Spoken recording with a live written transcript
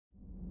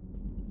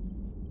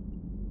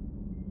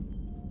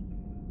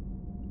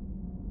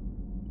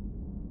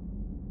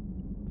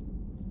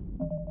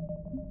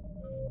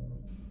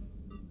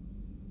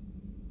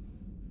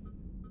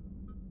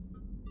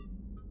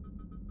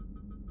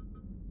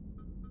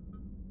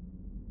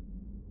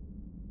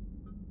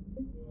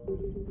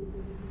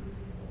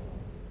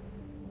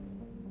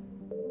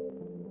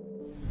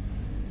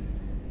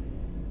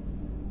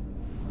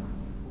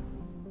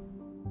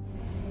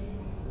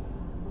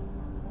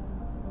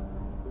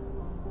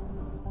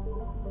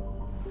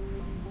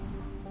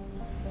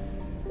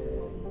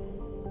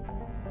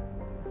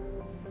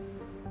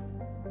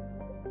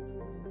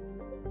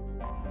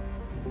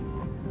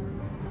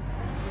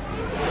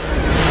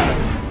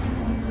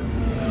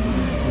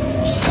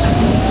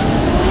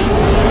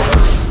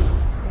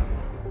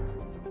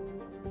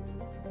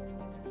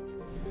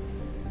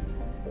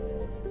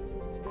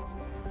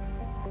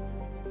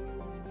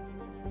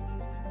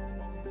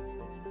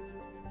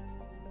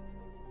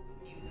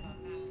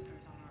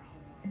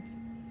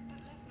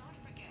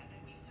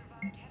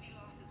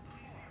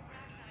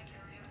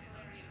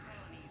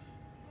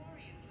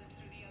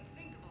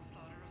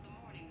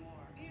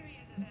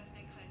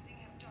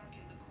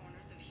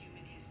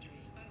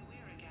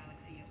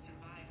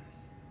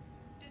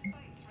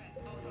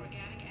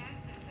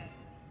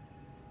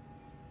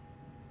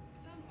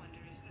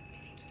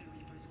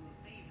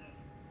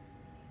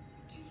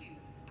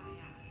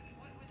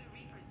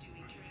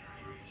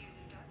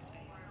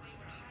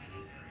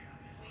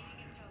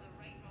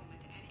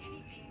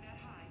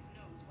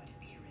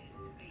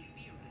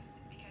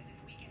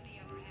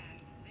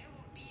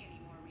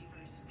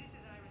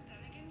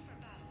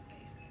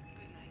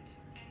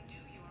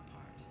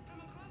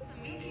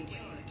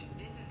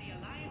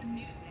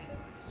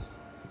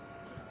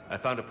I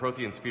found a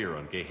Prothean sphere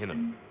on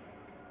Gehinnom.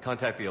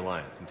 Contact the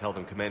Alliance and tell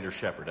them Commander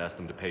Shepard asked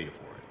them to pay you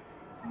for it.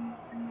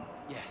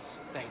 Yes,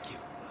 thank you.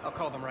 I'll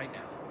call them right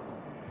now.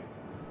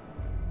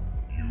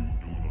 You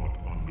do not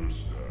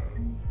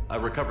understand. I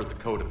recovered the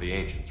code of the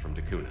Ancients from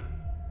Dakuna.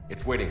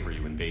 It's waiting for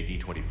you in Bay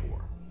D-24.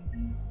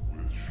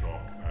 With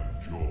shock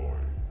and joy.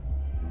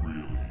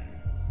 Really,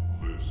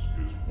 this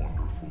is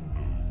wonderful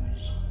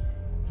news.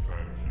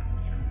 Thank you,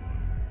 human.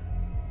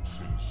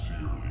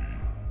 Sincerely,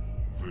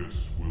 this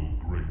will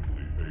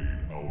greatly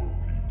aid our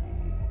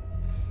people.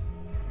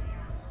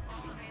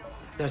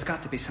 There's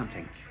got to be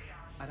something.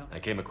 I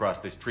came across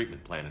this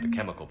treatment plant at a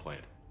chemical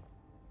plant.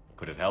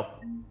 Could it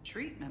help?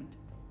 Treatment?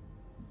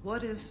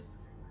 What is...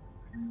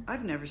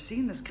 I've never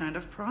seen this kind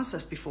of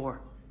process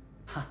before.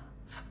 Huh.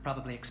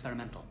 Probably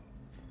experimental.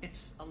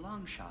 It's a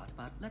long shot,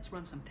 but let's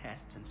run some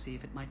tests and see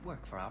if it might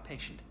work for our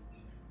patient.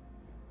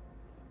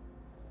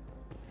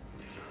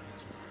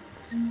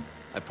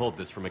 I pulled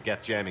this from a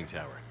Geth jamming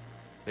tower.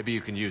 Maybe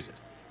you can use it.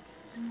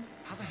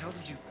 How the hell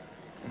did you...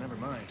 Never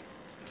mind.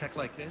 Tech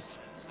like this,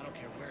 I don't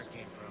care where it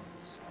came from.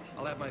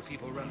 I'll have my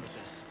people run with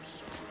this.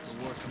 When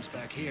the war comes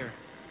back here,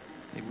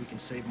 maybe we can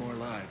save more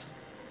lives.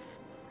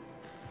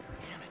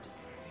 Damn it.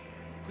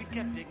 If we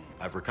kept digging...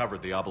 I've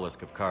recovered the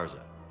obelisk of Karza.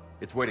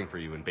 It's waiting for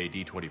you in Bay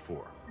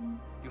D-24.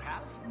 You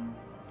have?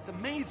 It's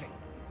amazing.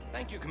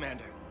 Thank you,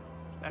 Commander.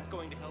 That's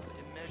going to help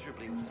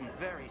immeasurably with some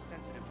very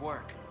sensitive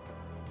work.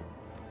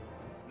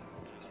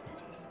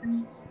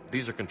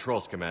 These are control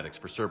schematics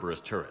for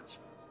Cerberus turrets.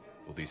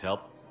 Will these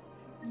help?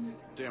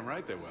 Damn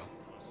right they will.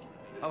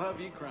 I'll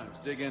have E-Crimes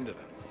dig into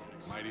them.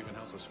 Might even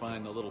help us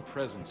find the little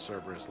present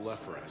Cerberus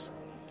left for us.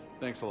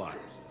 Thanks a lot.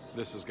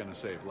 This is gonna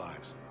save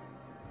lives.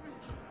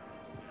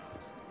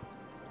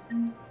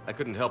 I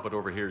couldn't help but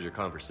overhear your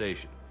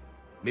conversation.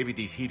 Maybe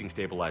these heating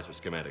stabilizer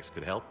schematics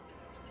could help?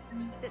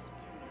 This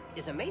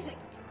is amazing.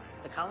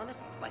 The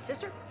colonists, my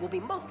sister, will be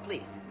most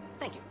pleased.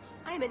 Thank you.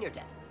 I am in your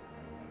debt.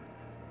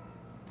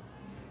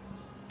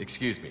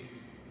 Excuse me.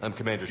 I'm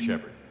Commander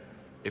Shepard.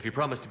 If you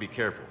promise to be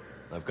careful,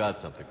 I've got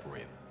something for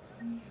you.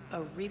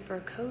 A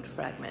Reaper code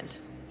fragment.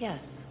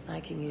 Yes, I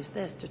can use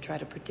this to try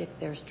to predict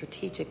their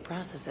strategic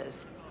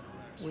processes.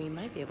 We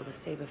might be able to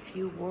save a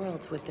few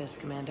worlds with this,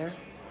 Commander.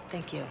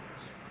 Thank you.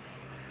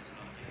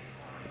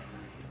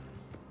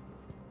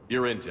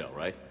 You're intel,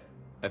 right?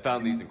 I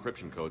found these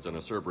encryption codes on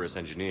a Cerberus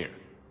engineer.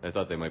 I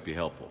thought they might be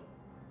helpful.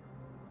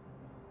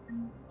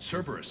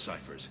 Cerberus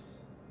ciphers.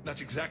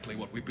 That's exactly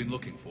what we've been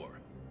looking for.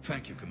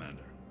 Thank you,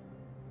 Commander.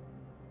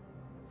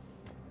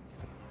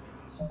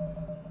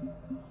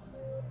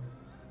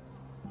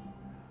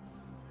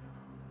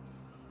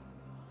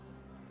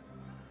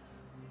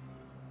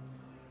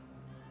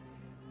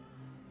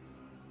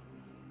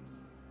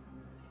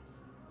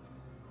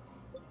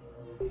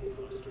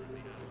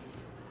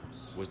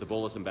 Was the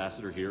Volus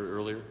ambassador here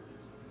earlier?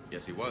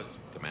 Yes, he was,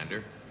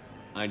 Commander.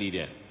 I need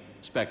in.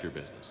 Spectre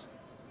business.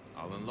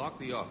 I'll unlock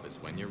the office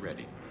when you're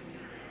ready.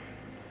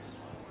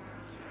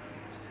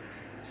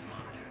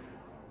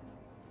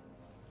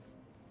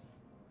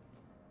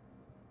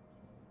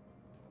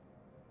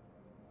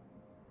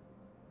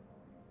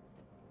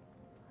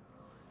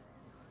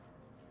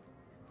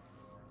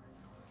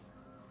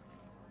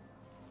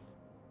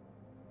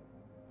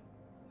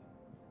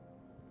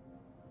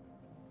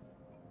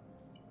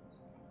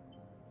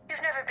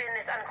 You've never been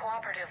this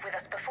uncooperative with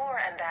us before,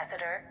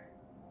 Ambassador.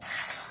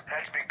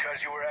 That's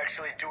because you were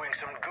actually doing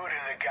some good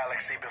in the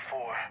galaxy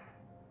before.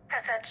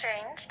 Has that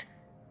changed?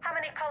 How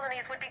many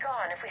colonies would be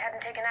gone if we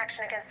hadn't taken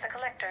action against the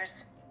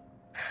Collectors?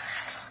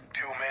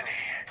 Too many.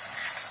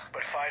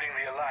 But fighting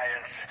the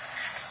Alliance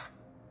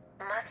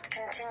must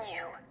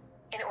continue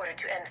in order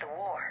to end the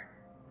war.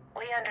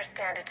 We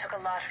understand it took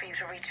a lot for you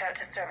to reach out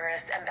to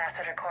Cerberus,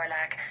 Ambassador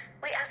Korlak.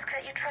 We ask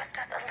that you trust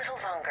us a little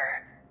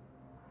longer.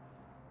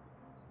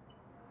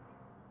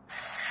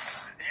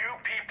 You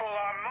people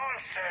are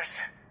monsters!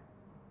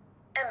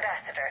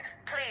 Ambassador,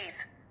 please.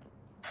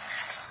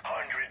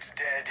 Hundreds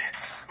dead.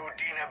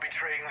 Udina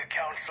betraying the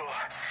Council.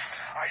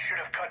 I should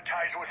have cut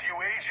ties with you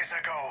ages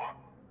ago.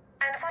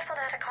 And what will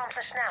that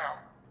accomplish now?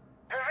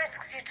 The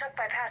risks you took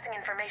by passing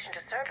information to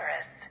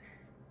Cerberus,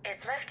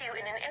 it's left you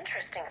in an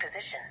interesting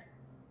position.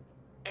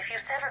 If you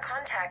sever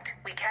contact,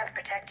 we can't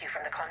protect you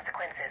from the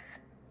consequences.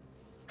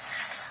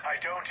 I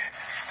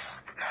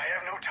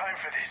have no time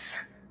for this.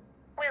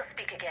 We'll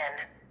speak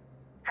again.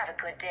 Have a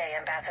good day,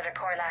 Ambassador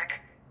Korlak.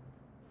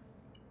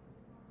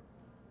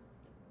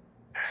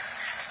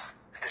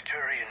 The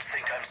Turians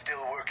think I'm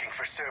still working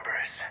for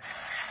Cerberus.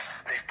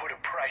 They've put a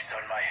price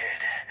on my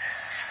head.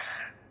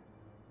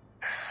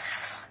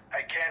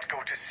 I can't go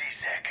to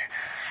CSEC,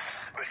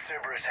 but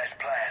Cerberus has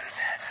plans.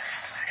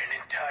 An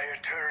entire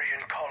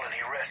Turian colony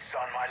rests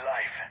on my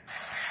life.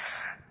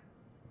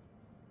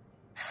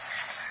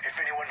 If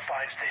anyone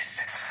finds this,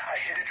 I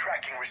hid a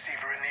tracking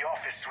receiver in the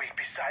office suite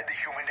beside the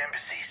human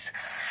embassies.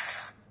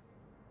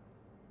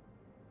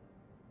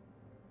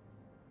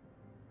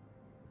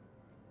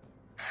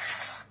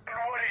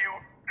 What are you...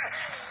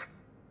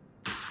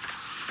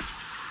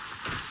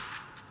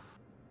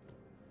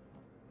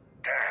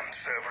 Damn,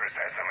 Cerberus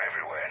has them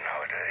everywhere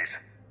nowadays.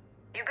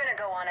 You gonna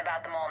go on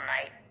about them all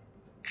night?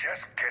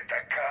 Just get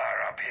the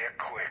car up here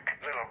quick.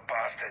 Little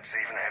bastard's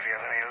even heavier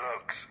than he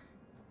looks.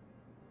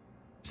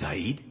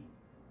 Zaid?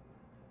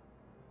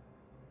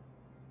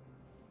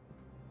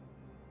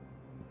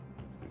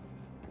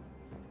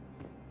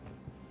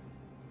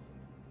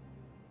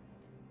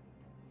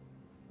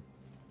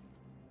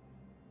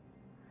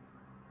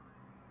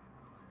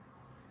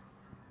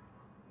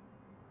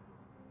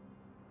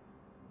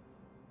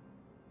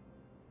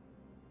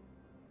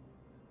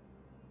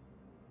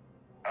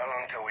 How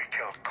long till we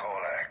killed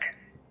Korlak?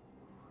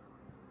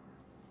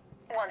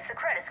 Once the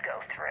credits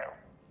go through.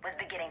 Was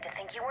beginning to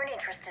think you weren't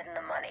interested in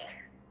the money.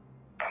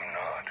 I'm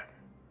not.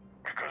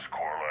 Because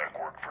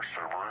Korlak worked for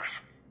Cerberus?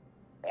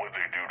 What'd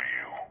they do to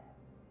you?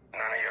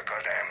 None of your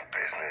goddamn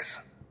business.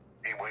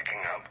 He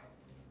waking up?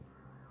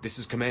 This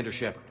is Commander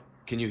Shepard.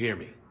 Can you hear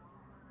me?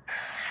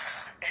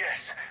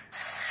 Yes.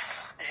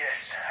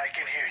 Yes, I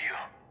can hear you.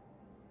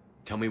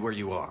 Tell me where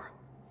you are.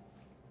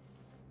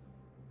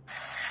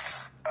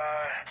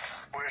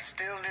 We're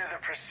still near the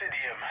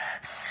Presidium.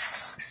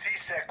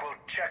 CSEC will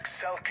check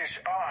Selkish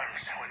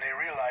arms when they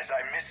realize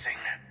I'm missing.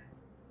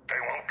 They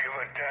won't give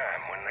a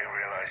damn when they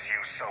realize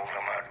you sold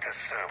them out to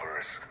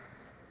Cerberus.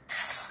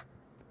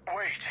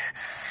 Wait.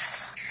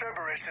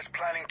 Cerberus is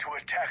planning to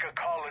attack a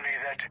colony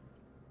that...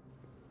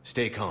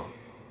 Stay calm.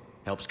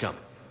 Help's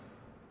coming.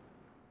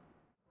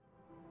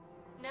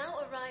 Now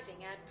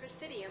arriving at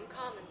Presidium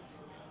Commons.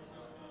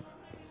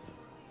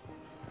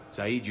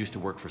 Zaid used to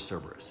work for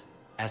Cerberus.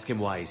 Ask him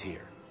why he's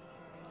here.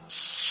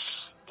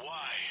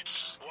 Why?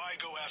 Why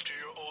go after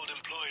your old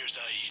employer,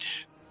 Zaid?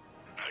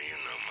 How you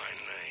know my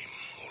name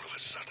all of a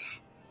sudden?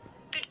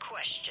 Good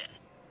question.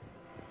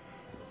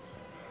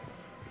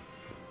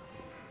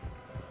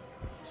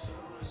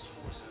 Cerberus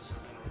forces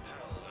have been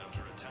repelled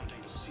after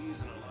attempting to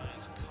seize an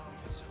Alliance comm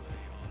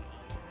facility on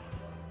Alderaan.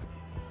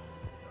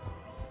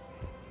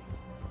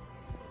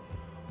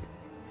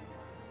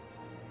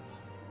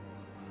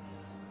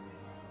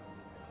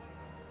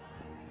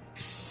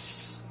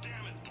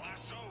 Damn it,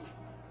 Blasto!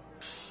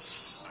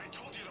 I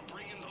told you to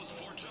bring in those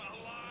Forja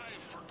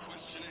alive for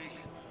questioning.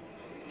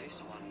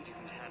 This one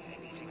didn't have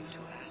anything to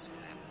ask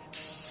them.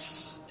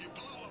 You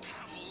blew up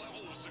half a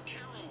level of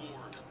Zakera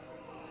Ward.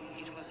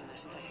 It was an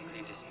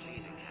aesthetically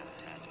displeasing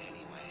habitat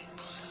anyway.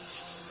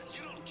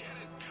 You don't get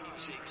it,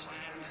 Kashi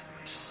clan.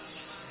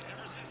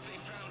 Ever since they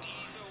found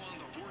Ezo on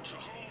the Forja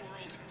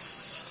homeworld,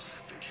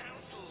 the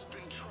Council's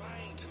been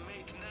trying to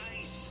make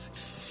nice.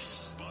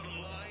 Bottom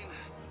line,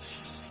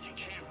 you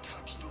can't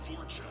touch the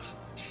Forja.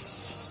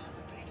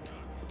 They've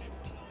got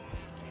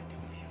diplomatic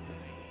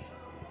immunity.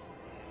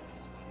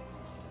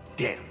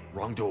 Damn,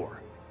 wrong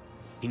door.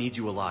 He needs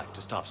you alive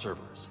to stop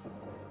Cerberus.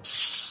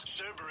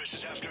 Cerberus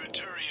is after a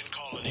Turian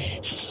colony.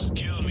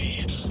 Kill me,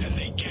 and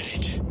they get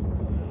it.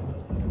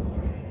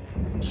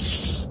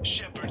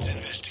 Shepard's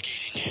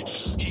investigating.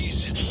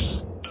 He's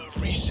a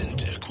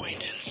recent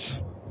acquaintance.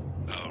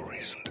 How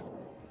recent?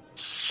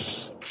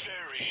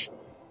 Very.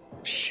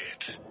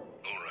 Shit.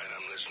 All right,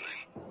 I'm listening.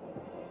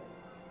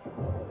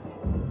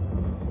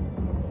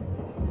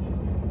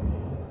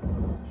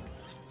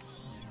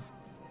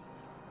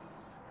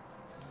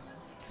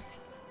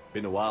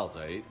 Been a while,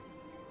 Zaid.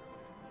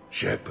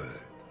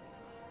 Shepard.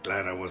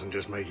 Glad I wasn't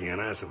just making an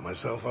ass of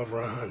myself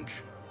over a hunch.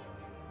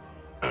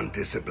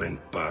 Undisciplined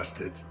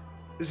bastards.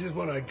 This is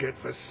what I get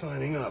for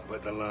signing up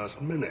at the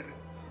last minute.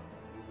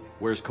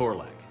 Where's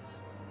Korlak?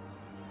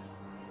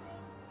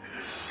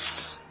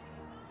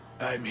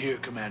 I'm here,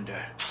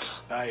 Commander.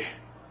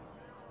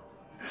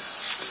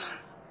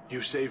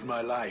 You saved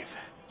my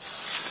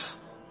life.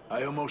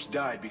 I almost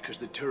died because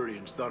the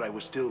Turians thought I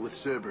was still with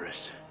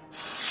Cerberus.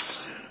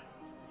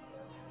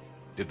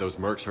 Did those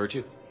mercs hurt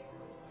you?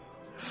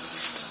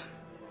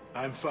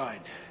 I'm fine.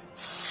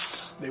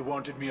 They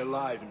wanted me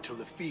alive until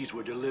the fees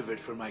were delivered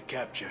for my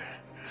capture.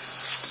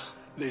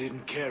 They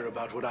didn't care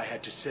about what I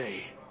had to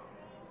say.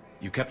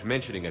 You kept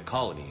mentioning a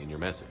colony in your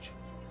message.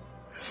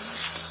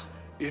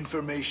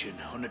 Information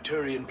on a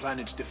Turian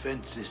planet's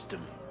defense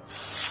system.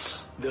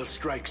 They'll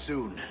strike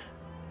soon.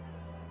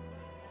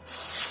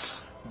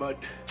 But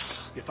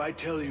if I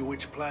tell you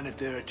which planet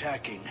they're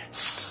attacking,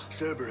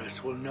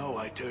 Cerberus will know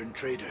I turned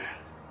traitor.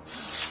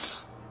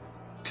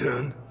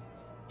 Turned?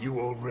 You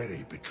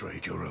already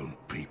betrayed your own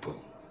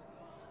people.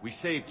 We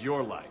saved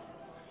your life.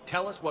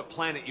 Tell us what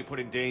planet you put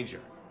in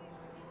danger.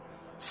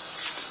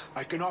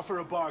 I can offer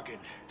a bargain.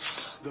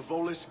 The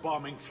Volus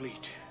bombing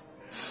fleet.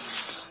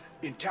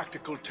 In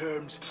tactical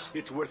terms,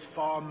 it's worth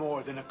far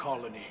more than a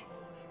colony.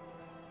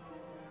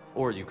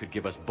 Or you could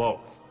give us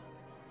both.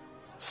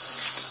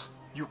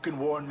 You can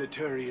warn the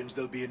Turians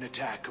there'll be an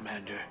attack,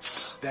 Commander.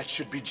 That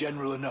should be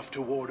general enough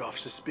to ward off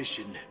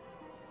suspicion.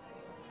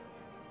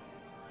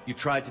 You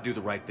tried to do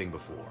the right thing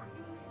before.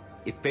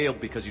 It failed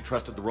because you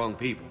trusted the wrong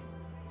people.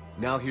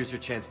 Now here's your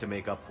chance to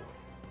make up for it.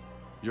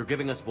 You're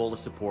giving us Volus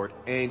support,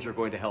 and you're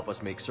going to help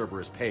us make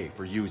Cerberus pay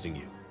for using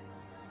you.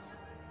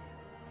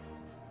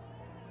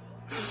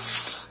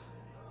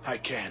 I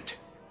can't.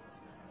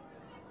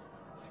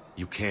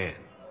 You can.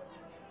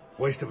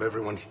 Waste of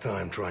everyone's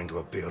time trying to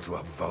appeal to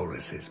a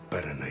Volus'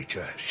 better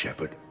nature,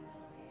 Shepard.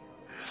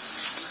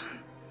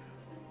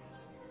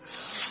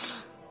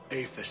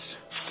 Aphis.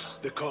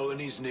 The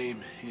colony's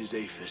name is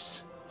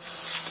Aphis.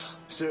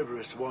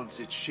 Cerberus wants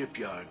its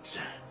shipyards.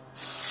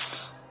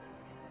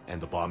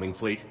 And the bombing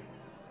fleet?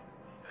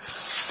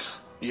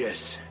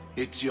 Yes,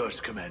 it's yours,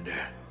 Commander.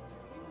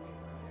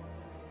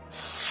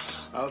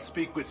 I'll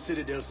speak with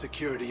Citadel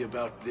security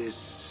about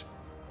this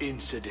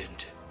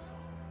incident.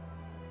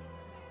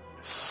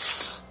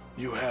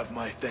 You have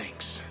my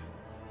thanks.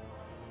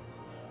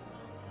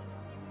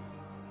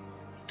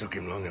 Took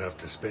him long enough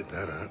to spit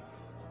that out.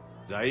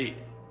 Zaid,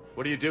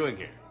 what are you doing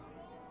here?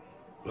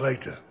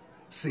 Later.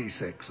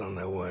 C-Sec's on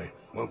their way.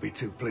 Won't be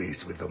too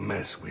pleased with the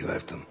mess we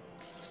left them.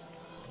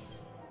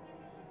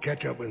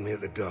 Catch up with me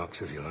at the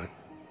docks if you like.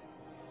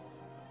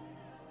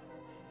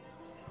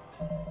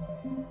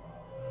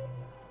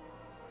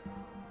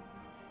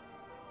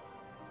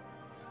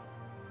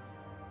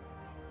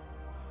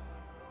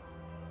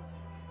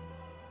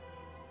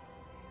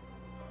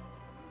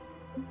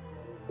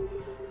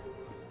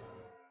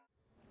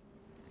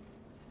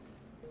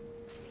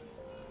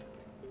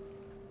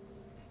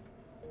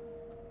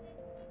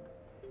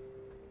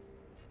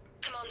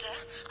 Commander,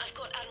 I've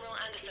got Admiral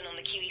Anderson on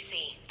the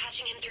QEC.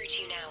 Patching him through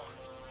to you now.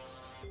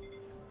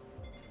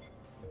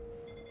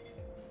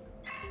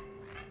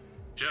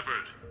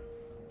 Shepard.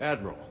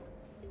 Admiral,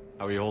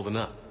 how are you holding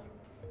up?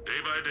 Day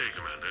by day,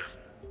 Commander.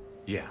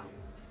 Yeah.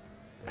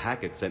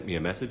 Hackett sent me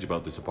a message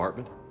about this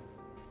apartment.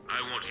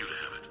 I want you to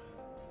have it.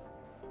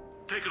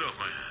 Take it off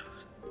my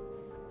hands.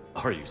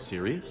 Are you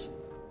serious?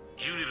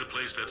 You need a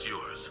place that's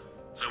yours.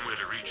 Somewhere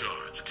to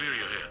recharge, clear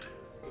your head.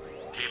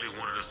 Kaylee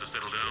wanted us to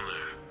settle down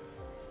there.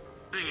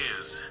 Thing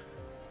is,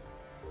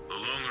 the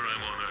longer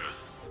I'm on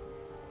Earth,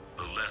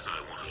 the less I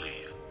want to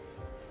leave.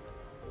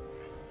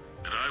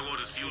 And I want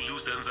as few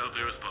loose ends out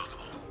there as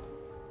possible.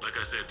 Like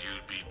I said,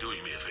 you'd be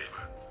doing me a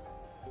favor.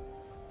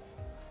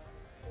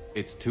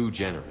 It's too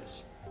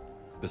generous.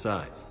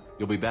 Besides,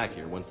 you'll be back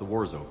here once the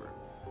war's over.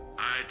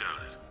 I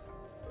doubt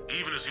it.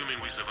 Even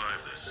assuming we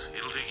survive this,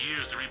 it'll take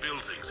years to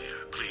rebuild things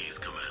here. Please,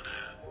 Commander.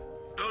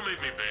 Don't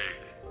make me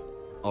beg.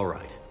 All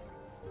right.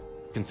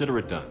 Consider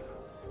it done.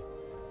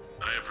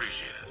 I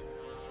appreciate it.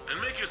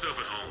 And make yourself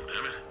at home,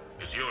 damn it.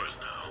 It's yours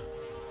now.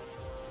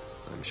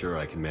 I'm sure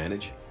I can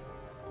manage.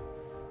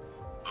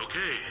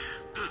 Okay,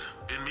 good.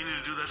 Been meaning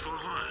to do that for a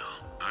while.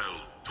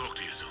 I'll talk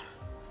to you soon.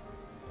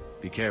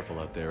 Be careful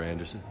out there,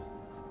 Anderson.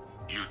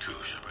 You too,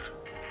 Shepard.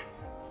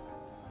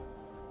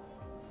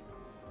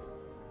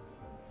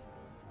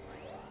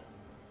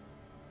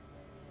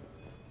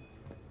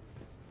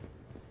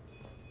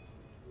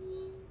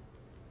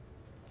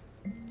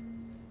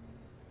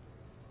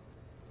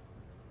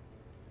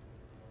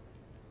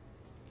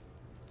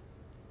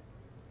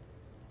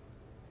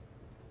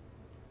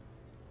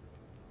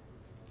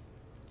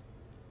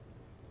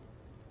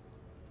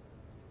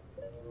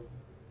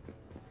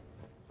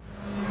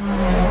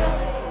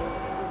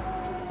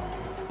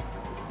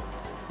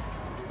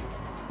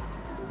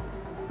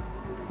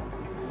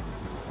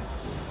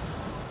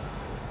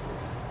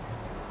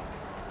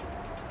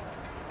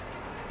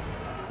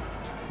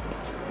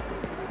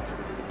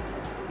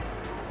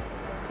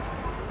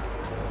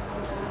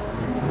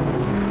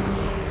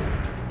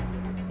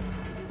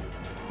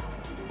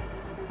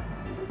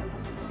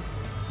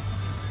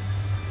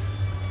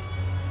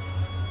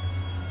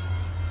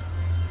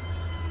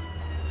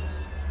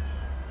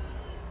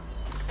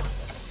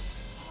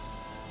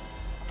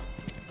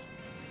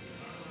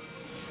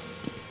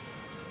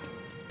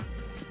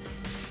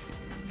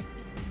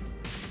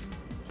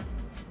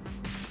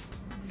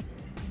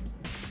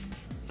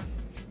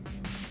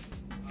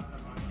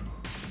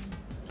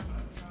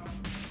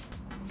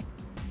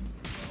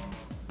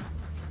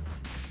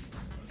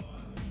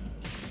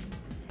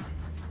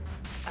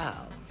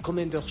 Ah,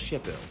 Commander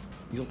Shepard,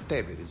 your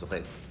table is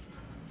ready.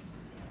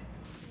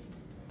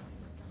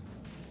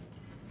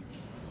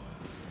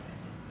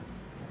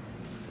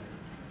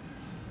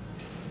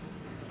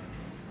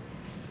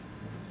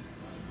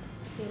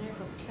 Dinner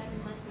booked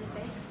 7 months in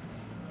advance.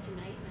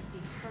 Tonight must be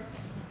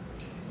perfect.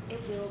 It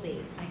will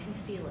be. I can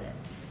feel it.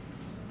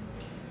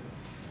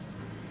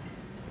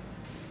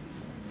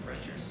 French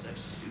are such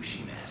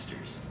sushi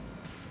masters.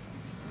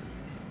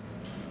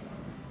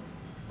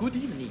 Good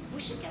evening.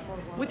 We should get more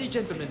water. Would the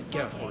gentleman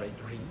care for a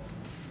drink?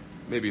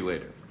 Maybe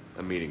later.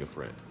 I'm meeting a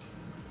friend.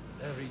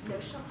 Very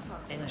good.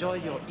 Enjoy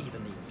your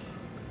evening.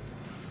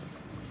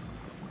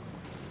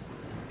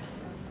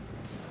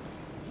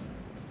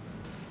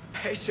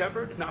 Hey,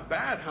 Shepard, not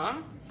bad, huh?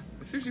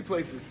 The sushi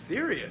place is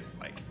serious.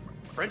 Like,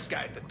 French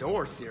guy at the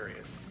door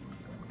serious.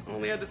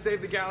 Only had to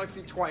save the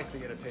galaxy twice to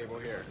get a table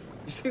here.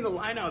 You seen the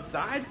line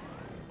outside?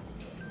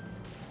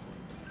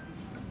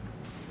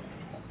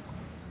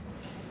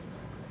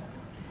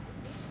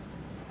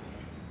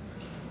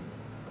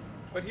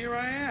 But here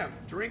I am,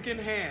 drink in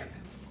hand.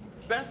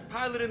 Best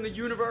pilot in the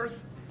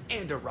universe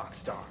and a rock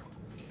star.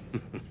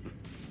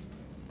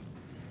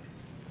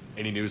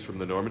 Any news from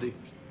the Normandy?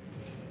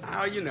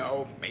 Oh, you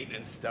know,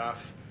 maintenance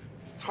stuff.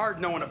 It's hard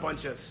knowing a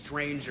bunch of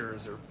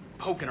strangers or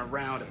poking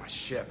around at my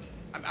ship.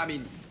 I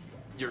mean,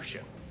 your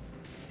ship.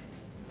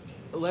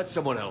 Let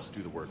someone else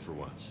do the work for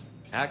once.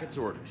 Hackett's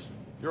orders.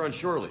 You're on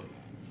shore leave.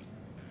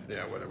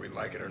 Yeah, whether we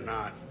like it or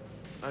not.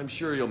 I'm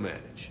sure you'll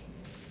manage.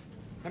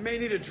 I may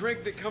need a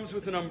drink that comes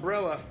with an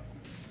umbrella.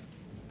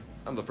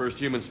 I'm the first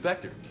human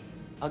Spectre.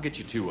 I'll get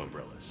you 2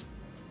 umbrellas.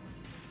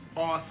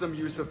 Awesome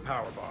use of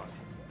power, boss.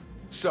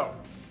 So,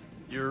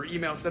 your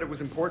email said it was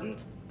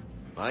important?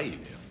 My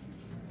email?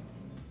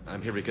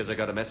 I'm here because I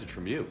got a message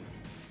from you.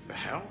 The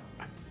hell?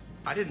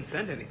 I didn't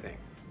send anything.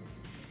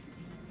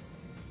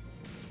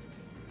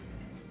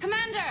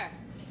 Commander!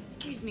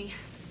 Excuse me.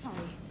 Sorry.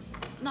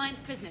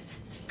 Ninth business.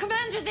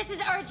 Commander, this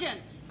is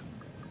urgent!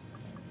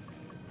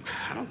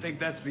 I don't think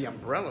that's the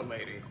umbrella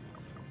lady.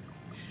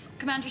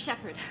 Commander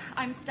Shepard,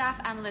 I'm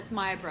Staff Analyst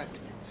Maya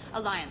Brooks.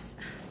 Alliance.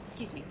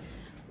 Excuse me.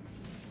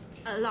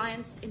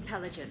 Alliance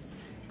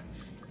Intelligence.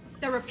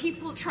 There are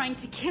people trying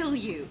to kill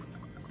you.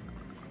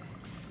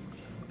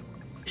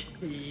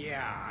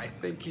 Yeah, I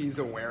think he's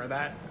aware of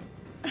that.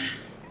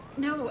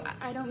 No,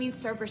 I don't mean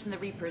Cerberus and the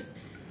Reapers.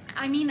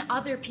 I mean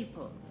other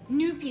people.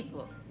 New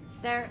people.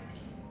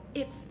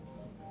 It's...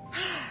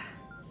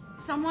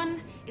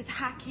 Someone is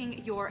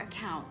hacking your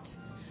account.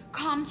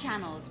 Comm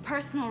channels,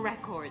 personal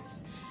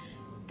records.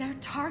 They're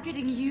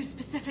targeting you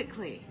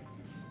specifically.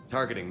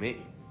 Targeting me?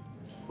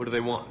 What do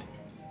they want?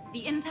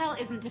 The intel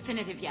isn't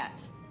definitive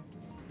yet.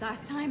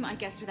 Last time, I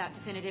guess without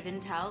definitive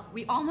intel,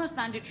 we almost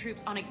landed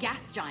troops on a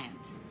gas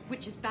giant,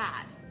 which is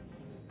bad.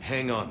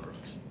 Hang on,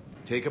 Brooks.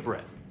 Take a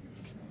breath.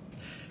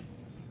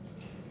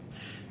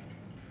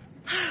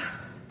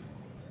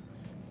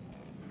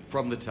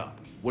 From the top,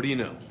 what do you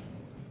know?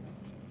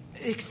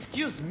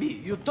 Excuse me,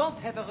 you don't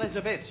have a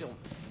reservation.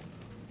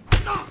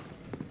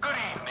 Good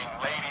evening,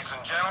 ladies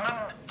and gentlemen.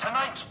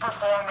 Tonight's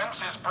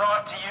performance is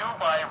brought to you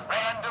by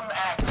Random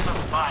Acts of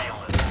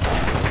Violence.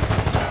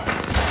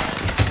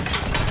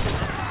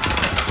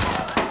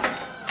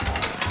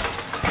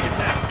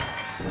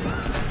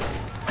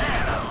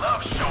 Man, I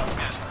love show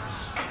business.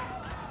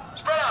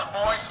 Spread out,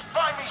 boys.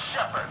 Find me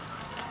Shepard.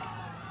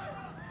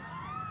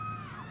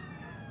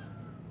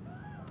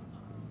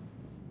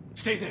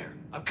 Stay there.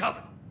 I'm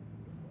coming.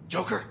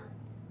 Joker?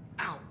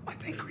 Ow, my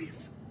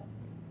pancreas.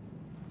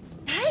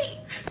 Hey!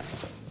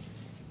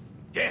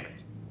 Damn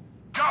it.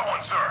 Got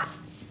one, sir.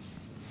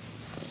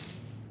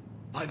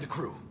 Find the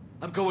crew.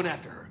 I'm going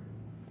after her.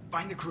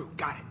 Find the crew.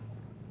 Got it.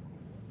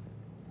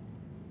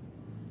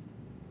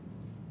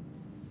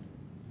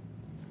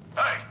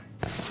 Hey!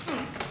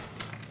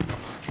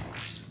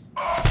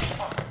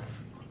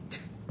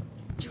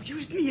 You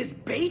used me as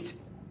bait?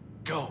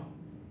 Go.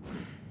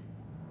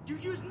 You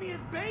used me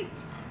as bait!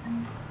 Did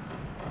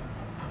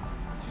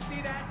you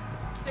see that?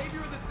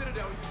 Savior of the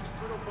Citadel uses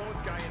Little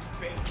Bones guy as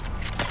bait.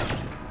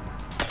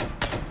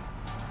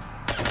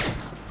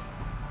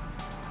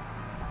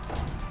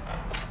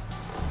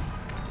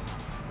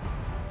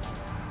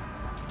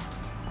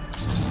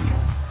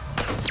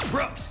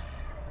 Brooks!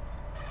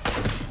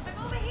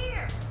 I'm over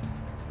here!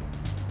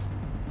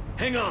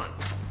 Hang on!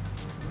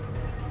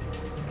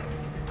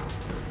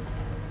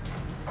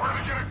 Where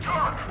did I get a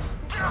gun?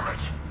 Damn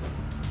it!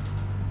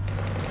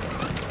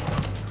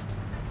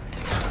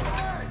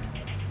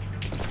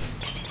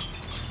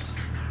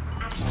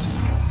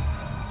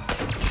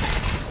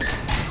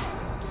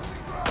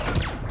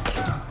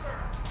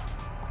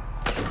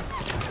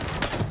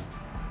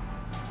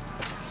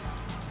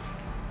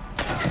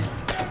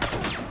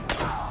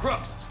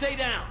 Brooks, stay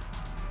down!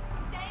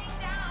 Staying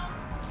down!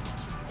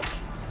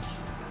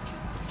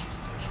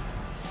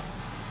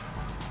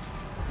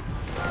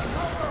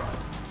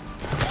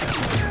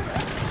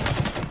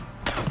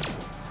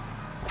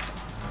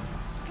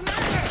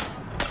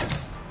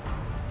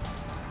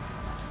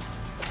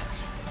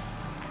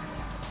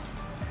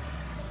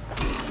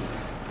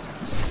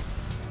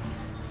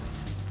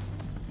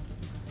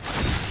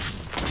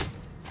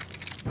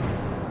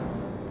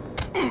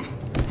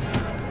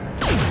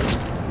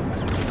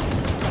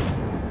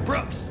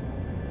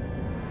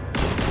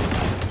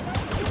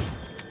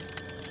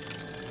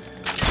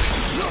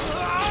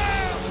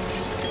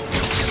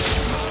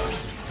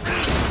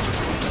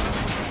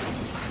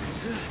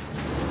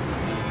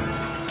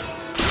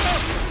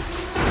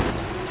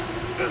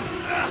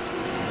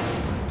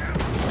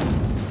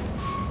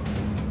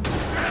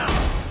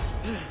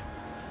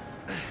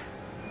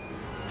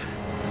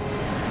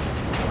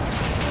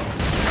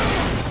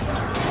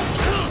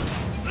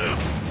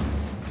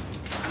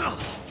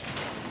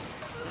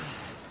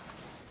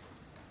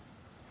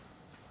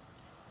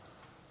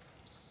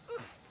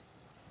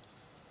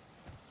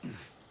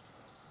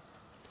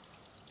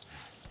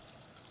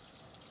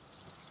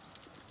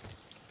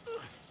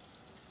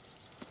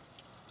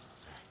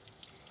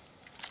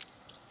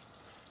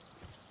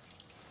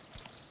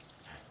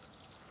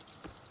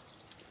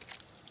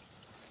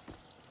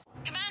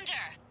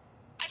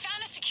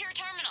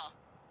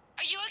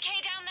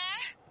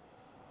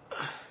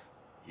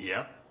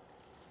 Yep.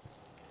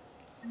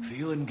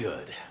 Feeling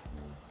good.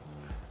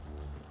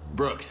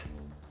 Brooks,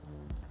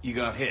 you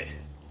got hit.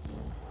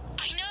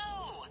 I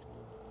know!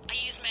 I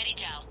used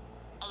Medigel.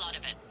 A lot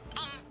of it.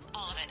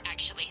 All of it,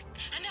 actually.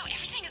 And now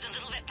everything is a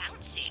little bit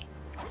bouncy.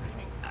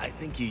 I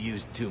think you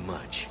used too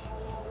much.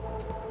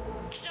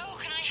 So,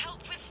 can I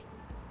help with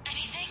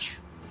anything?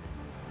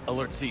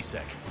 Alert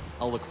C-Sec.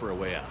 I'll look for a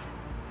way out.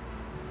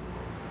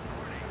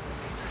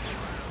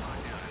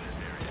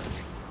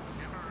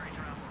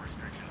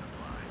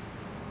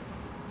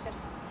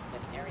 Citizen,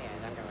 this area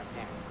is under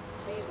repair.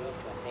 Please move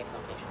to a safe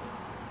location.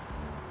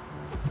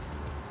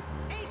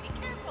 Hey, be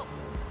careful!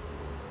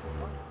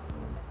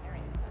 This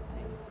area is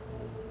unsafe.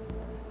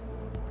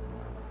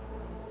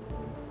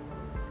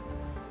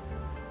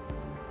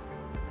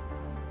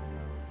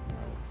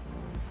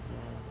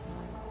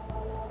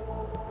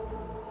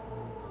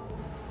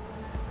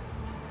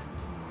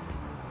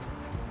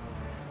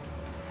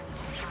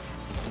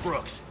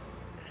 Brooks,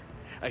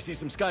 I see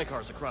some sky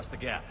cars across the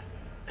gap.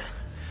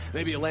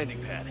 Maybe a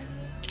landing pad.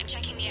 I'm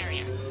checking the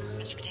area.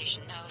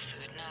 Transportation, no.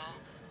 Food, no.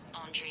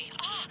 Laundry.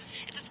 Ah!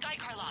 It's a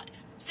Skycar lot.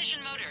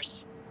 Cision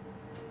Motors.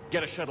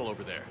 Get a shuttle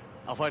over there.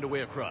 I'll find a way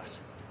across.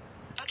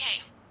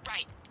 Okay,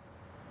 right.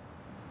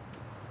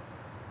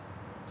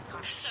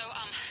 So,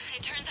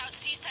 it turns out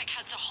C-Sec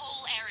has the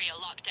whole area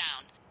locked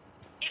down.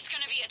 It's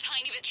gonna be a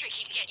tiny bit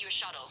tricky to get you a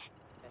shuttle.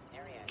 This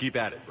area... Keep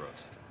at it,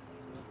 Brooks.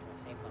 Please move to a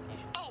safe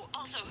location. Oh,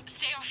 also,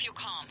 stay off your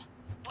comm.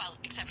 Well,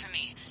 except for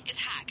me. It's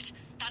hacked.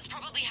 That's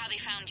probably how they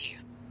found you.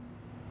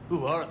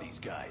 Who are these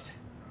guys?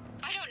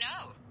 I don't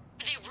know.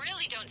 They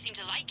really don't seem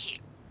to like you.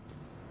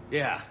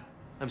 Yeah,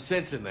 I'm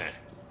sensing that.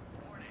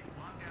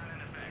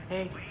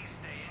 Hey.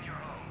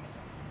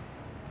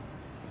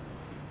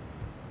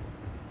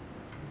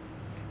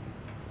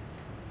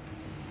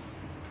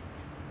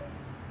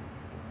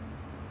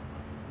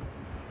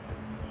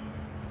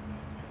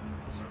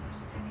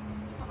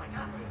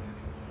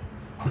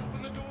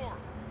 Open the door!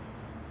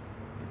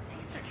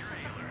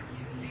 Security alert.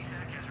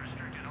 C-Sec has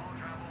restricted all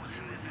travel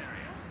within this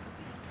area.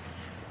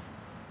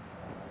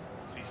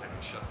 C-Sec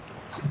has shut the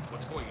door.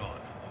 What's going on?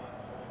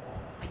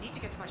 I need to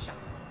get to my shop.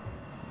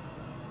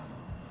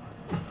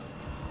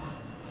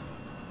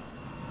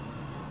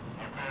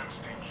 Advance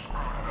team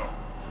screwed it up.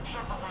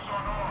 Shepard was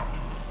unarmed.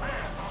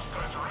 Man, those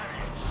guys are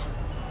idiots.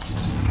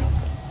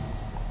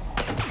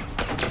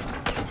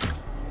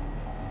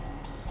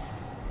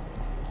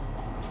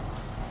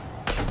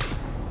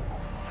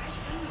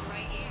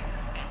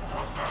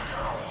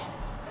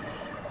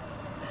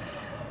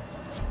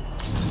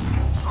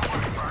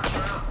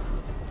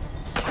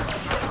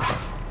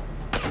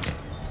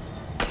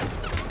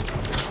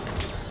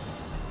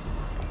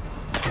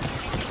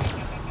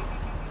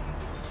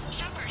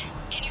 Shepard,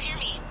 can you hear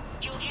me?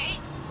 You okay?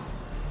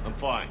 I'm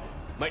fine.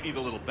 Might need a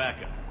little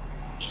backup.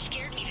 You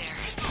scared me there.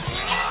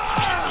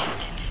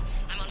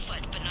 I'm on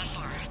foot, but not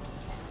far.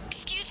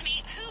 Excuse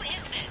me, who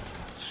is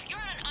this? You're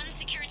on an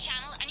unsecured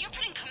channel, and you're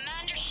putting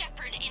Commander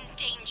Shepard in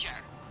danger.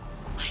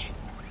 What?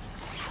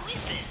 Who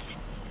is this?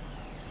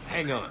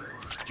 Hang on.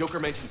 Joker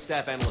mentioned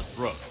staff analyst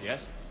Brooks,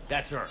 yes?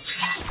 That's her.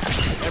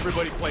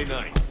 Everybody play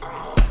nice.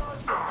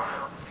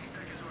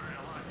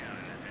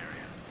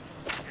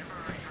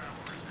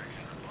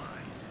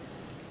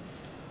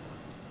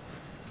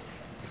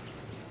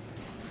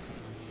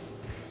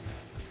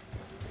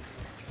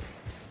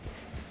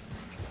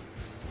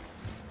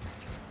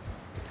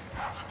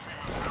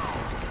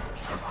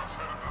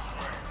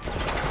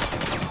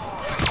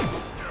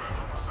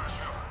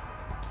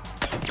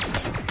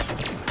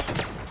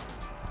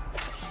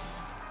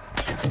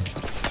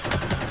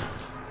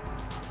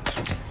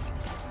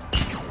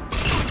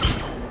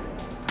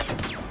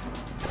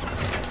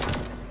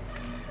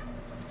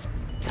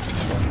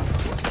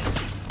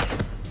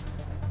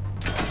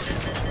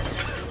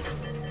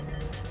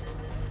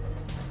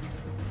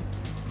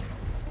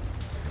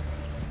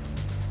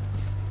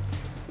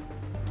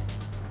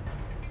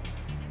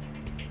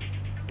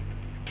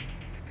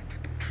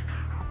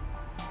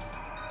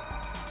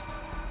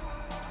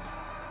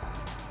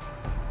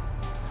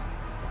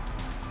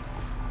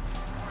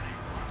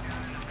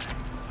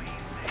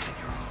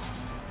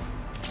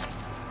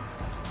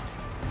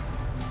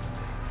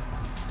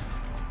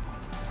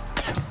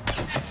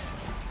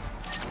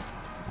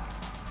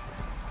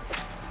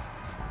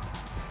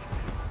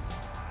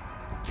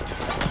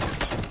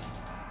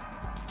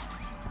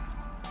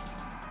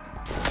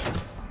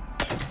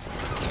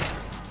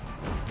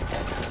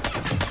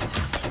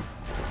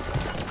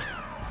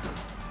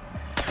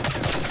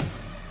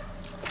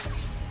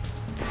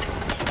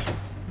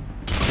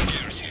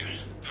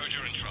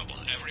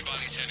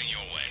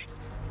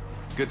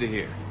 Good to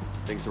hear.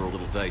 Things are a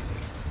little dicey.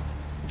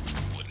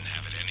 Wouldn't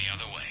have it any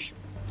other way.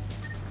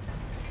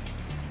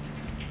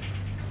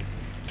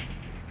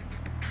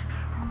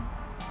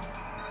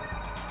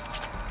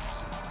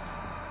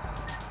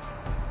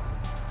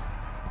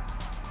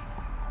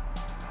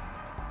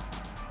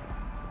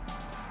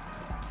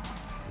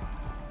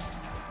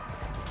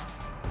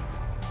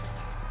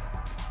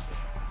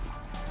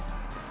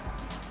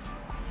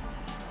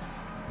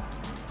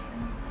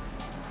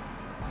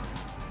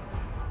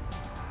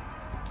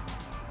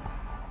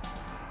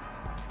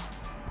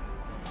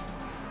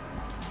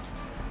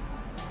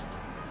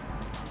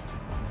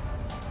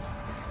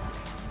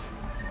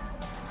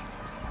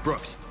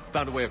 Brooks,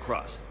 found a way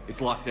across. It's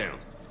locked down.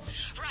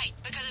 Right,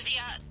 because of the,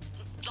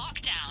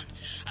 lockdown.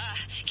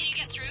 Can you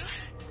get through?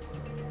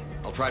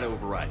 I'll try to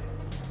override it.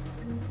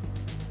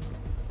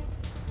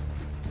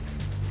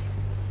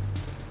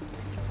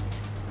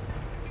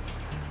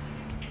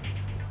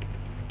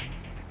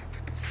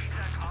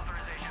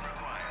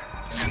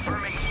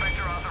 Confirming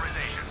Spectre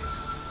authorization.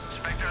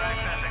 Spectre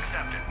access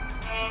accepted.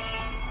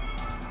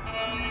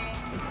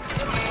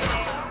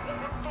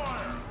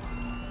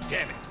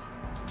 Damn it.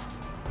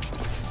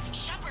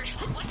 Shepard,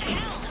 what the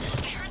hell?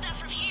 I heard that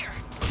from here.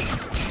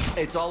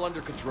 It's all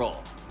under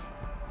control.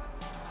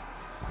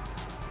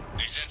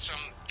 Is that some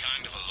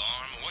kind of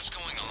alarm? What's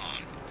going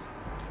on?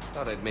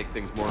 Thought I'd make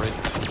things more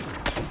interesting.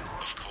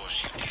 Of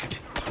course you did.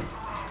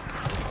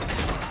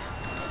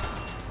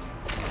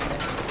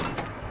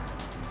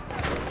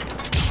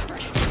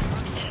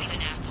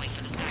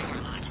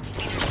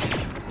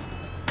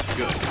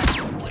 Good.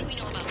 What do we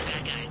know about the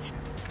bad guys?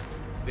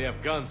 They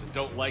have guns and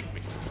don't like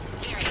me.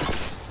 Very good.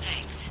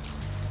 Thanks.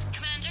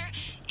 Commander,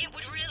 it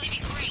would really be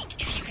great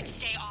if you could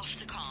stay off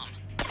the comm.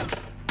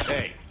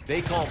 Hey,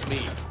 they called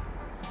me.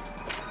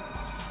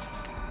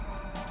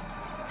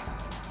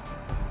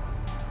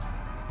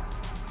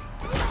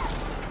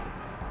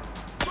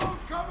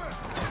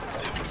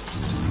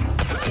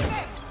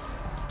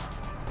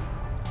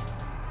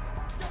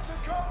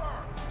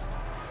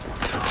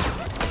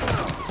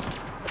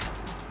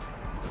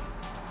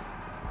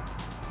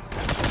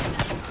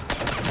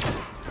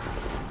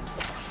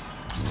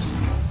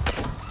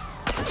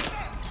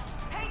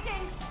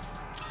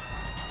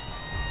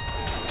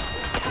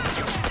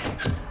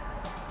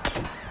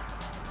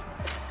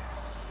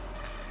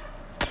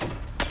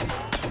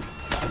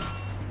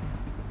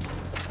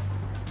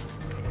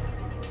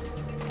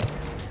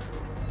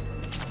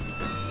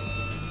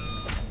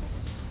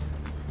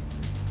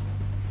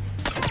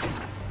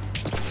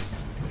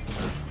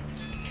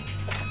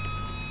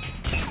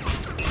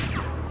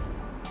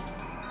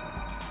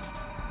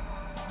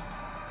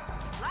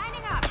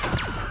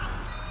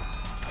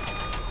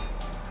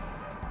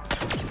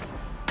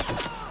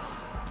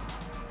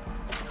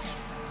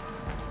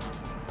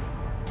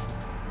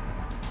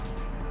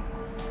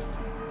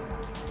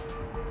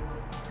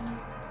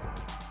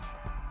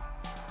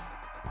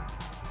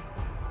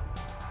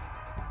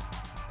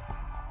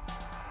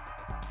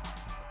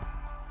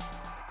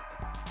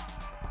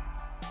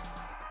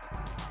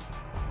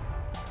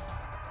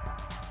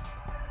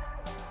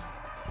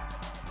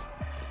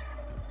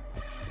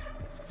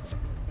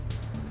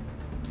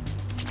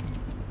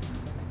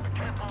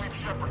 Can't believe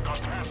Shepard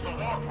got past the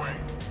walkway.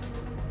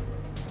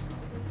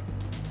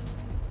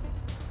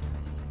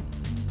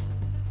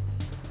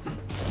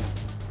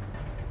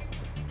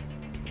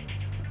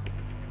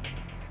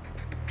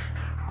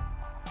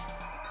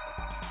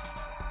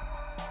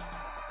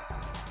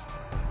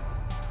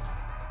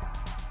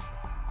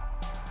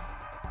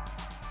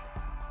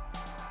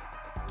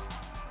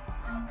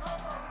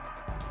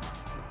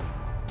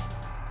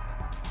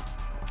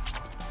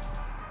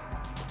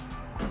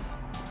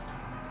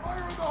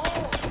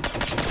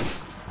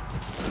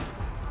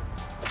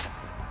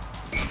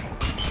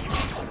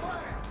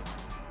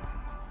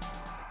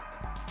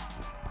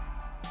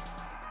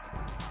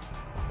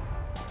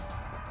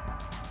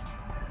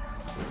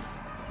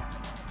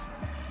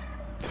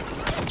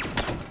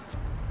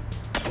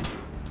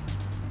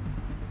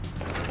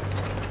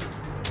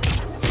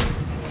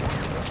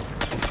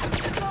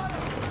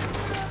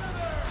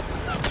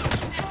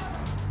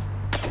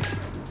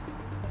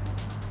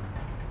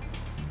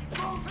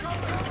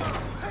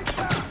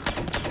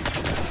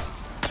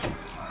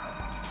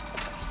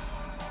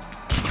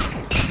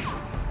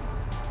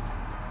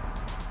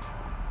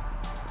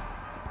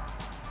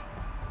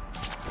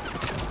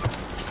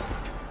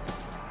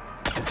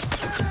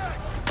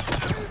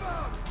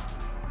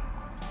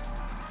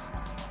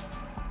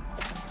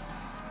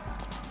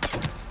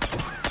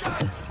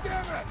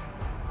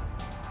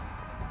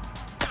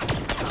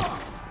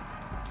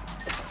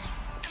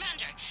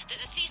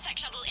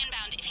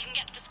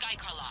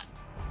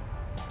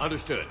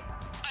 Understood.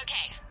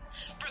 Okay.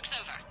 Brooks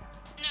over.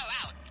 No,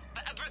 out.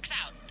 Brooks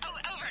out.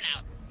 Oh, over and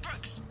out.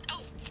 Brooks.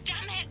 Oh,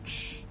 damn it.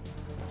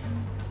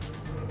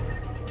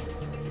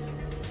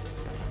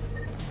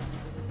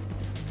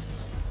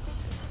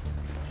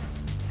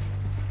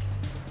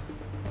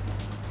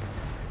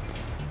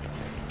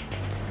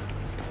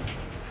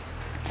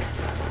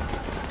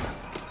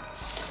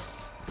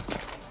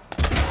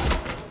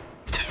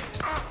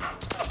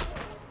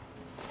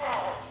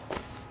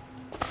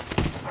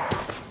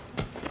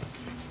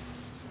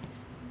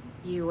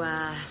 You,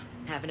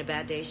 having a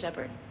bad day,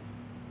 Shepard?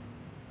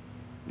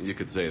 You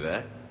could say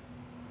that.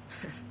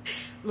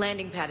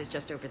 Landing pad is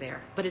just over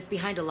there, but it's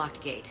behind a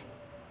locked gate.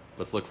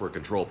 Let's look for a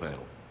control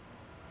panel.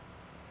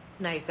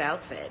 Nice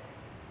outfit.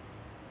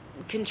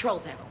 Control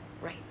panel,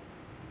 right.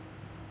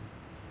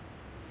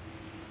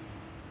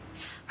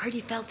 Heard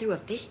you fell through a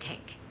fish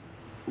tank.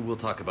 We'll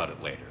talk about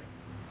it later.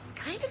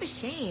 It's kind of a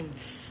shame.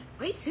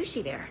 Great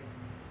sushi there.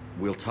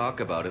 We'll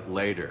talk about it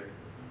later.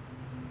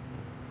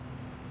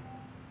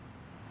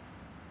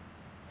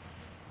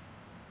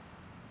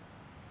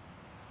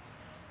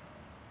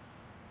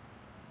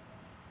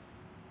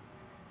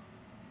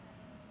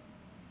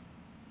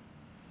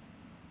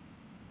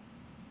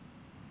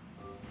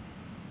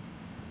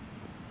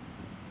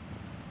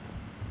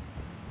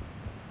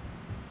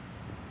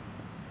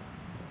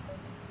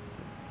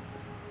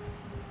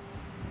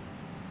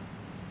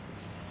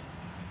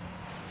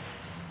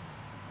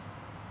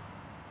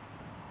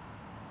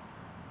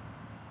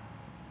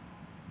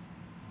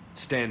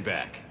 Stand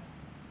back.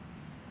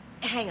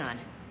 Hang on.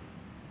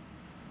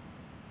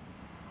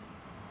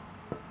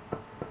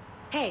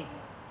 Hey,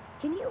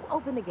 can you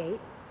open the gate?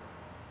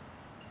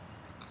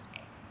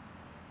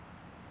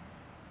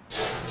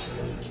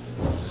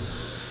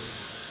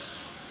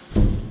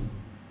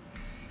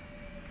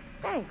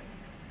 Thanks.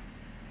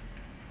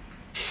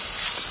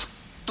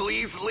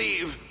 Please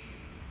leave.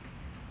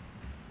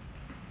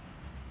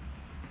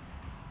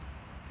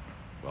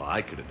 Well,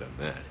 I could have done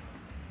that.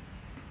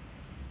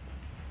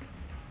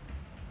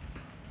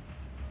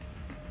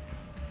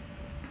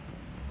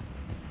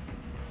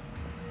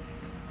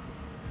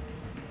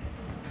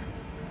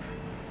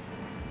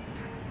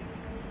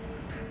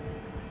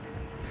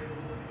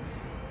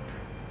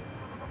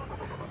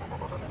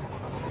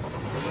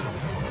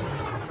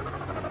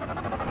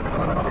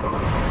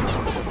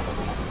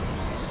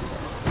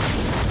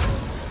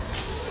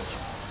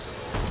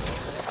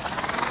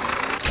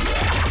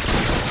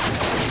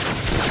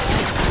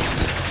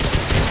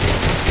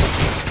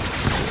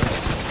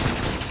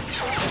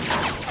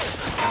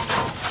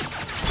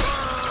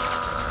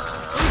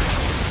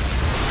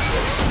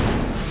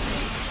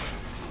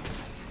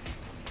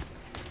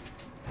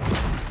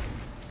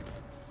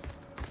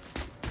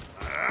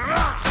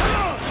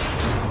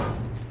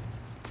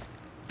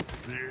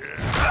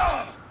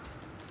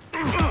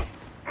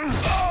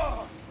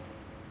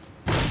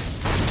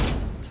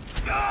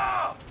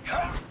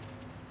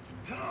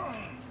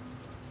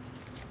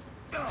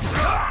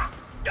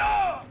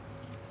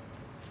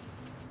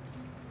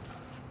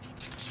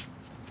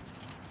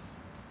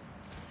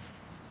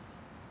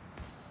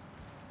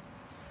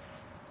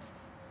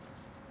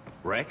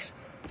 Rex?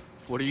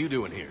 What are you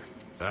doing here?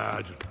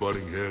 Just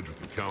butting heads with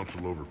the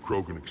Council over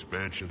Krogan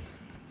expansion.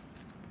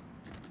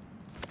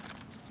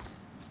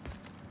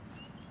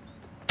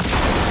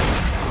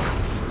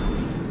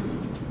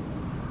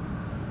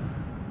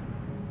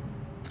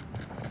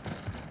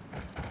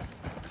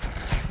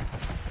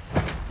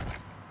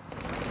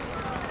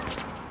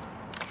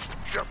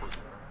 Shepard,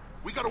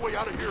 we got a way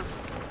out of here?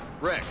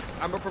 Rex,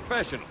 I'm a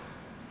professional.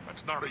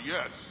 That's not a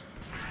yes.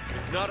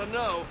 It's not a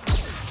no.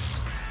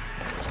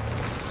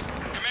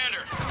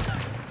 Commander!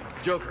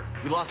 Joker,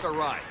 we lost our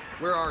ride.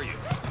 Where are you?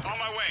 On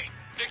my way.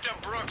 Picked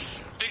up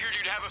Brooks. Figured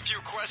you'd have a few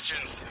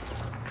questions.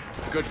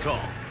 Good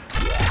call.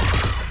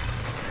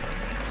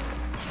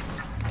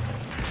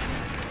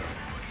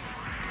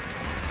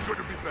 Good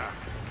to be back.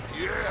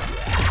 Yeah!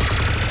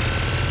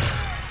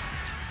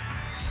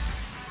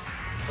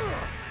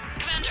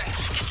 Commander,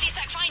 did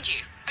CSEC find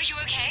you? Are you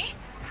okay?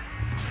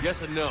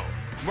 Yes and no.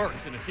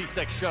 Merc's in a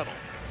C-Sec shuttle.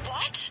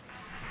 What?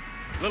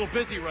 Little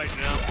busy right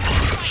now.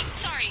 Right,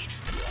 sorry.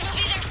 We'll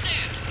be there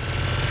soon.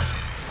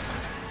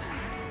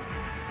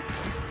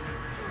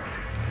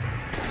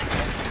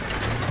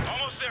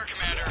 Almost there,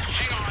 Commander.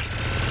 Hang on.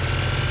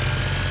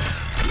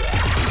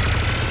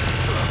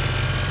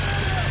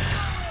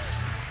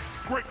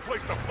 Great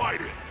place to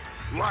fight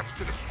in. Lots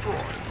to destroy.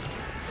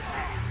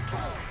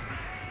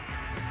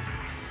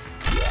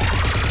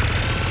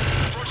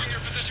 Approaching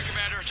your position,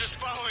 Commander. Just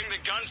following the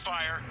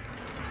gunfire.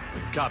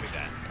 Copy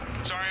that.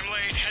 Sorry I'm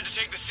late. Had to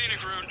take the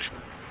scenic route.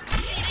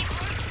 Scenic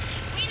route?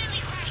 We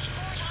nearly crashed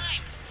 4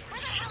 times.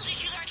 Where the hell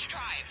did you learn to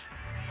drive?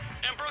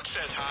 And Brooks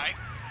says hi.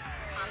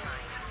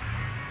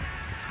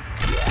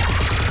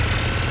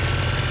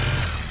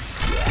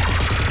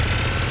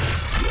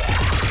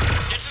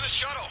 Get to the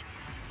shuttle.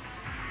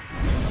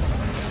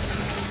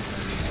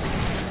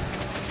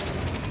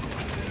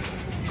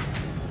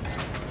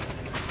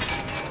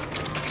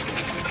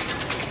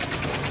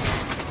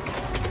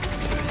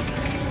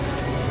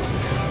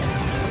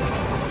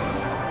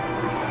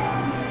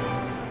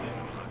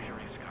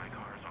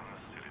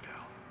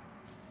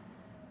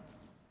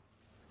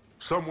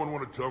 Someone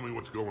want to tell me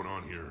what's going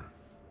on here?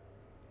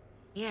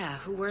 Yeah,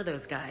 who were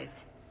those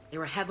guys? They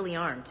were heavily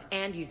armed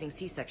and using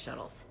C-Sec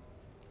shuttles.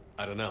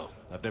 I don't know.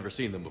 I've never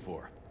seen them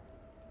before.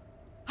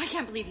 I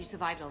can't believe you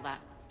survived all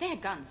that. They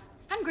had guns,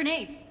 and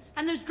grenades,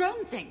 and those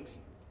drone things.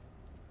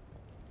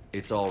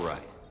 It's all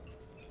right.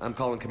 I'm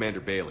calling Commander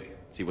Bailey.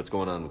 See what's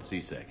going on with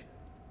C-Sec.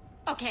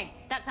 Okay,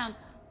 that sounds...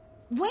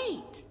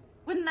 Wait!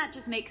 Wouldn't that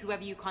just make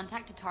whoever you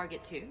contact a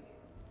target too?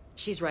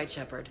 She's right,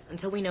 Shepard.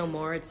 Until we know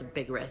more, it's a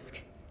big risk.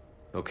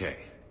 Okay.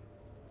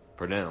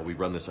 For now, we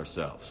run this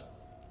ourselves.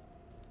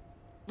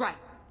 Right.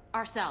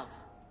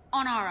 Ourselves.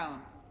 On our own.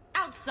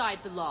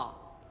 Outside the law.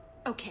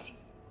 Okay.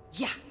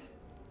 Yeah.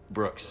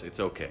 Brooks, it's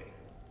okay.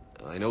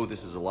 I know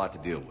this is a lot to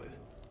deal with.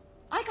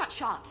 I got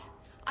shot.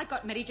 I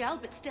got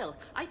Medigel, but still,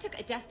 I took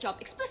a desk job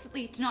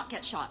explicitly to not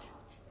get shot.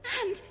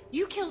 And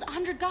you killed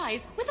 100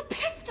 guys with a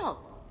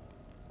pistol!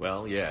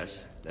 Well,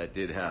 yes, that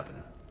did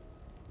happen.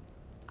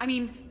 I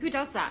mean, who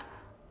does that?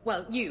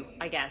 Well, you,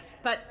 I guess.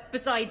 But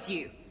besides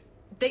you.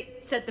 They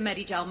said the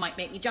Medigel might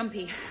make me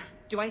jumpy.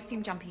 Do I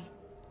seem jumpy?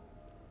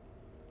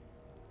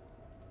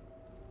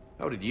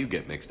 How did you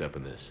get mixed up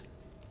in this?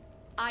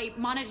 I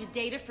monitored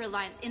data for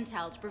Alliance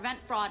intel to prevent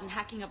fraud and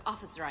hacking of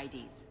officer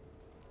IDs.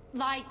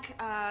 Like,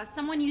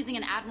 someone using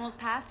an Admiral's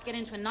pass to get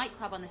into a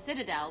nightclub on the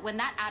Citadel when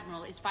that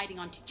Admiral is fighting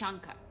on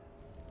Tuchanka.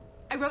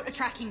 I wrote a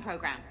tracking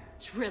program.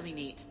 It's really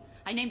neat.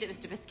 I named it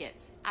Mr.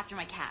 Biscuits, after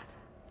my cat.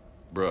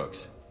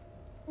 Brooks.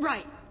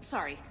 Right,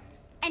 sorry.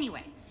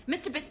 Anyway,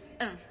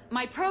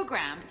 my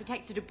program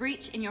detected a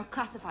breach in your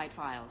classified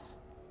files.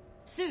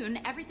 Soon,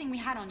 everything we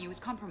had on you was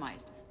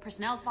compromised.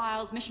 Personnel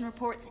files, mission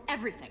reports,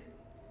 everything.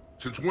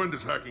 Since when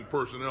does hacking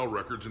personnel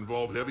records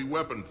involve heavy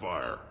weapon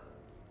fire?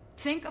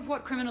 Think of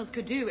what criminals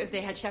could do if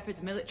they had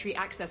Shepard's military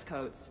access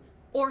codes.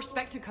 Or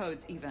Spectre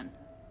codes, even.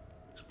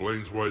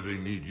 Explains why they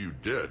need you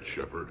dead,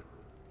 Shepard.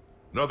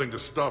 Nothing to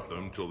stop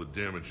them till the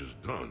damage is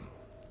done.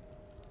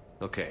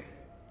 Okay.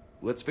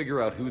 Let's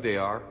figure out who they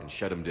are and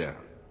shut them down.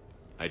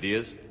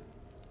 Ideas?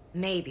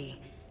 Maybe.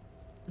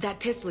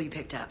 That pistol you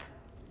picked up.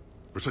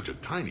 For such a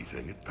tiny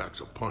thing, it packs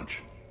a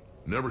punch.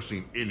 Never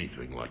seen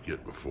anything like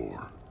it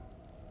before.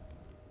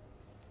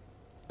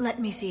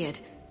 Let me see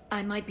it.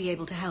 I might be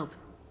able to help.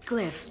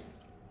 Glyph.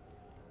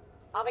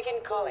 I'll begin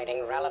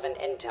collating relevant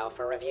intel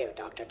for review,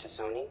 Dr.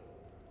 Tassoni.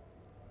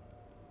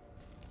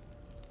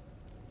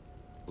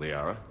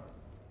 Liara?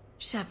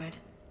 Shepard,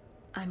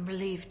 I'm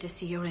relieved to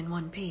see you're in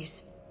one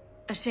piece.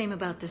 A shame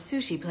about the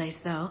sushi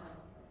place, though.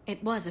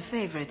 It was a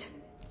favorite.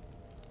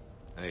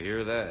 I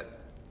hear that.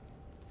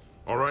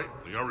 All right,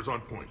 Liara's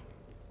on point.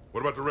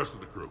 What about the rest of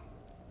the crew?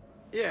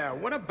 Yeah,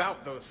 what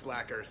about those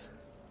slackers?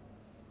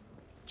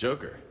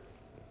 Joker,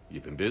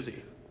 you've been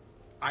busy.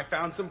 I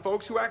found some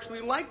folks who actually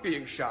like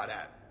being shot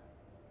at.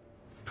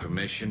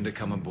 Permission to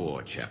come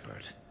aboard,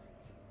 Shepard.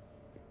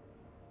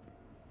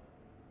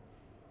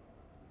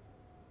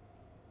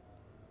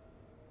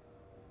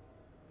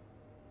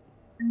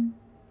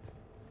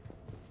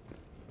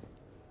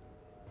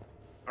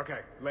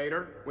 Okay,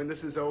 later, when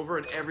this is over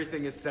and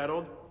everything is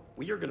settled,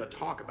 we are gonna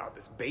talk about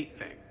this bait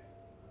thing.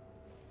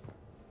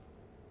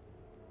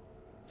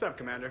 What's up,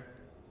 Commander?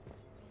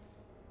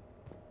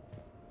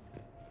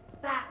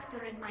 Back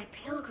during my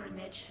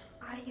pilgrimage,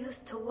 I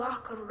used to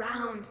walk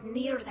around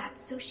near that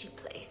sushi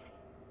place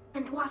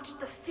and watch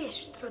the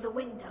fish through the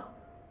window.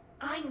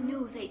 I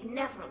knew they'd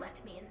never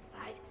let me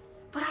inside,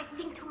 but I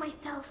think to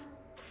myself,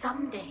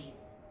 someday,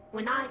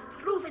 when I've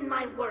proven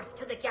my worth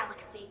to the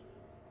galaxy,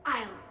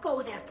 I'll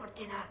go there for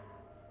dinner.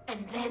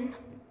 And then,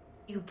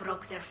 you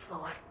broke their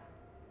floor.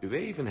 Do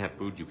they even have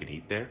food you can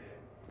eat there?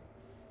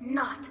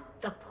 Not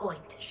the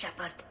point,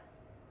 Shepard.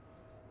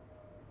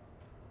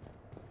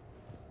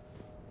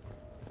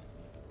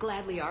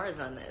 Glad Liara's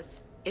on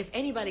this. If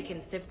anybody can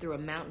sift through a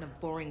mountain of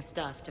boring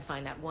stuff to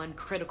find that one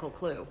critical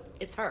clue,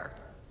 it's her.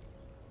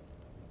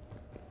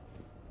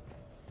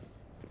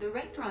 The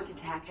restaurant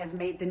attack has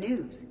made the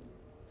news.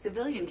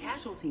 Civilian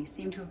casualties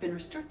seem to have been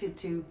restricted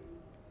to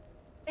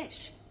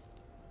fish.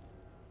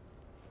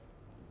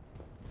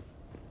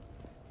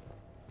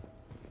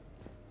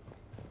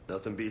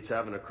 Nothing beats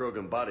having a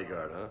Krogan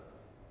bodyguard, huh?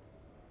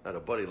 I had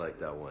a buddy like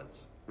that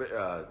once.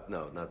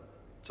 No, not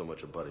so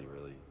much a buddy,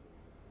 really.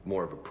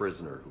 More of a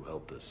prisoner who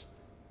helped us.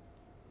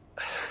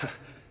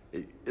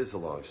 It's a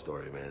long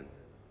story, man.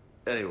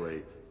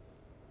 Anyway,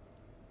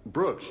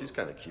 Brooke, she's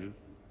kind of cute.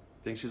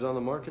 Think she's on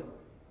the market?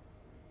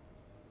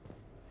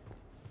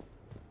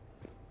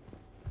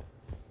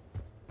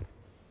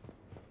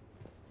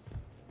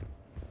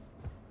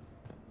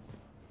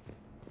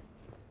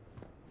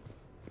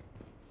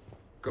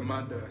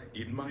 Commander,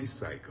 in my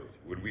cycle,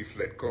 when we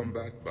fled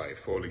combat by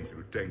falling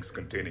through tanks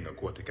containing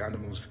aquatic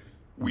animals,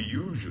 we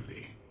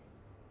usually...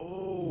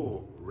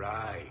 Oh,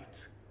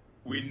 right.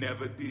 We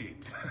never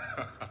did.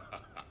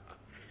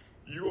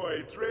 You are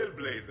a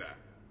trailblazer.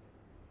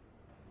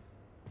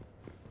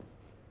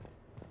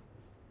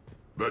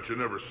 Bet you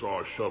never saw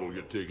a shuttle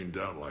get taken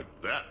down like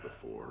that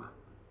before.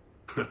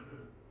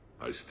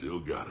 I still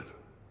got it.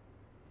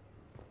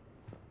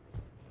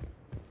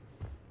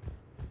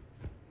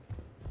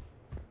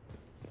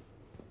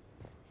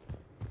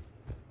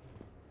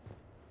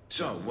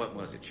 So, what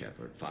was it,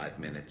 Shepard? 5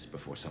 minutes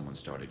before someone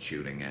started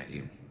shooting at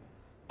you?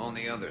 On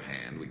the other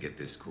hand, we get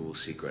this cool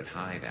secret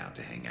hideout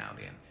to hang out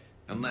in.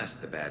 Unless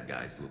the bad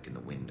guys look in the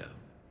window.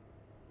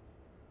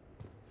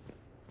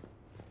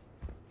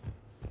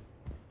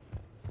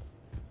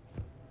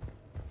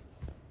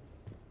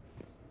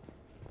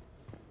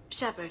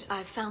 Shepard,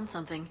 I've found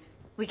something.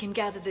 We can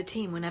gather the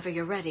team whenever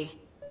you're ready.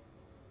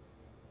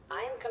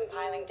 I am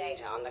compiling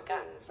data on the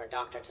gun for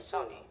Dr.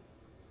 Tassoni.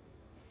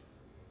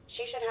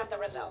 She should have the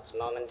results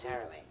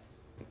momentarily.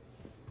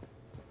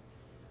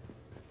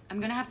 I'm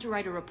gonna have to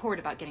write a report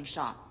about getting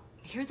shot.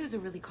 I hear those are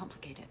really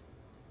complicated.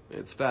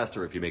 It's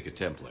faster if you make a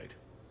template.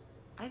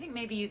 I think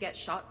maybe you get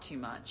shot too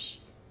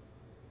much.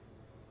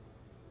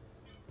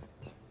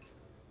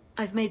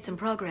 I've made some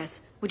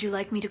progress. Would you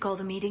like me to call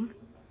the meeting?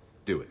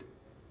 Do it.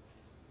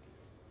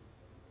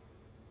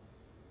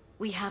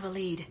 We have a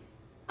lead.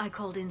 I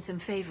called in some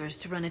favors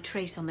to run a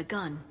trace on the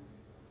gun.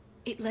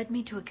 It led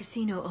me to a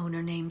casino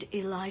owner named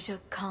Elijah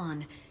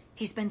Khan.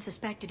 He's been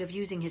suspected of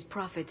using his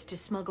profits to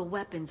smuggle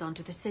weapons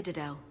onto the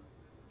Citadel.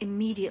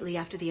 Immediately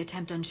after the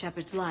attempt on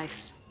Shepard's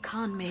life,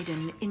 Khan made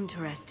an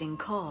interesting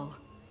call.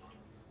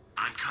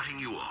 I'm cutting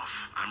you off.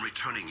 I'm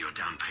returning your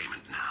down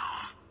payment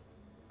now.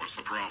 What's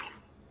the problem?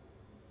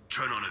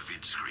 Turn on a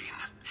vid screen.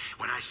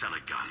 When I sell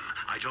a gun,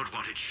 I don't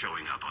want it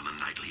showing up on the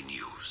nightly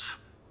news.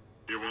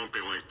 You won't be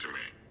linked to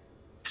me.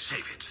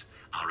 Save it.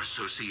 Our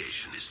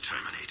association is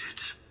terminated.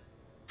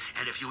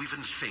 And if you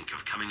even think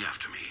of coming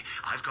after me,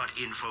 I've got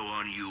info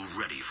on you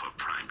ready for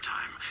prime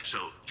time. So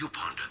you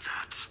ponder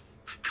that.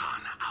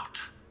 Khan out.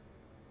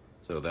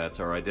 So that's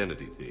our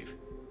identity thief.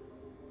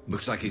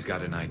 Looks like he's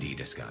got an ID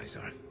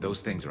disguiser.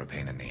 Those things are a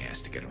pain in the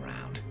ass to get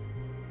around.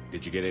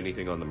 Did you get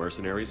anything on the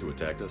mercenaries who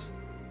attacked us?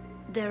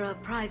 They're a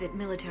private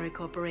military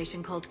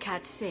corporation called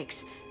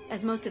Cat-6.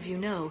 As most of you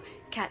know,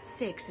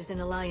 Cat-6 is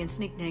an Alliance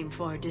nickname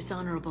for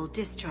dishonorable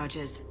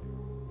discharges.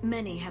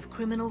 Many have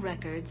criminal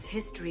records,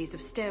 histories of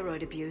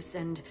steroid abuse,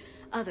 and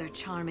other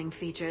charming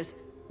features.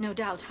 No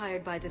doubt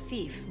hired by the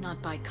thief,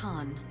 not by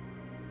Khan.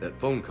 That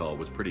phone call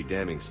was pretty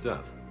damning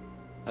stuff.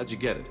 How'd you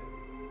get it?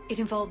 It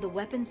involved the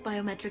weapon's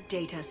biometric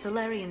data,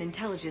 Solarian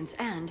intelligence,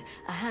 and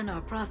a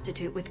Hanar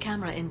prostitute with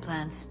camera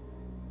implants.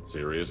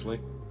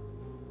 Seriously?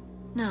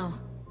 No,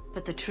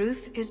 but the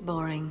truth is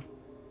boring.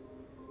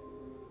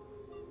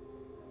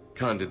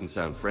 Khan didn't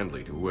sound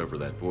friendly to whoever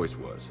that voice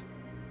was.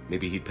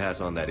 Maybe he'd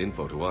pass on that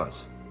info to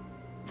us.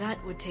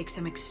 That would take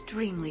some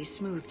extremely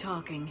smooth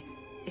talking.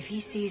 If he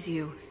sees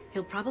you,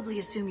 he'll probably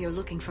assume you're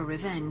looking for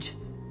revenge.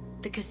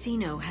 The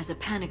casino has a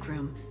panic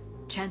room.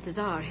 Chances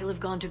are he'll have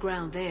gone to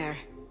ground there.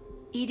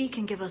 EDI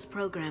can give us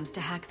programs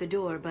to hack the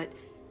door, but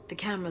the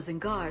cameras and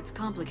guards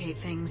complicate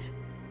things.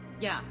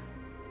 Yeah.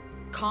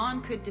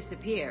 Khan could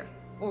disappear.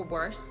 Or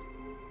worse,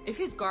 if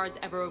his guards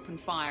ever open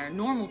fire,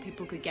 normal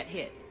people could get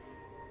hit.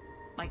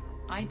 Like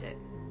I did.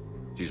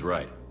 She's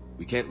right.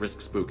 We can't risk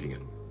spooking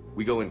him.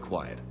 We go in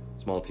quiet.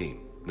 Small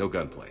team. No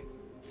gunplay.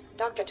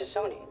 Dr.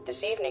 Tassoni,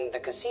 this evening the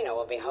casino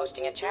will be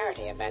hosting a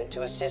charity event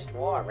to assist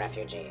war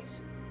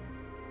refugees.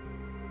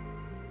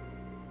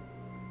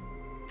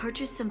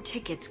 Purchase some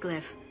tickets,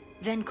 Glyph.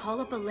 Then call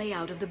up a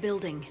layout of the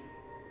building.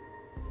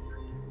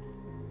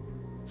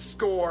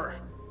 Score!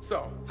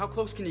 So, how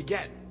close can you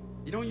get?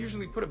 You don't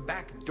usually put a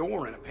back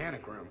door in a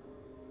panic room.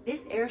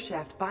 This air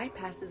shaft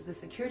bypasses the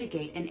security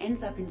gate and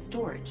ends up in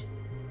storage.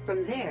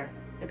 From there,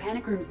 the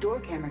panic room's door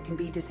camera can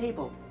be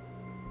disabled.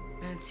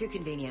 Too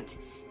convenient.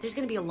 There's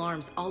gonna be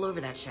alarms all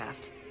over that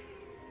shaft.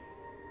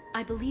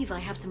 I believe I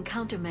have some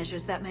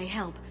countermeasures that may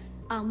help.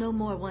 I'll know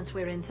more once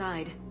we're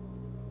inside.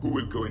 Who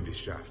will go in this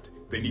shaft?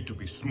 They need to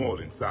be small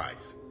in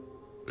size.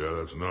 Yeah,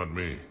 that's not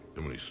me.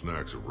 Too many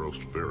snacks of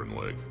roast Farron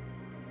leg.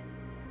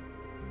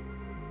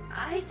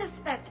 I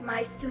suspect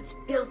my suit's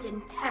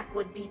built-in tech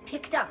would be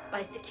picked up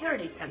by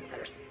security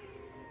sensors.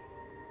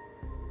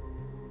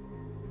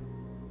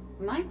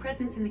 My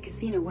presence in the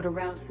casino would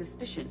arouse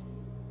suspicion.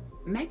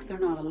 Mechs are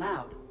not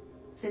allowed,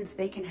 since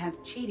they can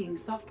have cheating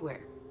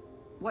software.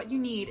 What you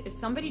need is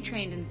somebody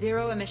trained in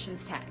zero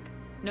emissions tech.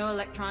 No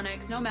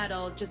electronics, no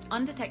metal, just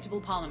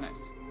undetectable polymers.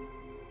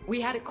 We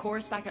had a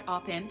course back at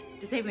Op-Int,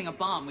 disabling a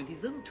bomb with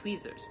these little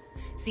tweezers.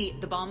 See,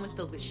 the bomb was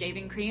filled with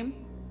shaving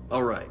cream.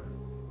 All right.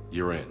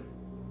 You're in.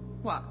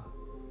 What?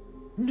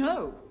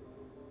 No!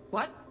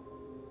 What?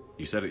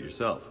 You said it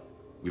yourself.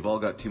 We've all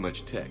got too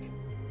much tech.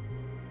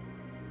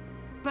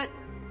 But...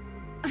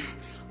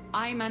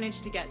 I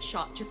managed to get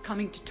shot just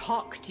coming to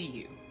talk to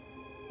you.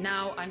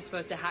 Now I'm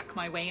supposed to hack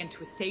my way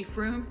into a safe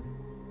room?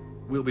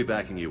 We'll be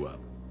backing you up.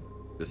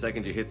 The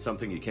second you hit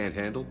something you can't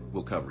handle,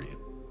 we'll cover you.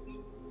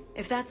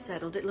 If that's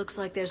settled, it looks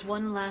like there's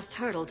one last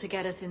hurdle to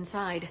get us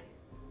inside.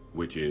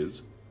 Which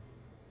is?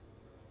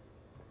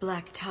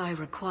 Black tie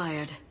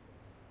required.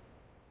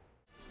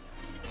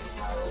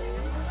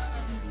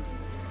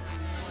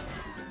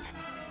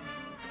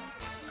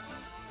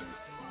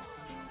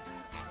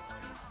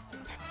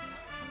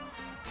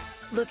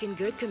 Looking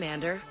good,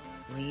 Commander.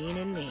 Lean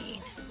and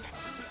mean.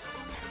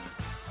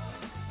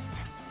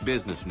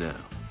 Business now.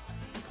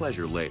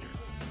 Pleasure later.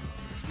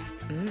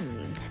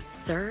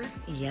 Sir?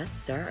 Yes,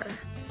 sir.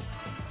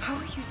 How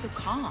are you so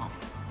calm?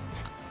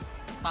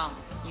 Well,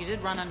 you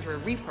did run under a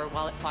Reaper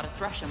while it fought a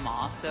Thresher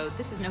Maw, so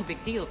this is no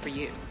big deal for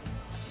you.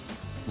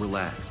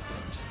 Relax,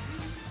 Bugs.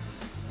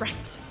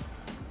 Right.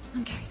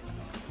 Okay.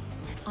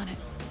 On it.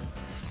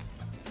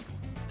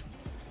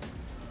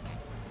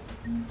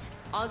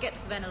 I'll get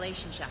to the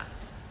ventilation shaft.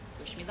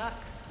 Wish me luck.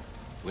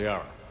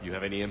 Liara, you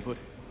have any input?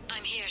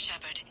 I'm here,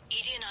 Shepard.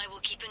 EDI and I will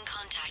keep in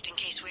contact in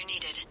case we're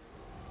needed.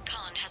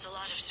 Khan has a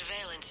lot of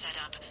surveillance set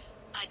up.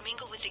 I'd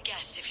mingle with the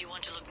guests if you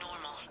want to look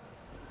normal.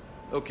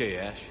 Okay,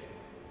 Ash.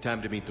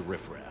 Time to meet the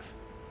riffraff.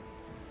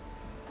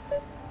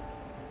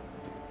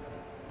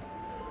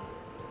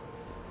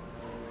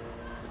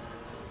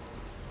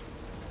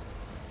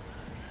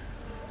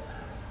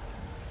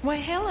 Why,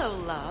 hello,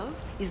 love.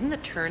 Isn't the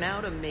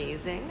turnout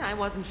amazing? I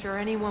wasn't sure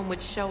anyone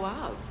would show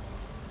up.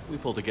 We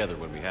pull together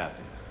when we have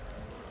to.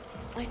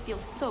 I feel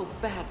so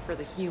bad for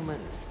the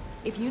humans.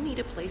 If you need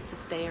a place to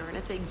stay or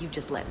anything, you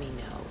just let me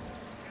know.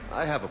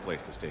 I have a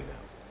place to stay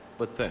now,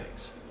 but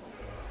thanks.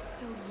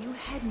 So you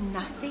had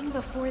nothing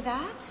before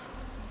that?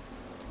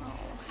 Oh,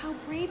 how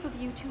brave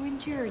of you to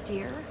endure,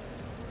 dear.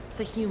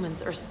 The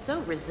humans are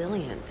so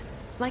resilient.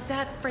 Like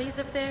that phrase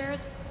of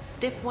theirs,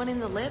 stiff one in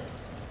the lips.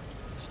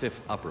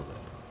 Stiff upper lip.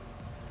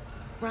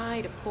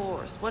 Right, of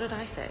course. What did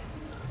I say?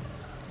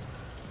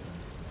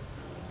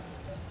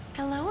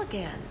 Hello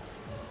again.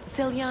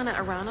 Ciliana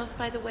Aranos,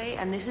 by the way,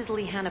 and this is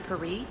Lihanna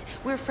Parit.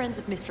 We're friends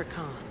of Mr.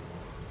 Khan.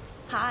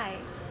 Hi.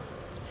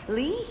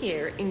 Lee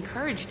here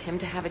encouraged him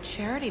to have a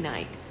charity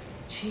night.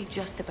 She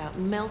just about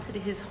melted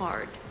his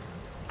heart.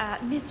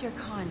 Mr.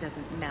 Khan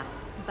doesn't melt,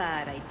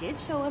 but I did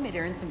show him it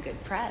earned some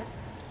good press.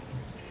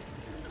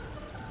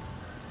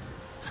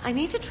 I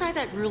need to try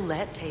that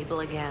roulette table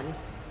again.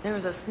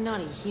 There's a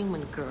snotty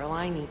human girl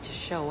I need to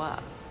show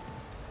up.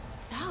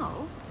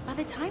 So, by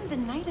the time the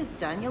night is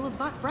done, you'll have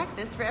bought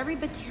breakfast for every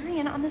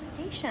Batarian on the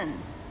station.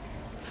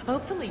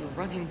 Hopefully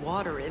running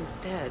water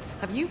instead.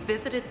 Have you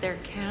visited their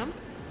camp?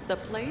 The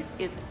place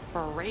is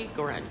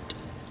fragrant.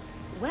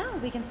 Well,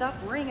 we can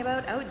stop worrying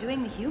about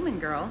outdoing the human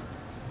girl.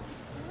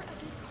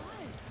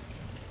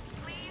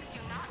 Please do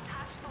not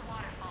touch the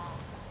waterfall.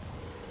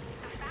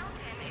 The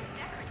fountain is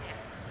decorative.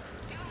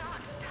 Do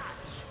not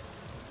touch.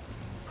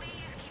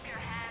 Please keep your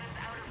hands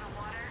out of the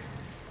water.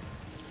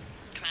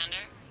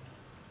 Commander?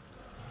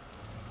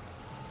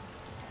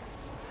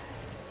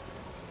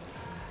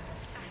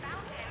 The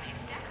fountain is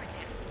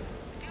decorative.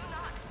 Do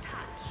not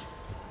touch.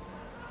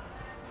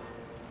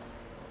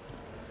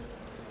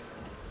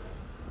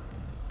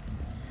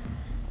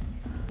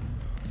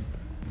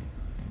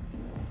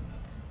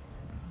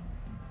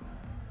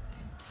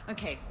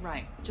 Okay,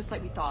 right. Just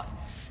like we thought.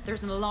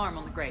 There's an alarm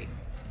on the grate.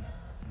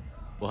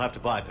 We'll have to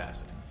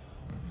bypass it.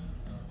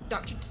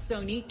 Dr.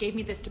 Tassoni gave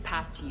me this to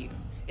pass to you.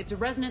 It's a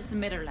resonance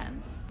emitter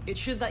lens. It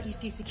should let you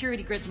see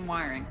security grids and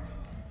wiring.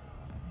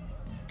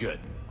 Good.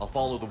 I'll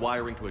follow the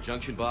wiring to a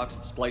junction box,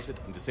 splice it,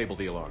 and disable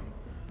the alarm.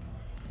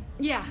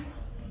 Yeah.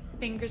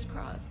 Fingers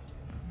crossed.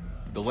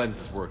 The lens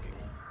is working.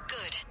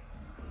 Good.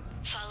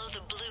 Follow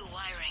the blue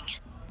wiring.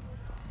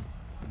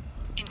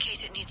 In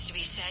case it needs to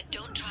be said,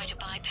 don't try to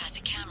bypass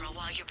a camera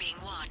while you're being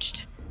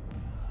watched.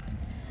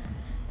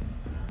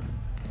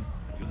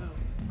 You know,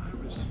 I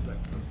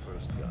respect the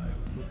first guy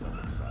who looked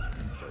up inside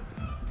and said,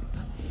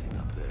 that thing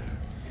up there,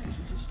 it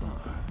isn't a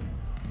star.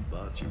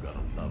 But you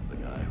gotta love the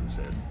guy who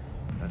said,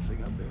 that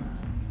thing up there,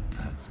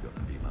 that's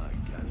gonna be my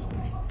gas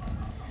station.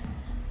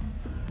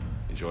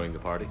 Enjoying the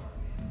party?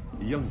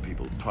 Young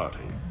people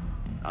party.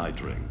 I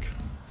drink.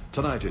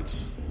 Tonight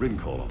it's ring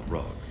call on the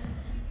rocks.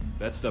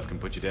 That stuff can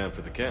put you down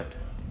for the count.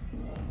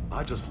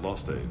 I just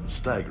lost a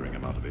staggering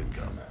amount of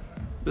income.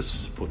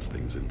 This puts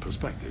things in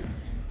perspective.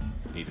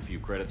 Need a few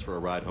credits for a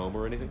ride home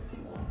or anything?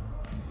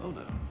 Oh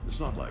no, it's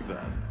not like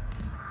that.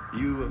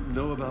 You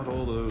know about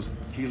all those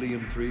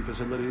helium-3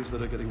 facilities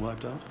that are getting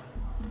wiped out?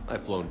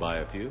 I've flown by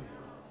a few.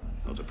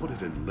 Well, to put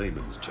it in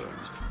layman's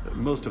terms,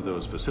 most of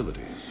those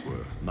facilities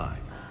were mine.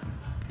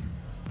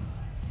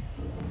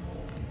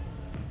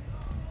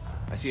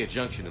 I see a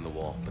junction in the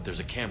wall, but there's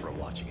a camera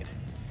watching it.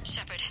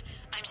 Shepard,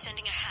 I'm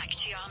sending a hack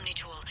to your Omni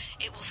tool.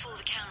 It will fool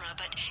the camera,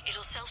 but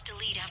it'll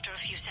self-delete after a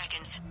few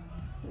seconds.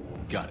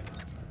 Got it.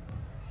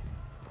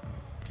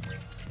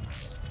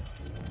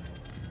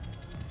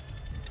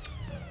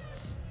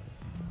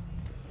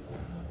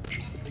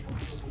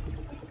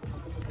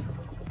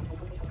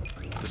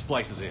 The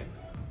splice is in.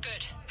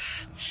 Good.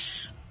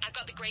 I've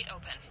got the grate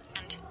open,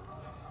 and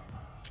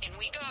in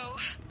we go.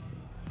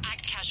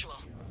 Act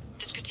casual.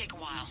 This could take a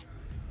while.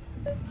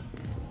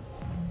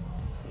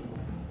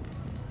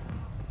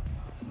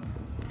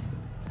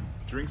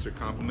 Drinks are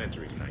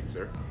complimentary tonight,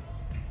 sir.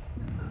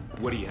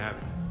 What are you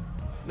having?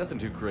 Nothing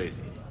too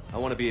crazy. I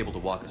want to be able to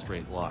walk a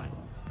straight line.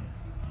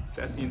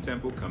 Thessian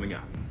Temple coming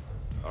up.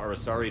 Are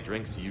Asari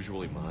drinks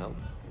usually mild?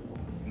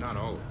 Not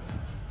all of them.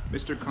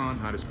 Mr. Khan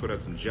had us put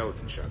out some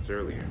gelatin shots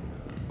earlier.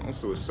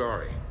 Also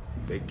Asari.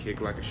 They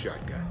kick like a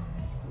shotgun.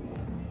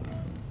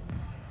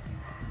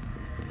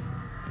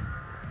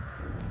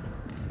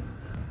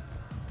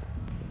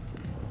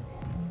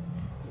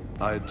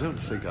 I don't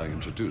think I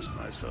introduced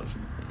myself.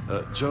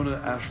 Jonah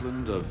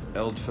Ashland of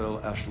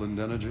Eldfell Ashland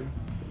Energy?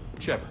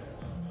 Shepard.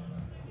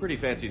 Pretty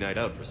fancy night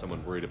out for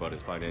someone worried about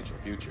his financial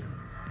future.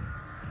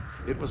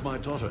 It was my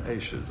daughter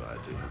Aisha's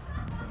idea.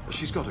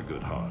 She's got a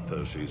good heart,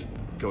 though she's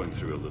going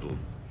through a little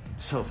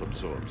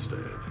self-absorbed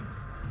stage.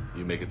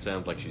 You make it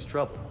sound like she's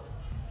trouble.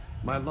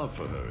 My love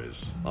for her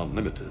is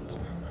unlimited.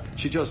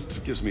 She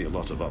just gives me a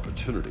lot of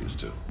opportunities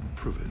to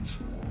prove it.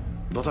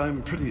 But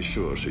I'm pretty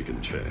sure she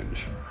can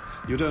change.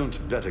 You don't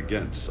bet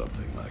against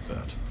something like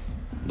that.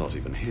 Not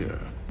even here.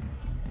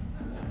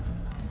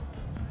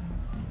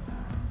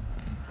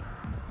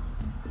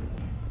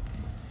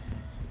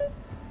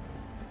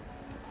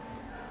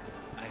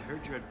 I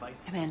heard your advice.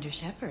 Commander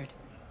Shepard.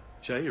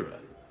 Shaira.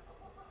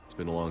 It's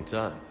been a long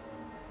time.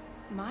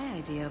 My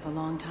idea of a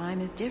long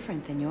time is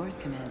different than yours,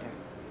 Commander.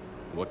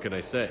 What can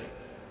I say?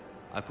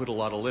 I put a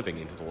lot of living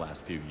into the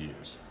last few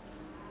years.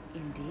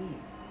 Indeed.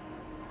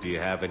 Do you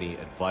have any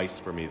advice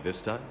for me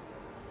this time?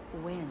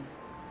 When?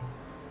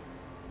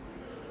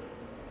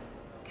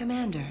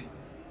 Commander,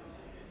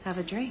 have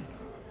a drink.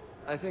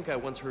 I think I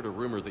once heard a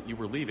rumor that you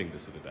were leaving the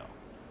Citadel.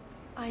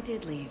 I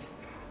did leave.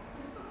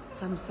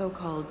 Some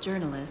so-called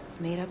journalists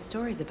made up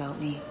stories about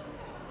me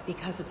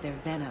because of their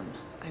venom.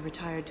 I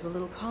retired to a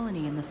little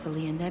colony in the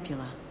Celia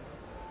Nebula.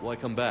 Why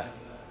come back?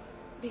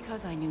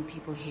 Because I knew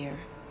people here,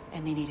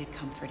 and they needed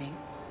comforting.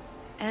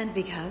 And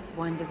because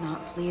one does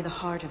not flee the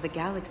heart of the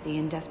galaxy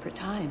in desperate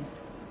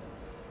times.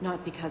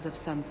 Not because of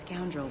some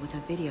scoundrel with a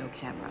video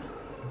camera.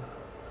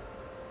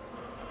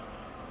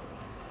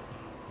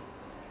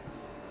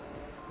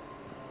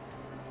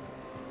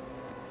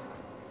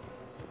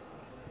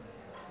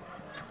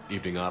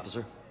 Evening,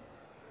 officer.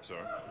 Sir?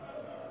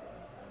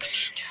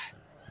 Commander.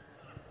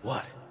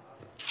 What?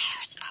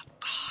 There's a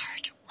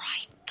guard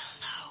right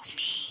below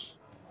me.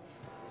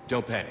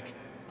 Don't panic.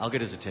 I'll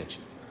get his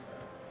attention.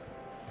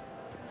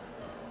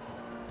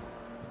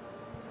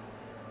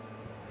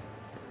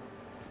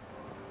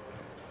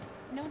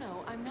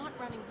 No, I'm not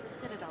running for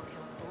Citadel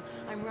Council.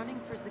 I'm running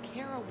for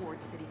Zakara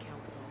Ward City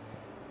Council.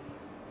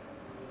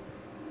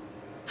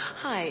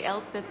 Hi,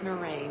 Elspeth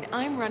Moraine.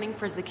 I'm running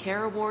for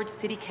Zakara Ward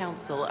City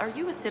Council. Are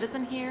you a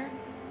citizen here?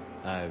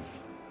 I've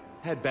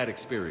had bad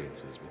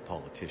experiences with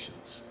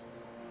politicians.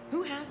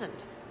 Who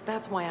hasn't?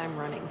 That's why I'm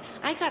running.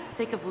 I got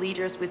sick of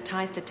leaders with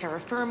ties to Terra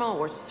Firma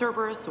or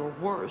Cerberus or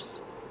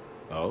worse.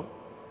 Oh?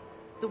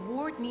 The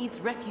ward needs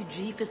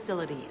refugee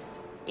facilities.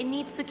 It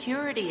needs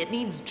security, it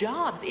needs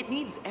jobs, it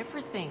needs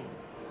everything.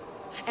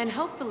 And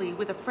hopefully,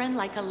 with a friend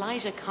like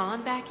Elijah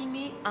Khan backing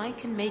me, I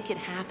can make it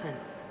happen.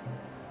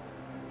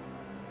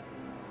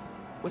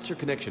 What's your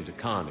connection to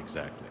Khan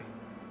exactly?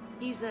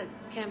 He's a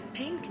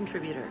campaign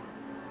contributor.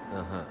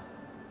 Uh-huh.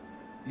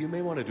 You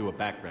may want to do a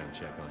background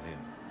check on him.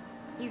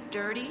 He's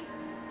dirty?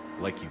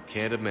 Like you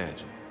can't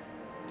imagine.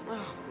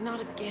 Oh, not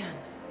again.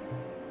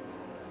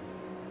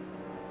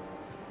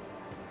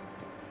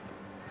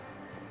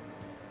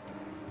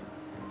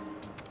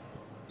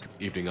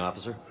 Evening,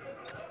 officer.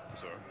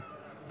 Sir?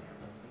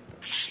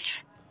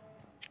 Commander,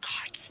 the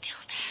guard's still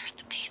there at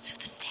the base of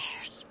the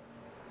stairs.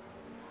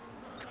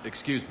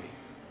 Excuse me.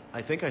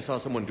 I think I saw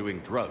someone doing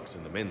drugs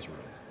in the men's room.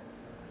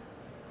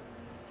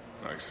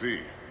 I see.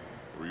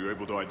 Were you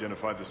able to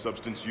identify the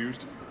substance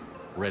used?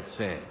 Red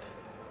sand.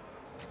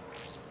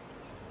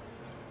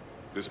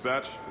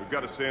 Dispatch, we've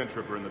got a sand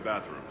tripper in the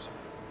bathrooms.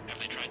 Have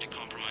they tried to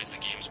compromise the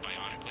games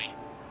biotically?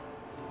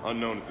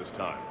 Unknown at this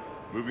time.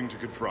 Moving to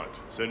confront.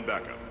 Send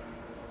backup.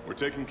 We're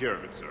taking care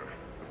of it, sir.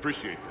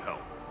 Appreciate the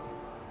help.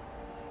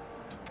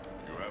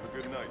 You have a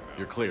good night, man.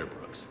 You're clear,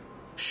 Brooks.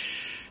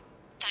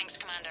 Thanks,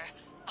 Commander.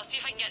 I'll see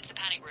if I can get to the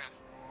panic room.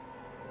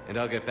 And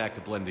I'll get back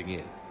to blending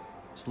in.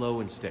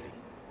 Slow and steady.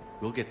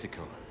 We'll get to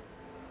Khan.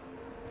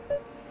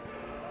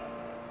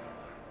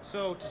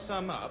 So, to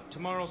sum up,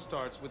 tomorrow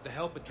starts with the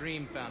Help a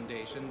Dream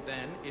Foundation,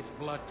 then it's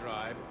blood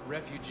drive,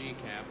 refugee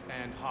camp,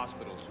 and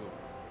hospital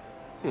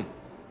tour.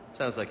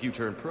 Sounds like you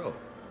turned pro.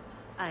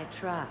 I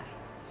try.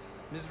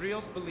 Ms.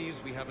 Rios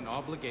believes we have an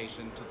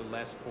obligation to the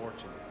less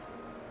fortunate.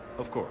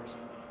 Of course.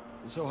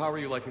 So how are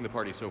you liking the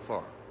party so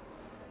far?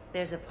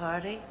 There's a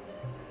party?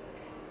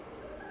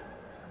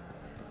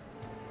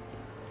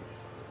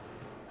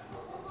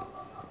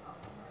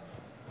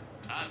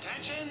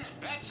 Attention,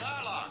 bets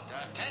are locked.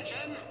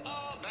 Attention,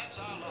 all bets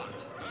are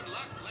locked. Good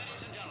luck,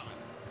 ladies and gentlemen.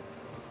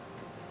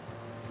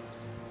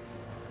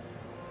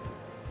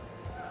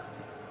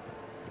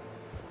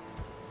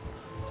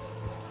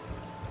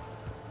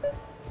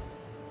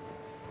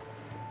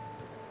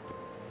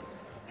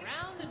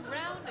 Round and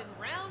round and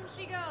round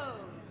she goes.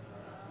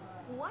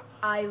 What?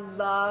 I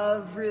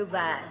love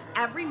roulette.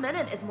 Every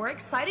minute is more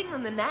exciting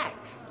than the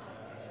next.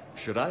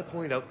 Should I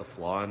point out the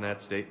flaw in that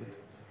statement?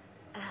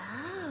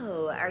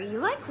 Oh, are you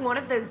like one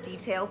of those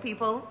detail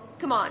people?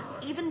 Come on,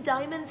 even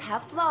diamonds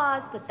have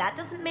flaws, but that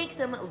doesn't make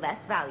them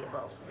less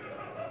valuable.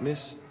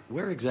 Miss,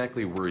 where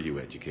exactly were you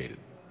educated?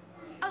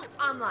 Oh,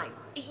 online.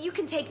 You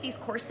can take these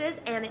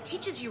courses, and it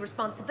teaches you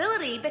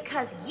responsibility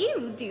because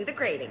you do the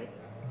grading.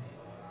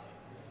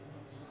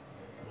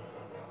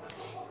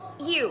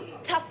 You,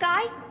 tough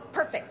guy?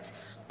 Perfect.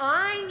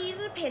 I need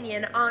an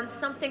opinion on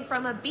something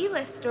from a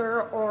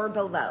B-lister or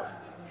below.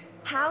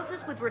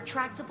 Houses with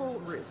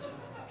retractable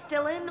roofs.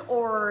 Still in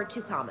or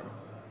too common?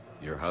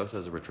 Your house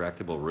has a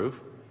retractable roof?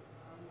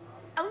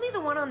 Only the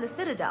one on the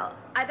Citadel.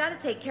 I gotta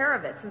take care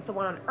of it since the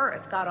one on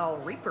Earth got all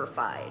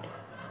Reaper-fied.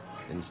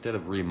 Instead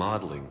of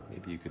remodeling,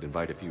 maybe you could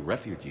invite a few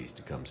refugees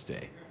to come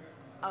stay.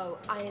 Oh,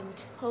 I am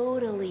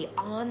totally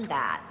on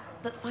that.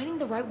 But finding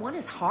the right one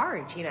is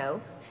hard, you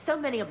know? So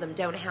many of them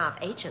don't have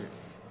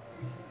agents.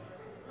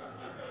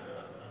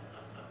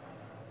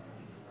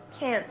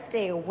 Can't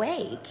stay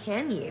away,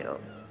 can you?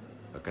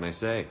 What can I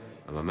say?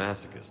 I'm a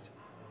masochist.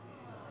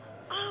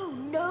 Oh,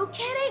 no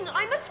kidding!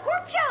 I'm a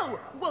Scorpio!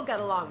 We'll get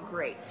along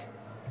great.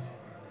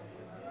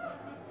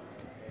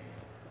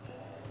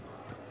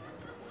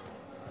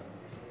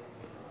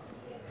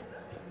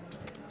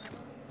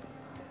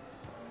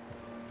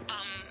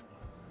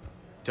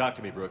 Talk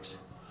to me, Brooks.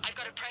 I've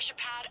got a pressure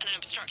pad and an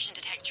obstruction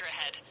detector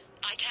ahead.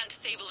 I can't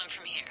disable them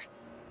from here.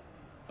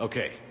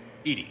 Okay.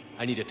 Edie,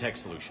 I need a tech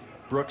solution.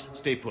 Brooks,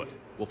 stay put.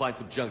 We'll find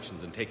some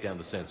junctions and take down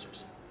the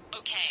sensors.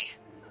 Okay.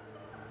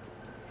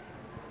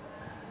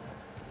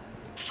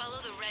 Follow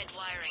the red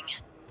wiring.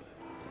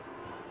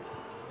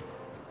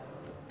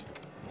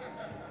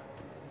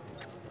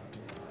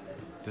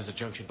 There's a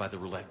junction by the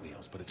roulette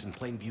wheels, but it's in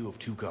plain view of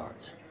 2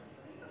 guards.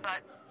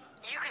 But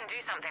you can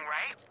do something,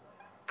 right?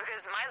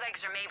 Because my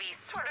legs are maybe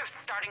sort of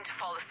starting to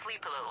fall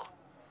asleep a little.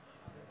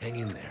 Hang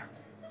in there.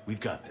 We've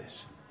got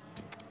this.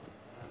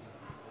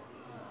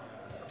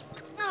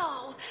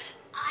 No,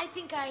 I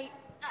think I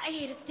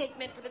ate a steak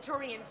meant for the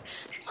Torians.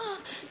 Oh,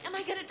 am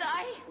I gonna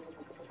die?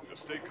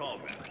 Just stay calm,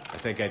 man. I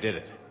think I did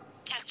it.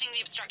 Testing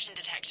the obstruction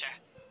detector.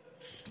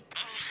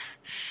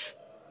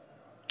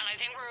 And I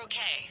think we're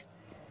okay.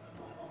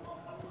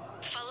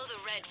 Follow the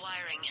red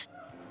wiring.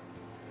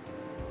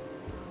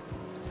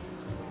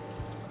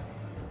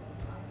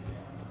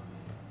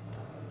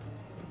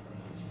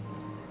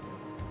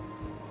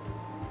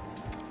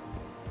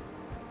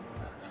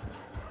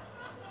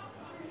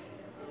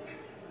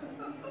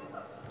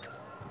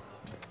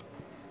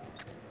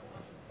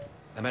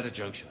 I'm at a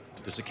junction.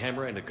 There's a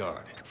camera and a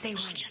guard. Say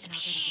one, Just and I'll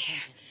get his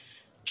attention.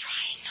 try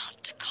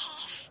not to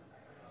cough.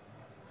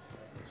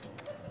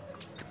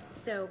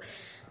 So,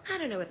 I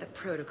don't know what the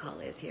protocol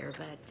is here,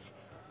 but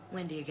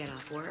when do you get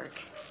off work?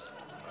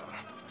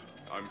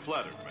 I'm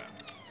flattered, ma'am.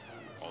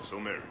 Also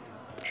married.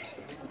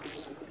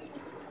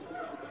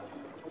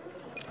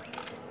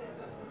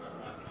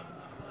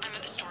 I'm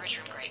at the storage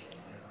room, great.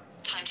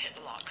 Time to hit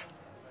the lock.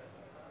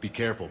 Be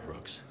careful,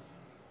 Brooks.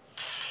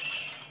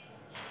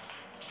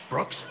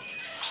 Brooks?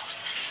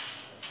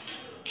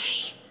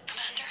 Hey,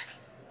 Commander.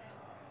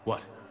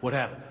 What? What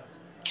happened?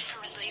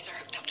 Infrared laser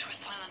hooked up to a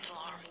silent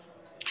alarm.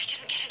 I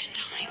didn't get it in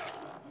time.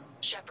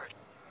 Shepard,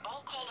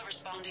 I'll call the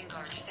responding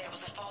guard to say it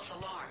was a false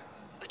alarm,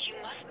 but you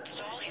must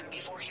stall him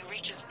before he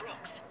reaches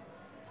Brooks.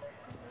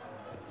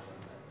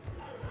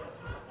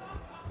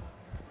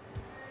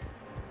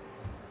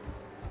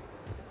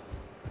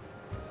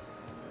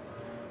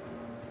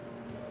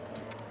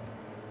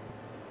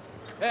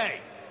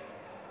 Hey!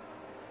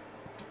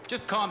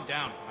 Just calm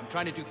down. I'm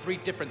trying to do 3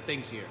 different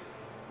things here.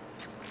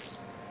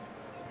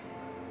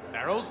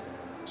 Barrels?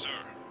 Sir,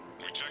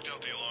 we checked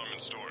out the alarm in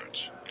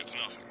storage. It's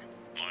nothing.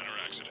 Minor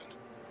accident.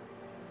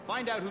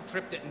 Find out who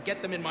tripped it and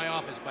get them in my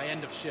office by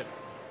end of shift.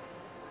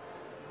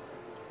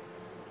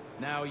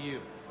 Now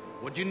you.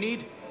 What'd you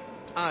need?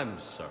 I'm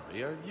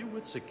sorry, are you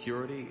with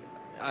security?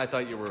 I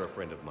thought you were a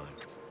friend of mine.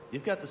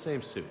 You've got the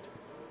same suit.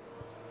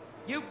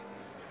 You.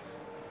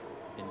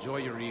 Enjoy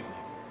your evening.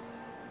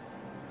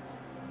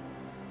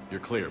 You're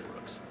clear,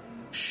 Brooks.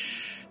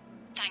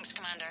 Thanks,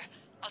 Commander.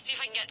 I'll see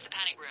if I can get to the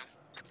panic room.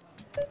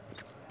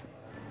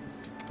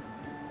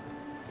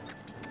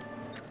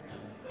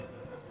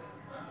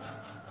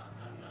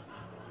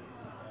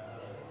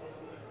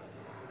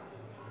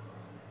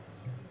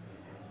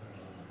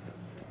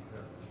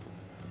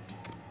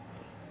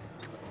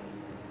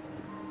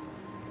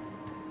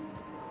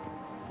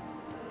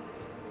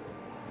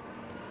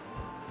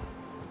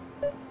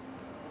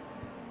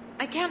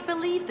 I can't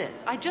believe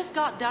this. I just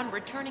got done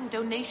returning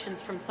donations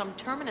from some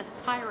terminus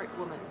pirate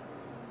woman.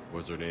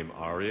 Was her name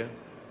Arya?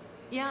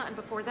 Yeah, and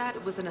before that,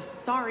 it was an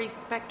Asari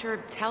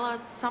Spectre,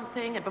 Tella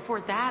something, and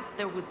before that,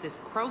 there was this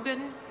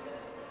Krogan.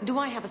 Do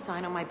I have a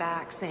sign on my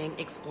back saying,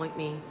 exploit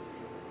me?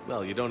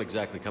 Well, you don't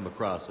exactly come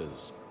across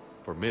as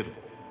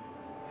formidable.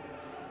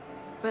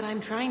 But I'm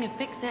trying to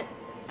fix it.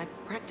 I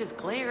practice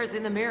glares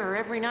in the mirror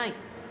every night.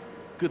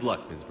 Good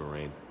luck, Ms.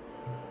 Moraine.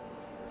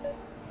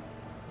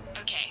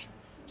 Okay,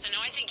 so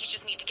now I think you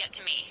just need to get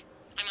to me.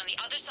 I'm on the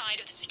other side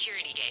of the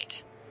security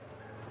gate.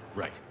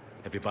 Right.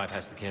 Have you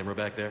bypassed the camera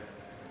back there?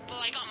 Well,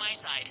 I got my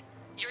side.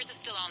 Yours is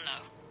still on,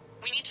 though.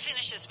 We need to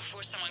finish this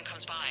before someone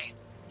comes by.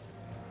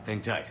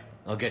 Hang tight.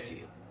 I'll get to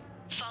you.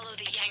 Follow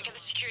the... I can't get the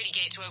security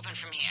gate to open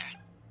from here.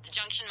 The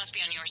junction must be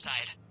on your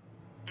side.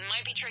 It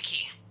might be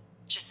tricky,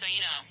 just so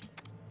you know.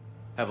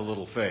 Have a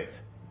little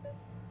faith.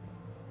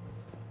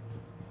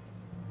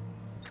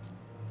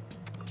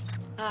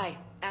 Hi,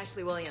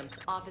 Ashley Williams,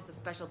 Office of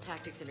Special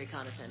Tactics and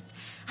Reconnaissance.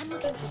 I'm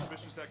looking for...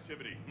 Suspicious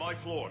activity. My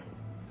floor.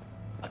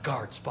 A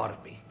guard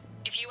spotted me.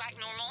 If you act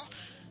normal,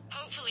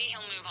 hopefully he'll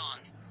move on.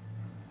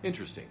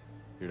 Interesting.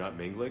 You're not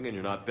mingling and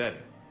you're not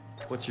betting.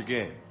 What's your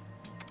game?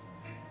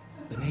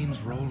 The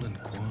name's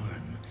Roland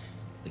Quarn.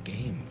 The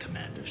game,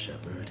 Commander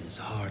Shepard, is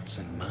hearts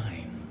and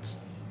minds.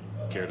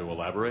 Care to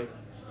elaborate?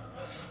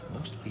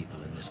 Most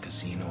people in this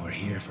casino are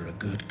here for a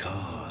good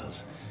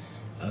cause.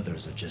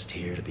 Others are just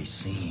here to be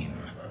seen.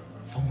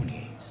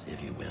 Phonies,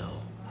 if you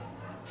will.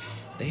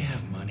 They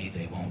have money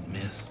they won't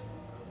miss.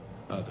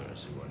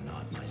 Others, who are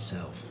not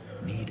myself,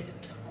 need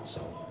it. So,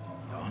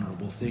 the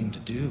honorable thing to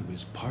do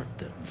is part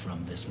them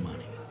from this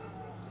money.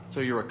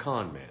 So you're a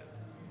con man?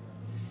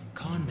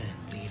 Con men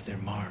leave their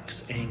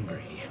marks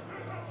angry.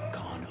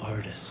 Con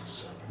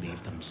artists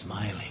leave them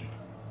smiling.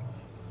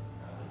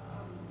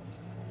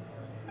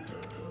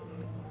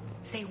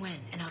 Say when,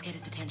 and I'll get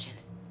his attention.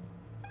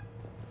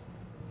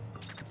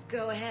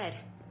 Go ahead.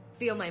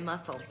 Feel my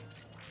muscle.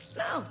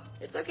 No,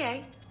 it's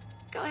okay.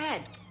 Go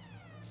ahead.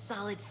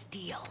 Solid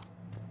steel.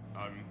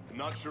 I'm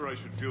not sure I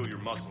should feel your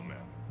muscle, man.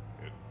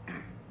 It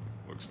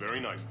looks very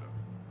nice, though.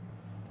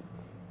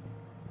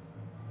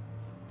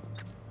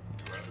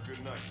 You have a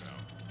good night now.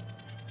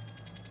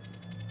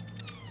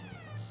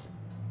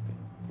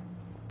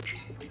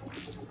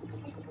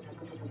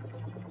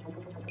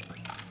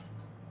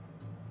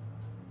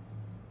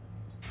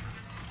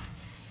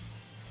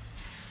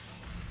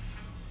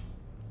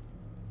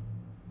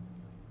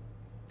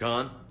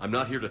 Khan, I'm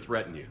not here to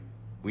threaten you.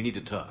 We need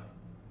to talk.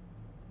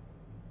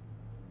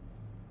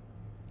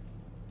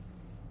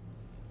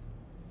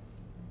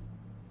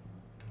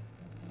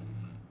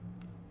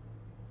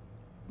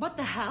 What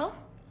the hell?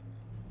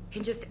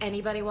 Can just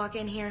anybody walk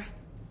in here?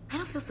 I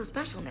don't feel so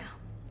special now.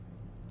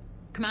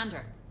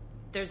 Commander,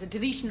 there's a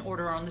deletion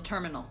order on the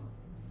terminal.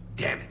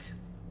 Damn it.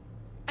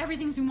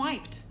 Everything's been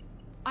wiped.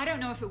 I don't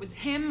know if it was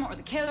him or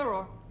the killer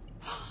or...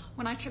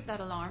 When I tripped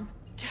that alarm,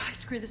 did I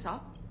screw this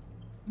up?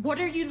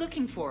 What are you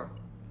looking for?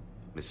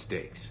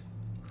 Mistakes.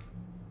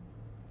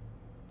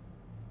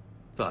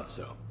 Thought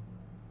so.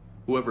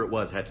 Whoever it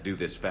was had to do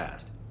this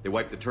fast. They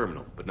wiped the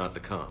terminal, but not the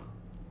comm.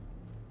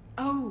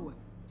 Oh,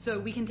 so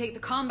we can take the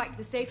comm back to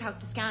the safe house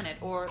to scan it,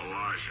 or...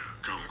 Elijah,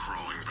 come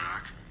crawling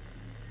back.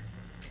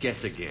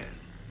 Guess again.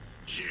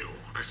 You.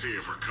 I see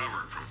you've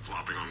recovered from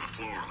flopping on the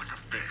floor like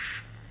a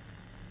fish.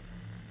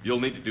 You'll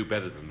need to do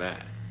better than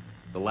that.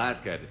 The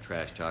last guy that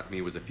trash-talked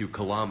me was a few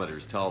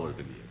kilometers taller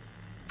than you.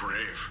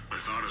 Brave. I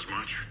thought as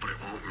much, but it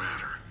won't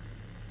matter.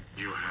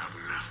 You have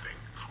nothing.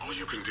 All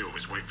you can do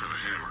is wait for the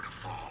hammer to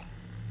fall.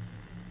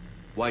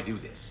 Why do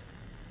this?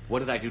 What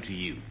did I do to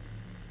you?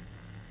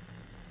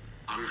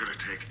 I'm gonna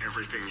take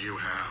everything you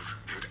have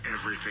and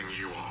everything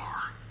you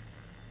are.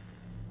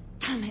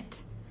 Damn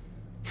it.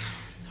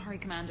 Sorry,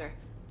 Commander.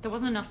 There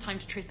wasn't enough time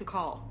to trace the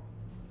call.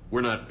 We're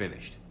not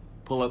finished.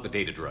 Pull out the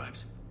data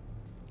drives.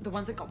 The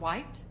ones that got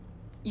wiped?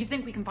 You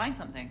think we can find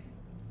something?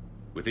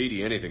 With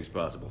Edie, anything's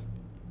possible.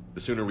 The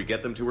sooner we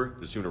get them to her,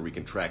 the sooner we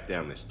can track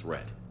down this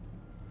threat.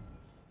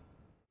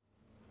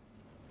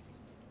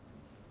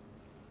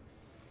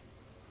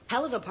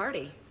 Hell of a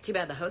party. Too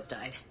bad the host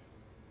died.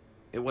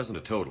 It wasn't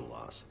a total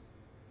loss.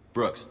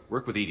 Brooks,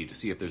 work with Edie to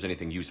see if there's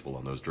anything useful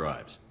on those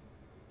drives.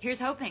 Here's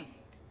hoping.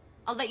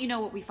 I'll let you know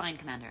what we find,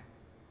 Commander.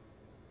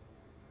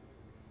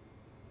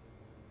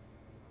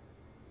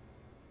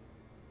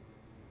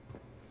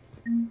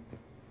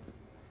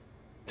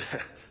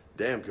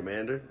 Damn,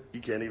 Commander.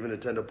 You can't even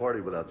attend a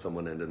party without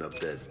someone ending up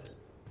dead.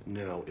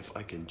 Now, if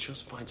I can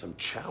just find some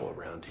chow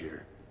around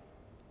here,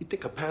 you'd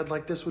think a pad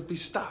like this would be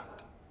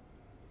stocked.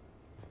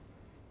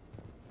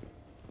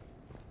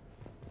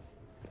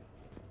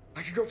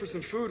 I could go for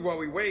some food while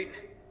we wait.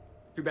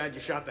 Too bad you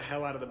shot the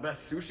hell out of the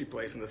best sushi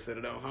place in the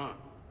Citadel, huh?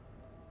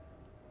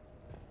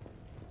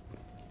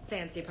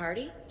 Fancy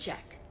party?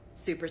 Check.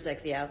 Super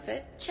sexy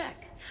outfit?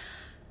 Check.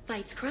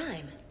 Fights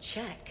crime?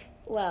 Check.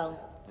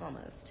 Well,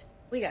 almost.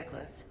 We got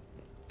close.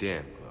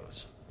 Damn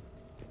close.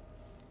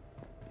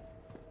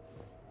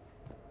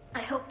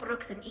 I hope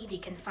Brooks and Edie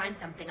can find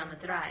something on the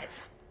drive.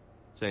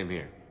 Same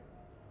here.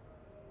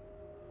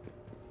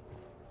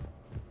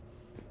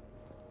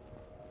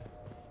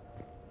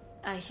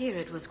 I hear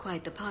it was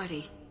quite the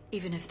party,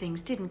 even if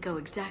things didn't go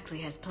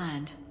exactly as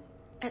planned.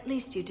 At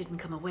least you didn't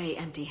come away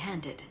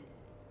empty-handed.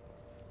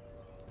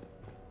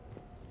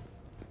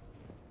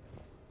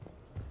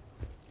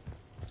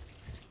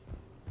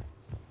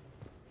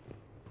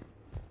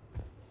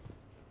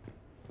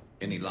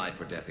 Any life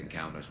or death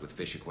encounters with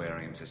fish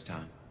aquariums this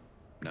time?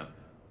 No?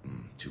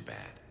 Too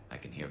bad. I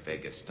can hear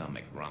Vega's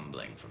stomach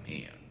rumbling from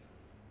here.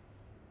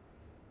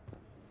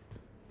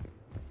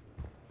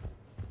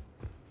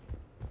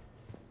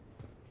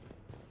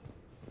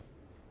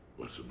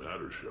 What's the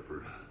matter,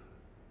 Shepard?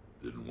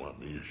 Didn't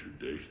want me as your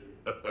date?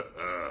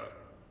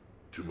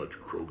 Too much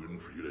Krogan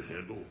for you to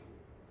handle?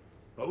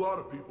 A lot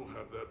of people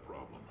have that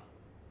problem.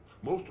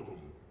 Most of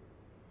them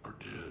are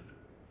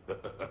dead.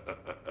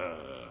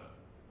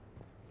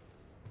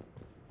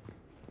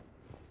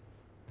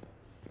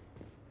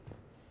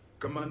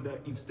 Commander,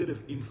 instead of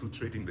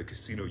infiltrating the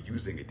casino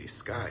using a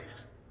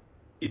disguise,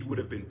 it would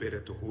have been better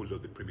to hold all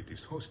the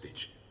primitives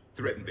hostage,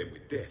 threaten them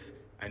with death,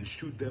 and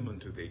shoot them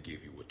until they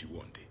gave you what you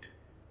wanted.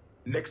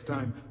 Next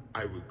time,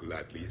 I will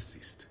gladly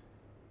assist.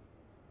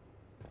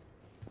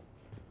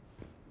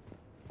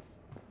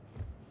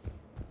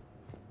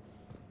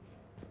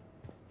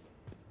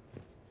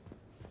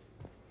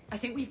 I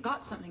think we've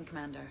got something,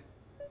 Commander.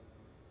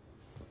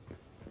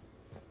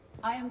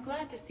 I am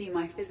glad to see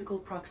my physical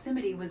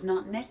proximity was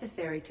not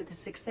necessary to the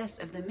success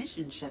of the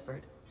mission,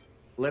 Shepard.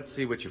 Let's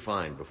see what you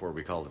find before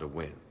we call it a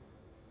win.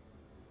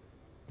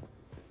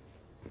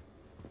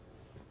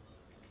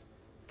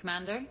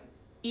 Commander,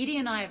 Edie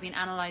and I have been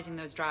analyzing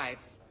those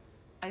drives.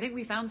 I think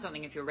we found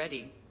something if you're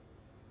ready.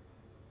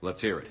 Let's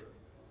hear it.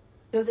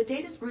 Though the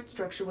data's root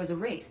structure was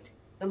erased,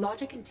 the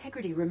logic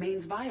integrity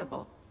remains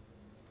viable.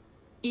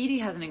 Edie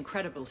has an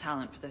incredible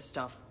talent for this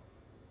stuff.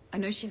 I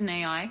know she's an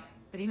AI,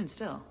 but even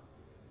still.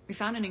 We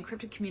found an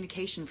encrypted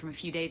communication from a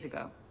few days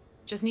ago.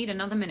 Just need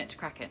another minute to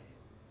crack it.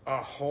 A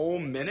whole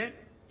minute?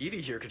 Edie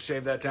here could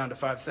shave that down to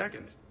 5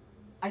 seconds.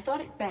 I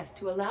thought it best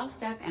to allow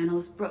Staff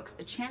Analyst Brooks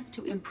a chance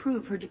to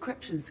improve her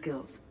decryption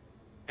skills.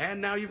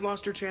 And now you've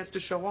lost your chance to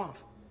show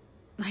off.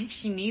 Like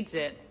she needs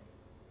it.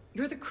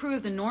 You're the crew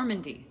of the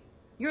Normandy.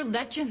 You're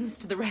legends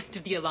to the rest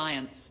of the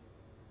Alliance.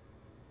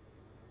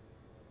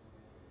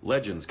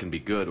 Legends can be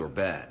good or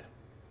bad.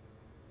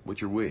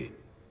 Which are we?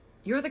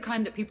 You're the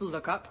kind that people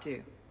look up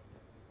to.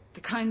 The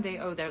kind they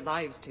owe their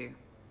lives to.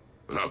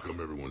 And how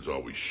come everyone's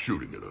always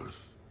shooting at us?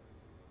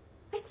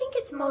 I think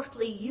it's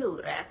mostly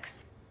you,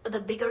 Rex. The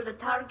bigger the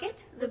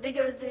target, the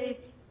bigger the,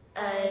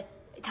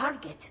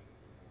 target.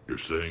 You're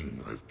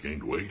saying I've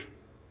gained weight?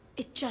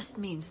 It just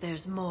means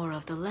there's more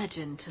of the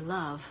legend to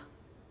love.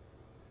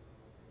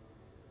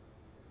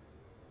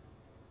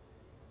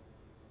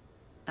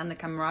 And the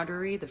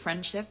camaraderie, the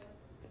friendship?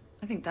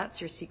 I think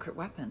that's your secret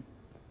weapon.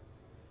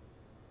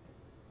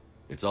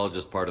 It's all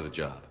just part of the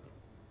job.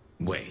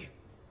 Wait.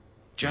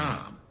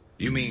 Job?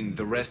 You mean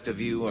the rest of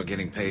you are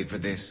getting paid for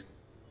this?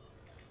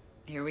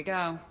 Here we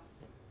go.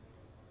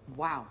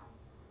 Wow.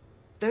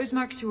 Those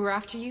mercs who were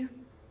after you,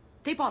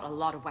 they bought a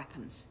lot of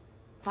weapons.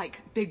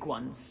 Like, big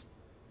ones.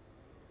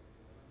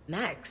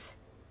 Max?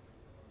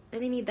 What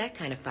do they need that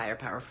kind of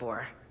firepower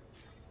for?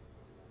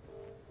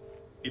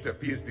 It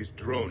appears this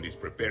drone is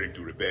preparing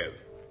to rebel.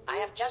 I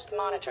have just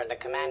monitored the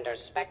Commander's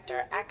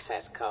Spectre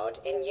access code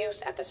in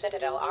use at the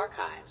Citadel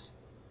archives.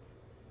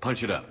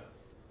 Punch it up.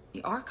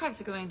 The archives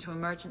are going into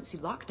emergency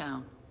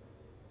lockdown.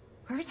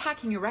 Whoever's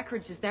hacking your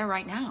records is there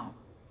right now.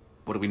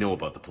 What do we know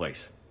about the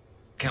place?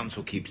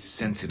 Council keeps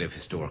sensitive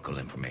historical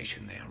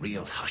information there.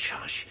 Real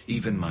hush-hush.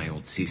 Even my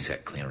old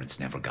CSEC clearance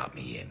never got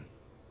me in.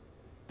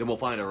 Then we'll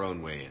find our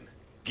own way in.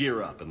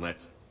 Gear up and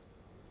let's...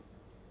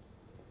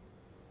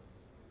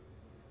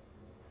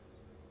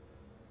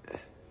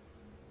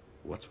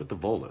 What's with the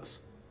Volas?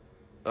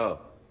 Oh,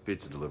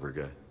 pizza delivery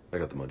guy. I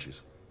got the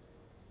munchies.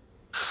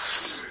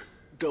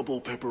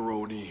 Double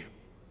pepperoni.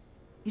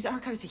 These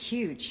archives are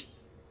huge.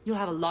 You'll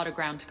have a lot of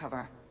ground to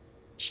cover.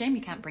 Shame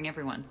you can't bring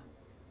everyone.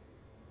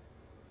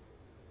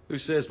 Who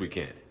says we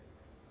can't?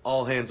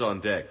 All hands on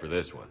deck for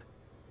this one.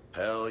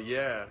 Hell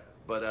yeah.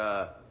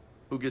 But,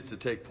 who gets to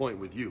take point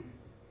with you?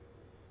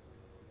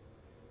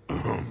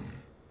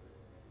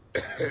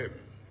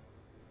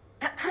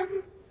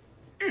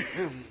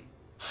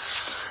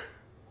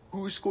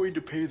 Who's going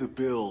to pay the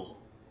bill?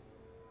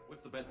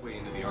 What's the best way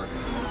into the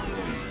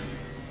archive?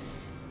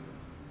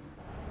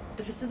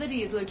 The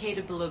facility is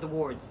located below the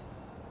wards.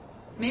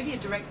 Maybe a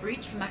direct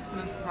breach for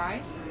maximum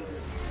surprise?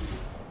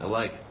 I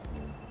like it.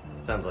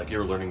 Sounds like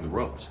you're learning the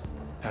ropes.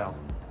 Hell,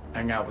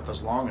 hang out with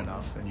us long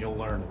enough and you'll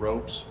learn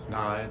ropes,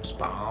 knives,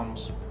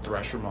 bombs,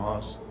 thresher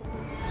maws.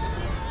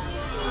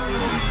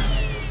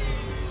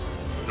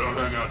 Don't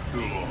hang out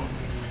too long.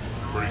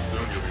 Pretty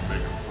soon you'll be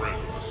making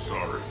friends with the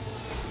sorry.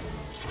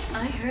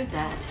 I heard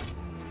that.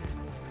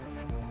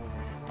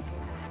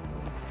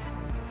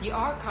 The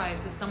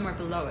archives is somewhere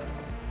below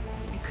us.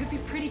 It could be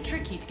pretty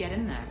tricky to get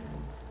in there.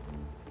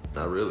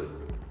 Not really.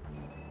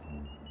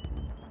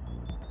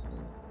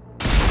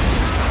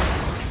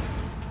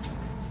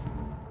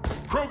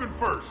 Krogan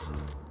first.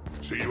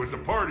 See you at the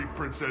party,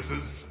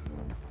 princesses.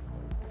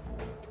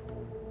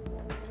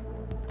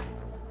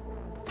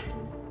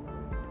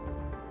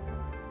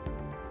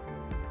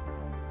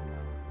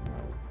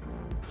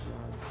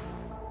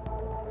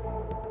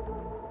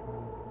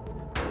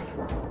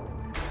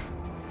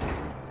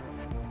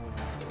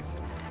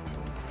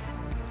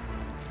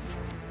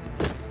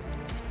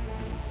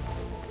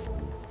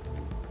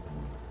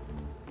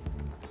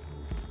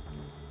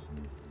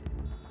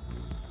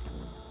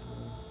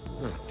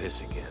 Not this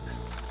again.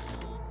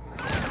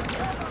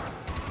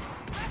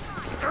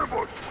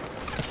 Ambush!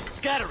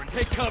 Scatter and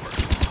take cover!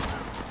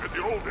 In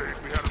the old days,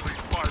 we had at least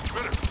 5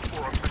 minutes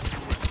before a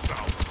mission went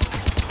south.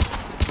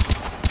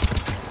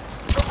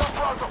 Shepard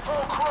brought the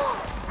full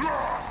crew!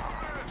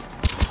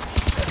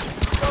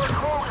 Got a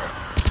Krogan!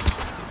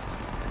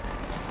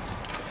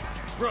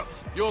 Brooks,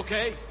 you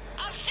okay?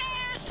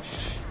 Upstairs!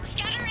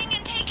 Scattering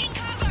and taking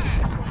cover!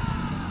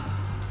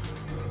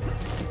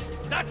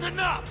 That's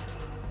enough!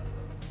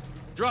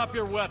 Drop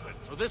your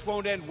weapons, or this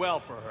won't end well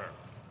for her.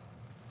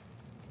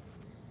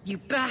 You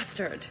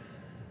bastard!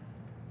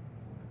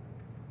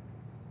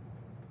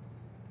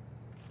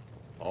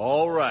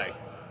 All right.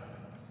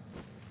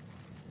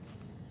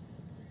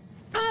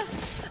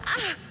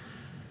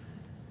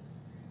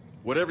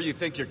 Whatever you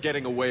think you're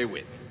getting away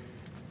with,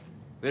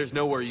 there's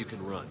nowhere you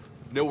can run.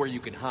 Nowhere you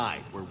can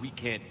hide where we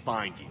can't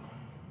find you.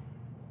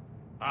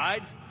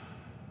 Hide?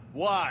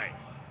 Why?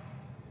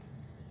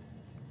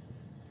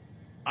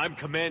 I'm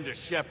Commander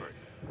Shepard.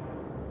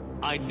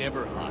 I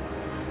never hide.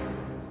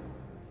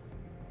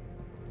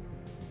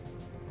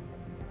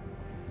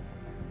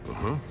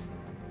 Uh-huh.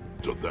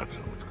 So that's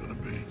how it's gonna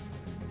be.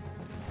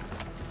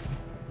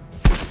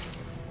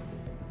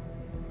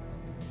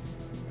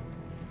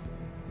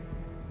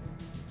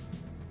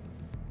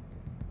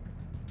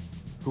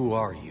 Who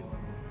are you?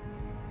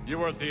 You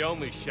weren't the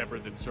only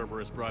Shepard that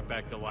Cerberus brought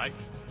back to life.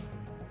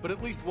 But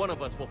at least one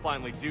of us will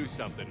finally do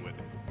something with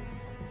it.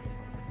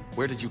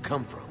 Where did you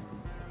come from?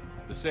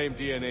 The same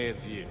DNA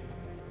as you.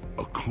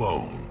 A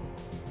clone.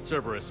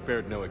 Cerberus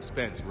spared no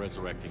expense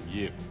resurrecting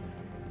you.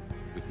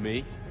 With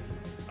me,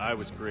 I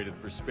was created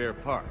for spare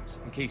parts,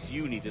 in case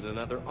you needed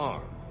another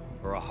arm,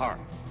 or a heart,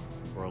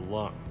 or a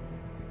lung.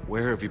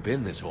 Where have you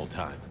been this whole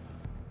time?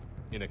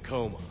 In a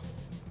coma,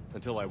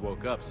 until I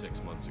woke up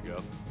 6 months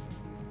ago.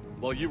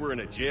 While you were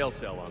in a jail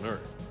cell on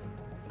Earth,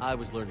 I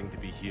was learning to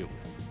be human.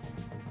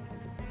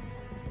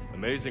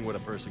 Amazing what a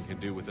person can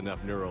do with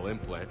enough neural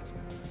implants.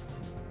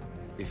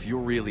 If you're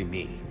really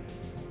me,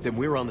 then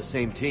we're on the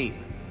same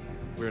team.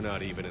 We're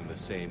not even in the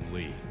same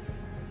league.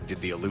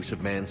 Did the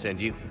elusive man send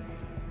you?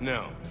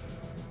 No.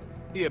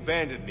 He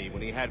abandoned me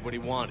when he had what he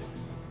wanted.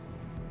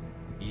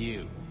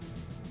 You.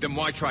 Then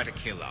why try to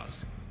kill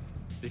us?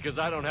 Because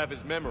I don't have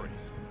his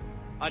memories.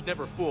 I'd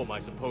never fool my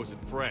supposed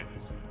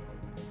friends.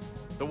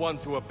 The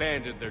ones who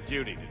abandoned their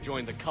duty to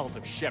join the cult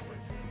of Shepard.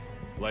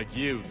 Like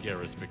you,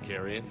 Garrus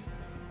Vicarian.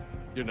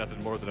 You're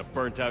nothing more than a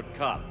burnt-out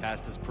cop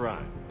past his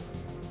prime.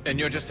 And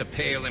you're just a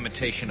pale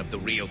imitation of the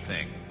real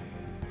thing.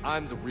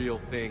 I'm the real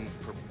thing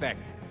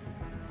perfected.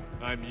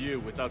 I'm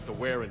you without the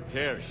wear and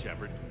tear,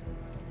 Shepard.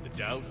 The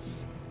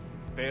doubts,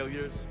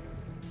 failures.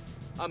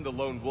 I'm the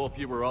lone wolf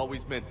you were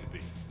always meant to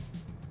be.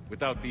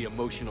 Without the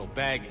emotional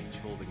baggage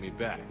holding me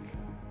back.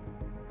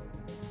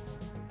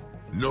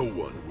 No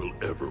one will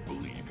ever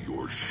believe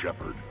you're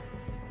Shepard.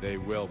 They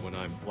will when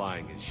I'm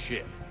flying his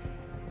ship.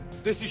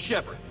 This is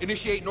Shepard.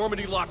 Initiate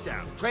Normandy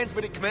lockdown.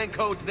 Transmitting command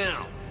codes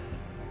now.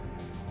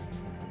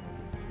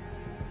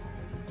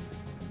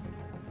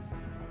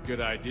 Good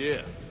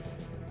idea.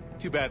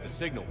 Too bad the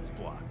signal was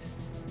blocked.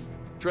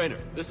 Trainer,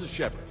 this is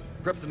Shepard.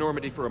 Prep the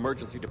Normandy for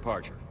emergency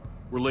departure.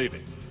 We're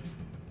leaving.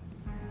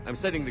 I'm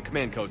setting the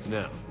command codes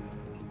now.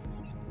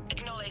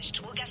 Acknowledged.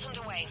 We'll get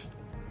underway.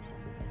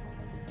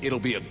 It'll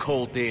be a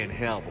cold day in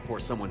hell before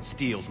someone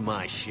steals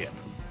my ship.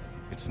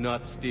 It's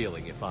not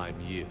stealing if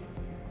I'm you.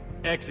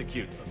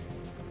 Execute them.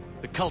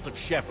 The cult of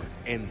Shepard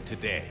ends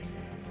today.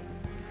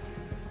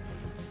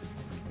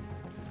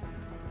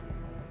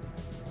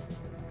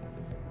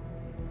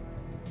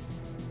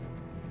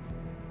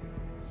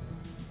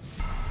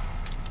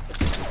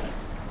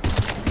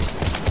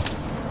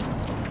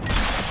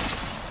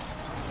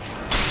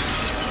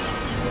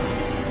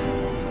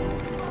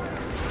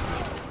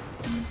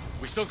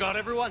 We still got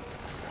everyone?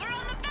 We're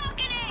on the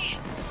balcony!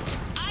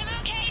 I'm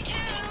okay too!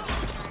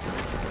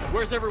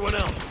 Where's everyone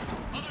else?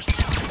 Other side!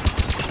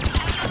 There's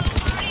a little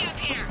party up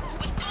here,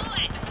 with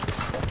bullets!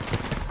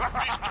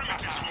 These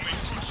primitives will make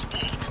good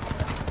sport.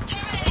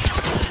 Terminating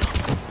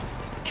hostile!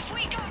 If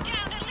we go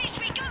down, at least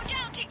we go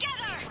down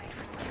together!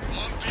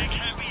 One big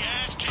happy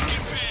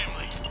ass-kicking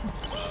family.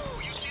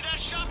 Whoa, you see that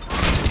shot, bro?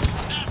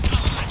 That's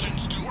how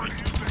legends do it.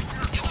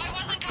 If I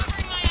wasn't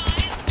covering my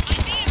eyes,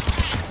 I'd be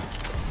impressed.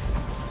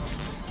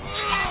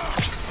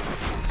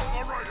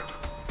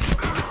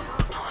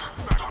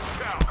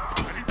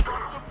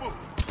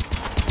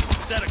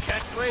 Is that a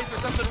catchphrase or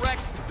something, Rex?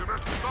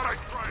 Thought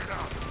I'd try it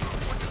out.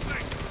 What do you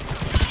think?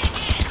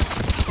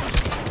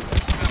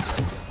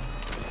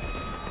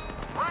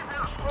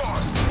 Rapier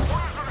squad,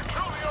 orders are to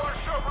kill the other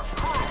Shepard's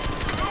crew.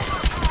 No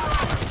messing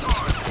around this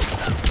time.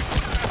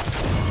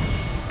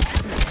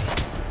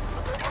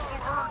 Uncle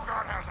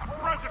Erdnot has a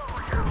present for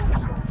you.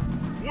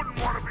 Wouldn't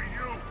want to be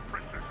you,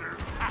 princesses.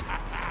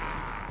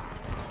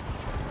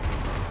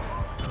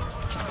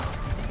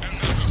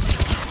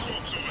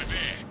 Corpse over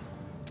there.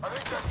 I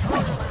think that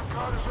target they've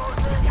got is our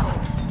Daniel.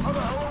 How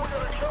the hell are we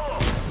gonna kill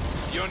him?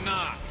 You're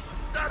not.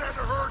 That had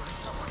to hurt.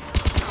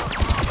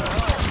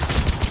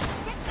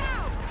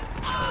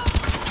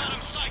 Got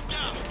him psyched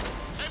out.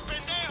 Hey,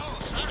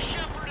 pendejos, our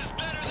Shepard is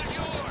better than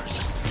yours.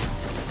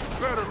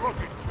 Better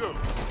looking, too.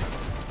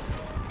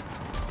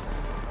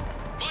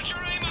 Watch your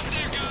aim up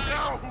there, guys.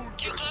 Now who's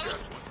Too the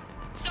close?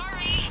 Shepard?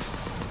 Sorry!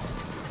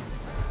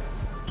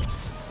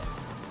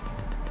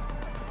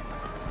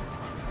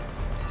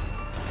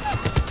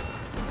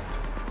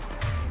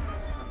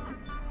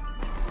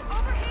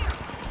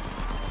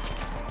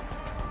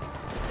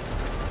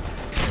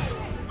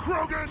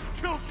 Krogan,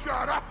 kill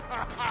shot!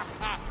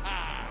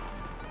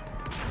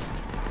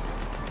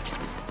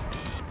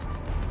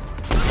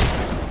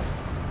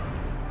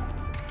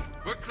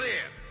 We're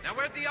clear. Now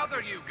where'd the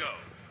other you go?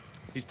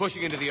 He's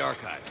pushing into the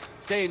archives.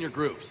 Stay in your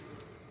groups.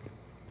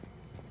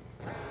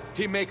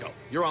 Team Mako,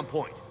 you're on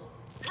point.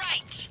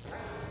 Right!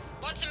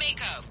 What's a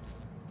Mako?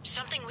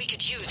 Something we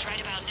could use right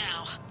about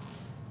now.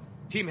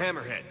 Team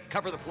Hammerhead,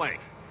 cover the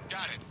flank.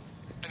 Got it.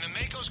 And the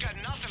Mako's got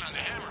nothing on the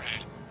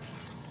Hammerhead.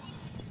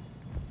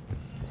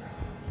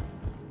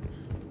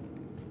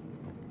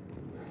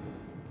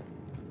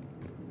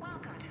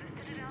 Welcome to the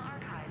Citadel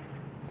Archives.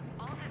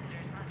 All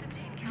visitors must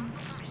obtain council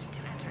permission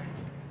to enter.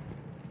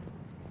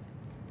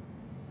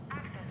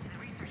 Access to the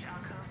research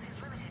alcoves is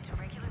limited to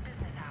regular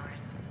business hours.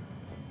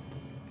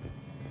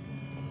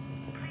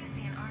 Please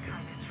see an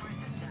archivist for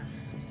assistance.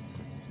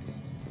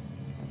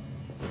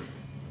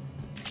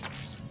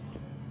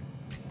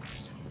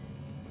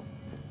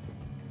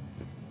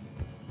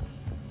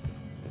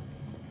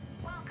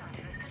 Welcome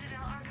to the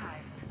Citadel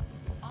Archives.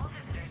 All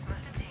visitors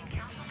must obtain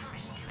council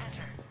permission to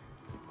enter.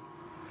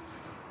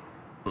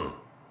 Huh.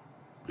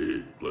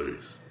 Big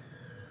place.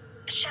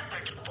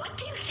 Shepard, what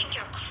do you think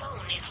your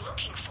clone is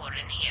looking for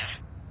in here?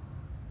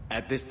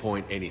 At this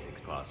point,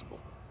 anything's possible.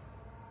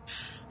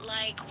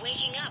 Like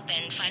waking up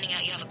and finding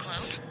out you have a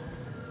clone?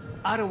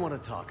 I don't want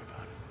to talk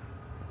about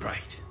it.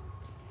 Right.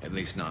 At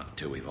least not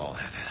until we've all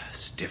had a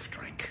stiff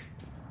drink.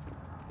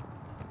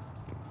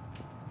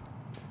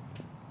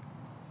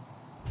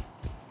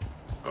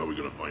 Are we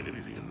gonna find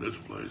anything in this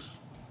place?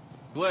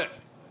 Glyph,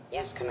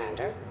 Yes,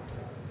 Commander.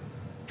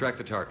 track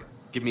the target.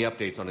 Give me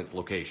updates on its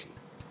location.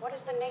 What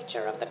is the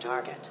nature of the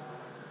target?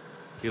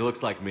 He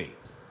looks like me.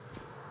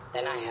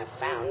 Then I have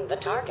found the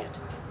target.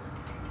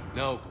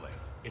 No, Glyph.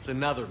 It's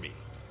another me.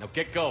 Now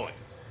get going.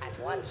 At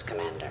once,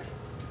 Commander.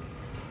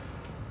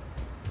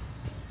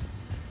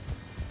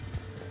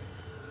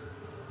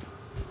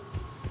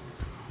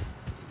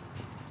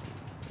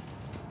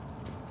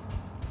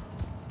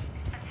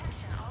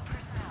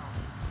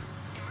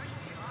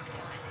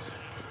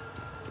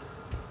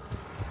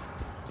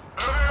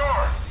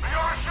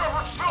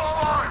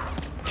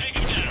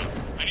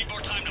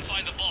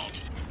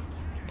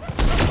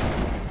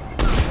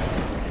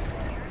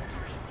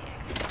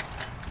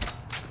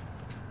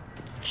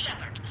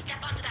 Shepard, step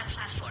onto that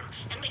platform,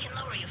 and we can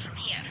lower you from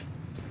here.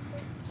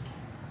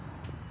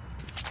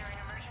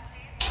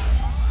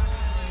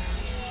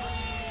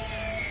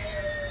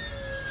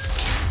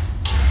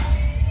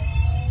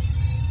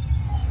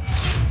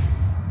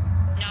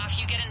 Now, if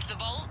you get into the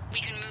bolt, we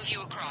can move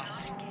you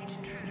across.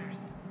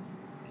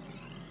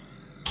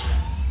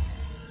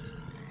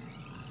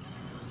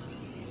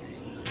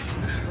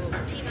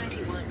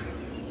 T-91.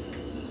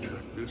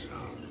 Check this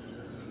out.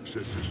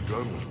 Says this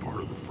gun was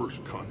part of the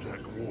First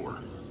Contact War.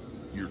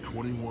 Year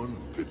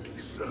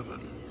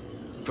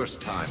 2157.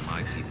 First time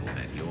my people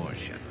met yours,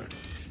 Shepard.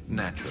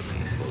 Naturally,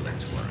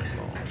 bullets were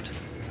involved.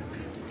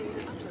 Data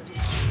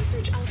uploaded.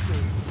 Research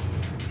outcomes.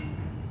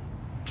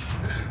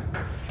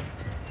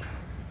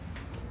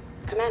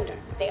 Commander,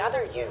 the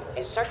other you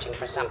is searching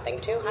for something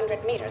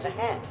 200 meters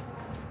ahead.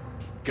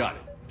 Got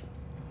it.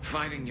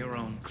 Fighting your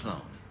own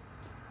clone.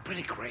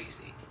 Pretty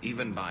crazy,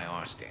 even by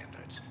our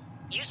standards.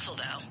 Useful,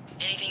 though.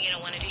 Anything you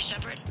don't want to do,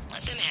 Shepard?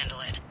 Let them handle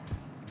it.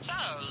 So,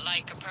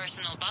 like a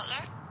personal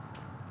butler?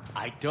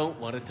 I don't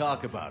want to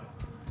talk about it.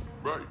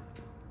 Right.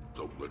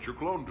 So let your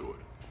clone do it.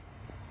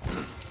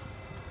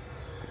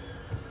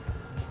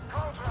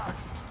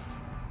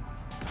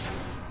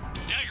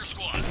 Dagger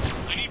Squad,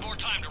 I need more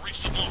time to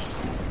reach the vault.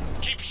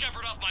 Keep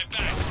Shepard off my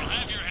back, or I'll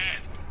have your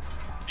head.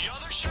 The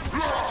other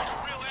Shepard sounds like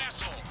a real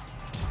asshole.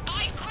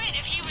 I'd quit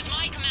if he was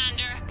my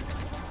commander.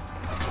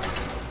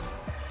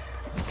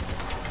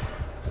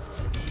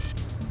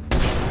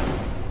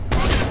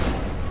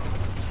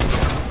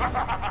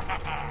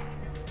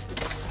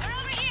 They're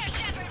over here,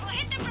 Shepard. We'll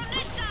hit them from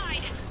this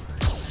side.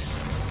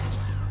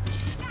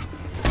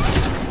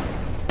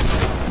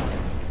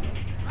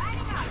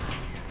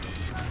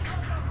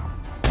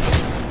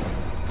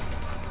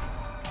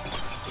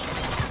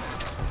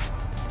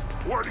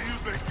 Where do you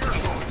think you're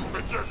going,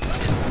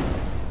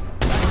 princess?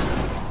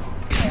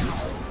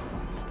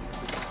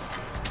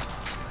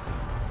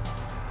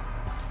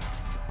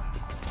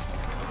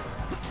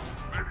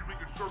 Maybe we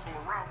can circle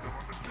around them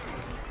on the two.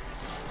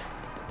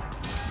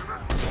 The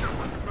rest of the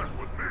Shepard can mess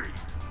with me.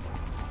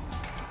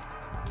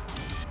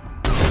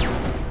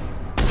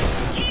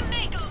 Team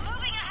Mako,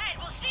 moving ahead.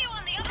 We'll see you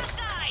on the other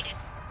side.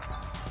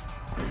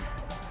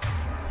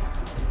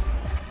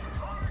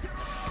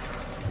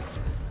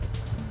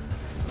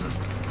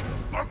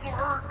 Uncle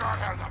Erdnot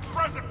has a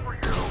present for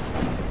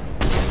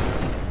you!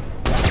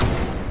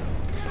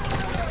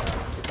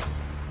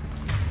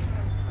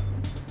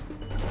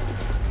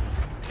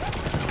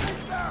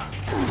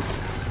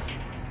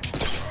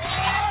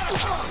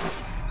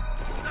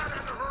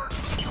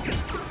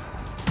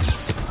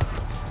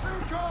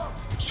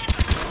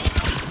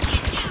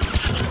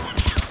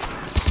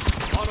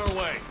 On our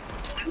way.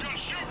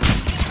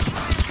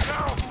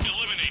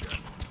 Eliminate them.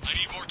 I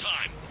need more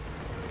time.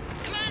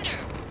 Commander,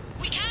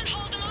 we can't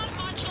hold them off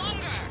much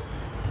longer.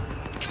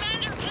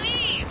 Commander,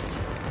 please.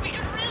 We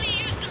could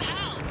really use some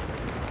help.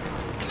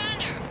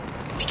 Commander,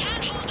 we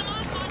can't hold them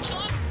off much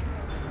longer.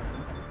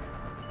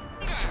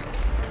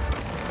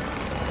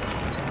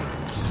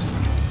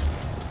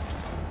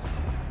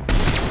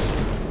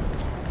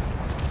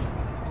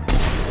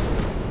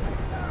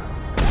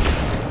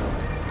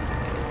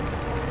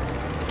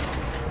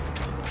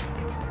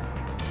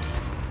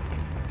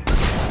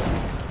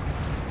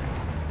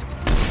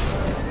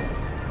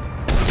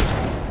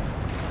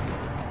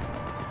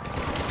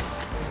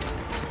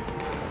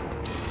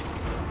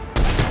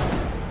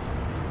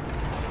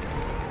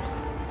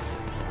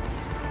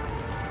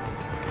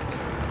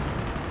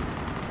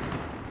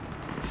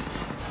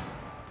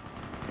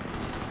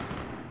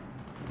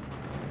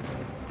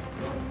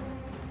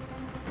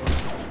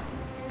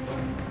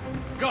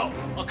 Go!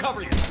 I'll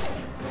cover you!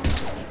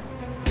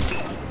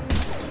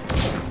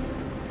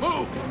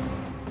 Move!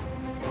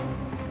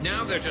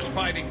 Now they're just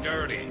fighting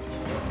dirty.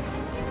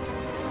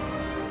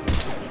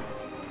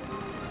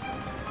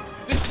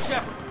 This is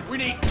Shepard. We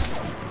need...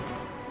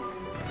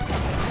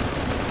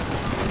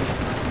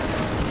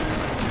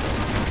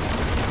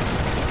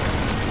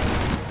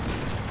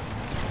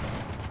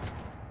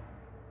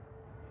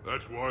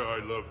 That's why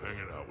I love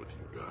hanging out with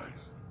you guys.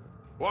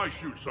 Why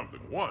shoot something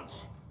once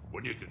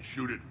when you can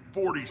shoot it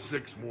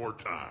 46 more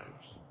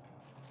times?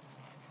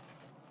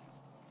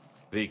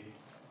 The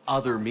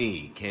other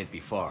me can't be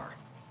far.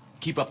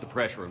 Keep up the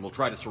pressure and we'll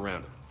try to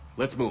surround him.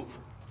 Let's move.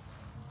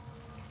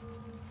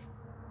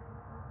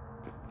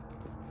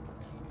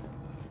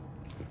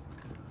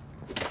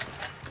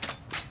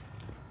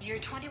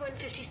 Year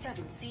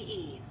 2157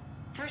 CE.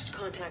 First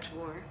contact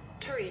war,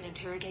 Turian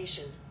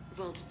interrogation.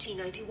 Vault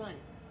T91.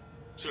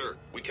 Sir,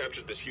 we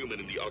captured this human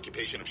in the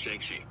occupation of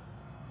Shang-Chi.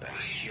 A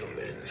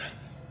human?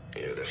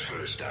 You're the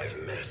first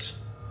I've met.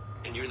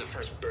 And you're the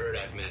first bird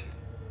I've met.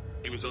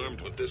 He was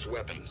armed with this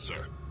weapon,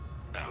 sir.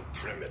 How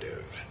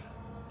primitive.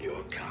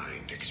 Your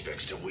kind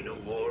expects to win a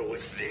war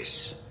with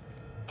this.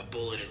 A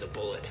bullet is a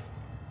bullet.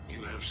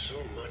 You have so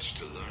much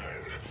to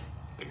learn.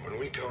 And when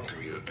we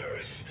conquer your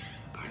Earth,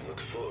 I look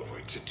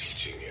forward to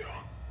teaching you.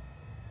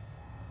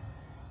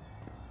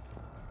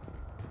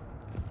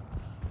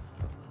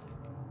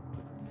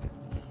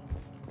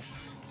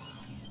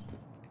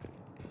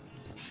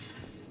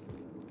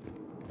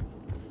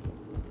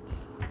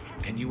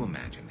 Can you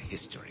imagine the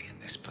history in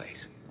this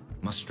place?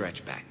 Must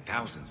stretch back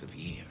thousands of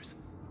years.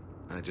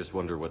 I just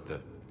wonder what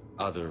the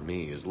other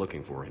me is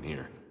looking for in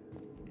here.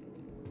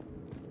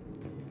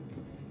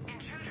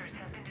 Intruders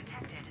have been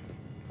detected.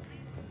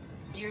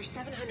 Year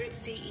 700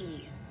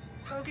 CE.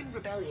 Krogan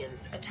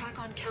rebellions attack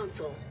on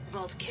Council,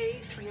 Vault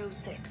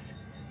K306.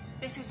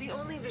 This is the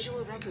only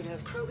visual record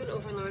of Krogan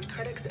Overlord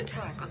Krennic's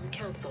attack on the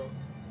Council.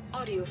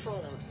 Audio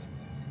follows.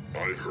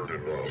 I've heard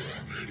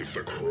enough. If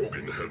the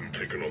Krogan hadn't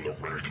taken on the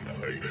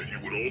Rachni, you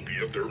would all be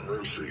at their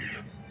mercy.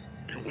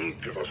 You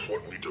won't give us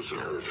what we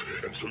deserve,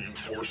 and so you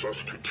force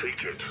us to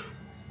take it.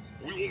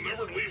 We will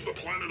never leave the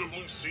planet of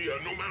Lucia,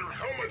 no matter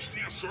how much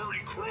the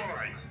Asari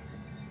cry.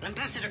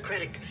 Ambassador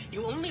Krennic,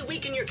 you only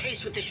weaken your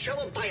case with this show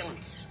of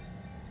violence.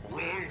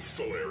 Wrong,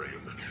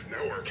 Solarian.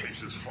 Now our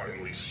case is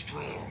finally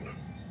strong.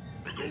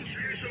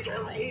 Negotiations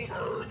are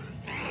over.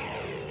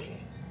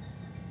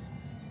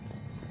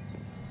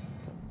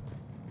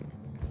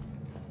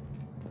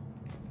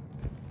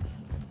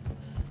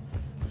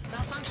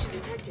 Malfunction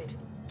detected.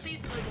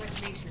 Please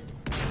contact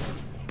maintenance.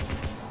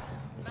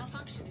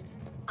 Malfunction detected.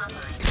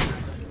 Online.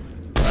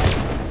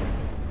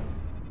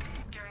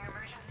 During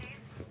emergencies,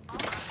 all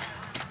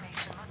contact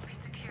information must be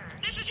secured.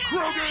 This is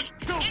Krogan,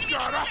 kill Enemy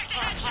shot! contact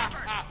ahead,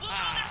 Shepard! We'll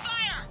draw their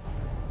fire!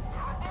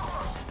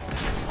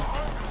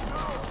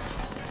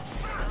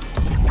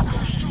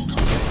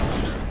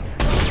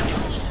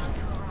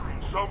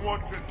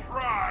 Someone can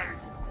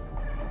try!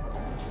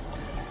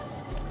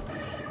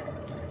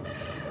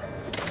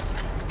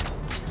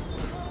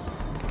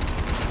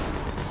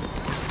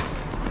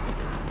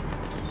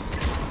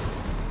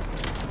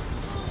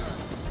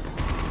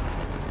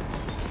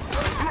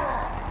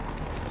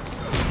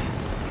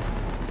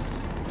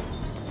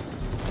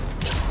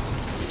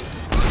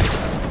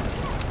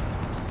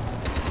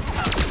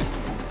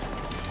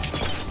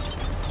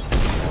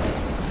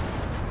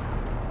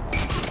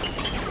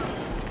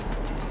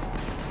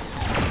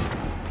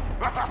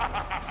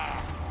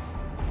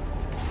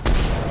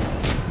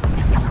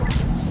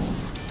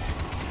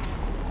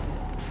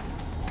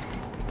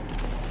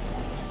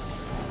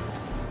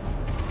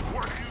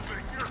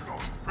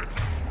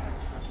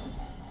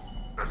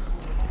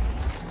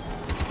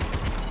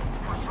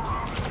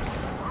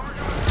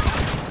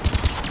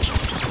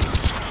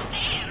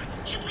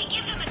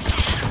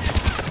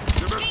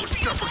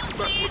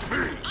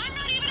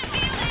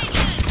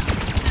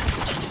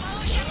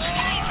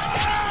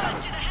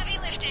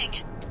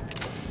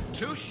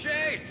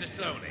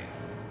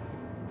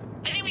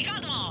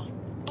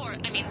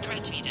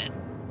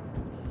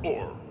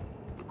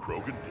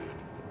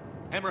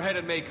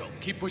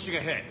 Keep pushing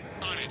ahead.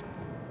 On it.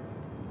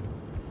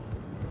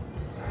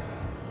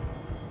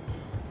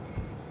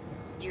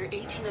 Year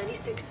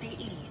 1896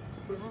 CE.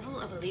 Removal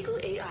of illegal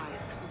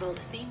AIs. Vault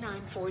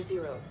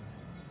C940.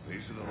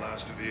 These are the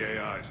last of the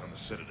AIs on the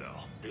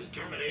Citadel. This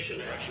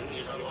termination action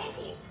is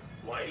unlawful.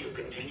 Why do you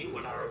continue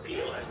when our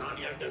appeal has not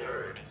yet been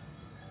heard?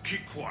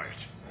 Keep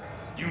quiet.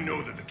 You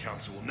know that the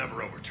Council will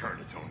never overturn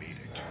its own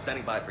edict.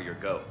 Standing by for your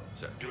go,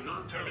 sir. Do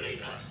not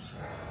terminate us.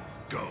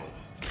 Go.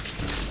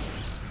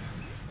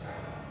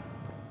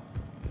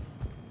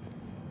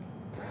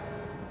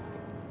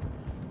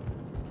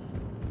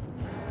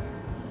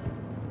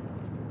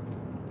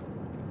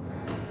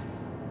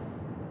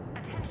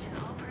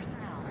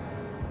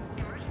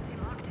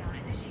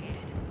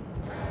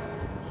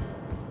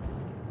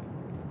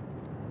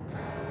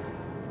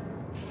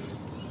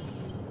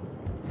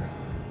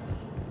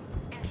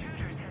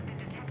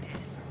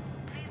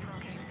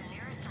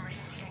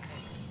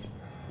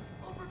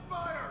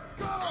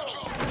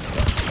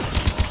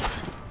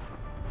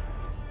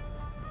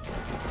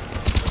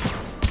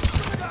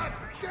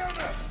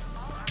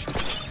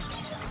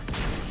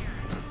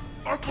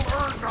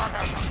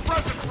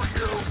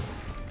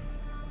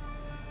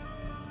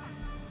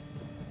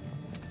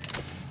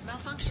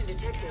 Malfunction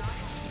detected.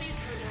 Please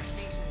contact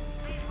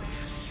maintenance.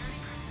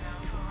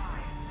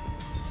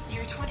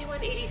 Year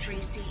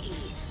 2183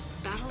 CE.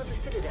 Battle of the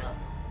Citadel.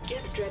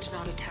 Geth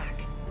Dreadnought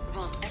attack.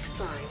 Vault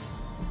X5.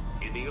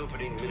 In the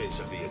opening minutes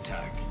of the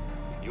attack,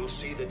 you'll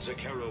see that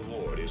Zakera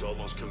Ward is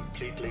almost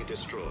completely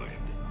destroyed.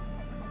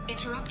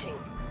 Interrupting.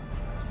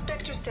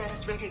 Spectre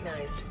status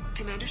recognized.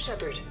 Commander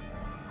Shepard.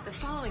 The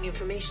following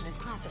information is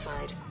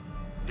classified.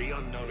 The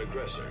unknown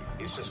aggressor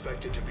is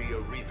suspected to be a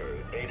Reaper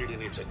aided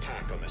in its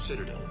attack on the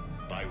Citadel.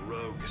 by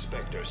rogue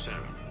Spectre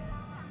Serum.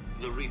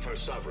 The Reaper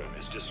Sovereign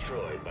is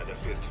destroyed by the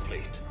Fifth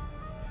Fleet.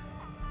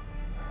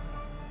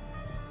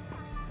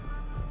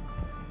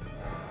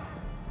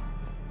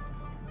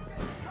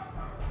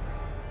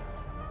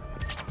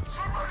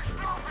 Somebody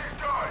stop these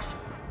guys!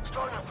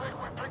 Starting to think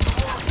we picked the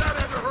wrong... That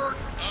had to hurt!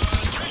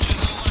 Attention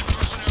all my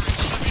mercenary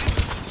enemies.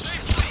 Say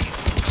please,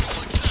 and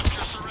we'll accept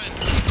your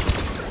surrender.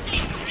 Say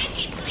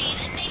pretty please,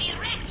 and maybe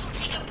Rex will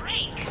take a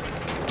break.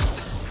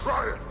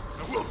 Try it,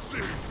 and we'll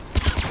see.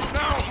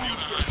 Now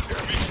who's the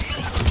devil?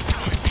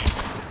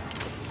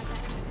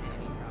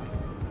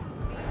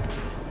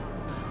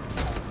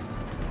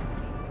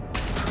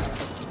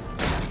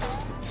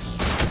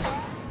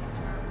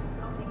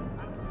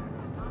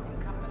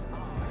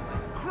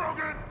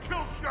 Krogan,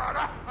 kill shot!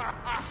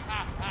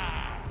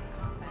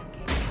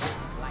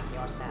 Like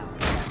yourself.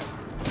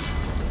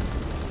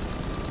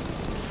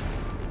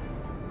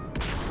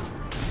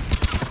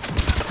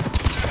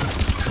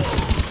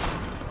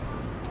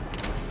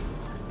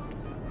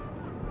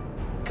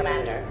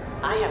 Commander,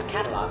 I have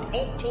cataloged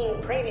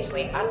 18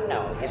 previously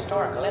unknown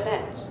historical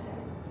events.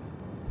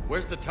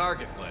 Where's the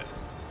target, Glenn?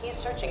 He is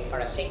searching for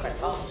a secret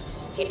vault.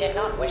 He did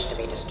not wish to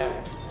be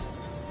disturbed.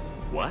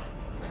 What?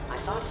 I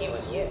thought he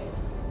was you.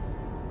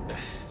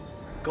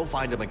 Go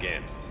find him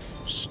again.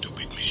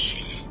 Stupid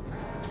machine.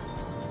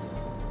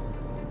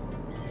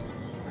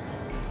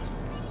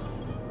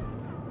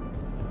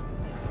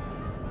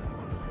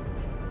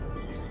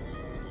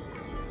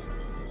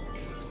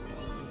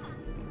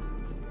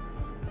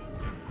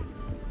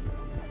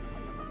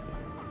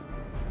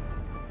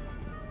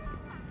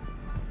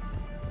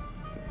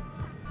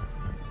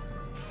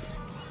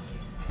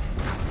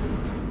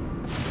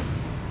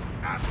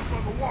 Asses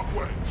on the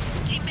walkway!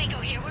 Team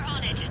Mako here, we're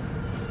on it.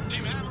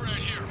 Team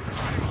Hammerhead here,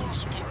 providing moral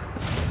support.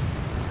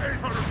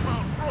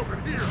 800-pound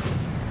Krogan here!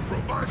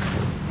 Providing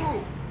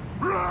move!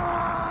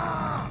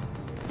 Blah!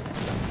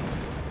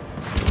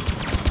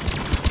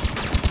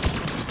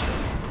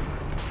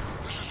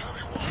 This is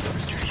Heavy One,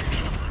 engaging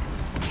Shepard.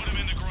 Put him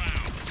in the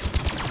ground.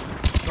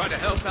 Try to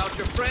help out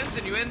your friends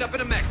and you end up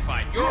in a mech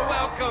fight. You're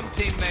welcome,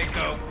 Team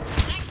Mako.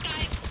 Thanks,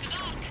 guys. Good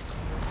luck.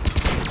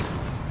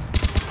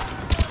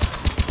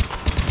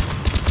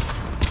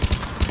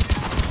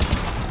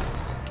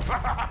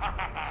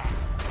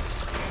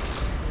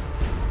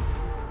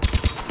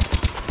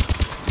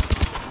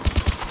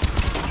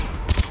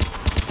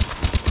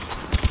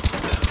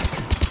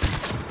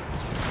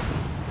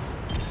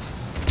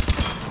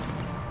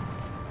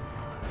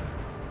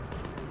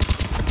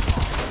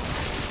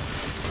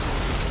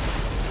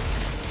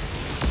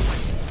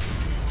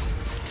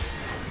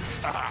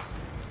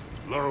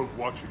 Love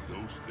watching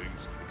those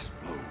things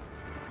explode.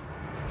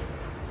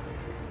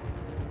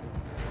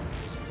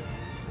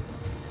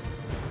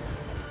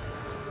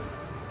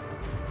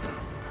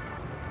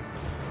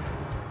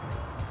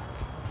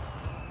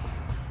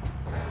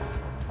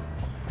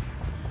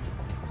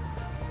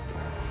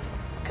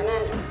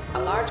 Commander, a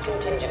large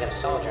contingent of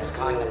soldiers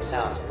calling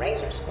themselves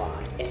Razor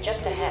Squad is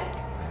just ahead.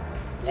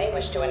 They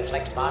wish to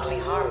inflict bodily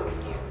harm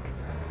on you.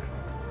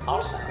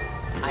 Also,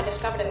 I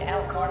discovered an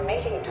Elcor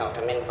mating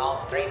totem in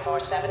Vault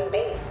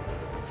 347B.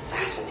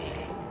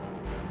 Fascinating.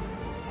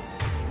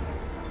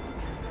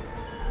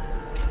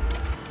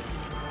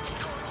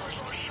 Eyes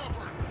on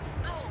Shepard!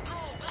 Go, go,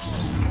 go!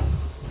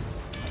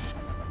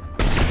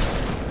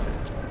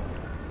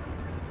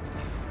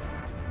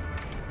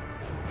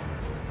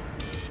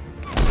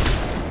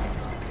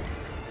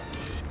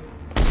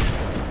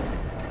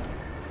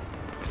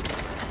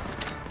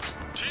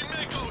 Team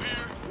Mako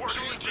here,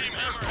 showing Team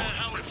Hammerhead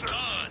how it's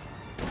done.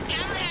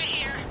 Hammerhead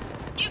here.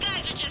 You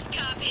guys are just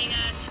copying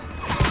us.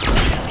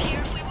 Here,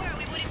 if we were,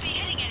 we wouldn't be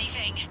hitting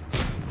anything.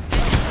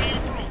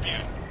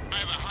 Broken. I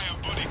have a higher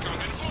buddy count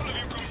than all of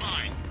you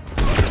combined.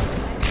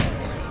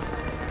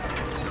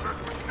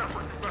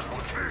 Shepard, you better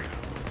with me!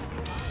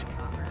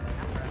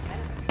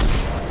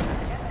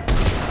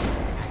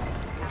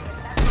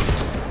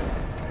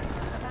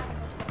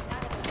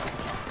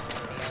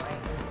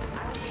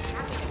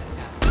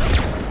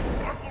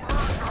 Uncle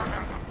Urgar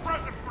has a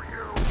present for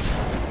you!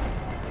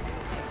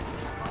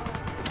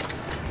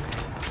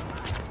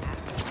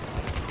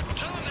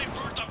 Tell them they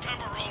burnt the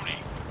pepperoni.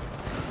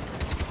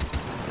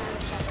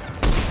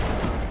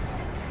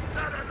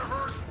 That had to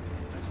hurt!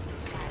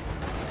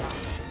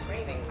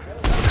 Breathing crew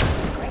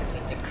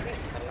greatly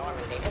decreased the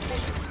Normandy's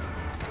efficiency.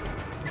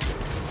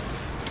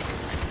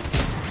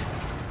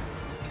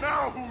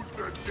 Now who's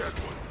the dead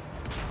one?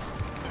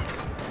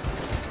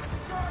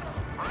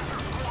 Razor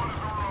Squad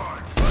has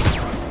arrived!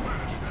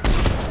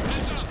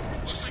 Heads up.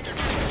 Looks like they're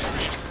getting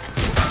serious.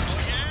 Oh,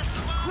 yeah?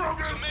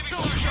 Krogan, So maybe kill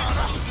start shot!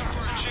 using something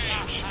for a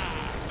change.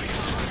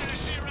 Biggest target I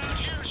see around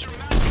here is your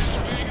mouth, Mr.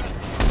 Vega.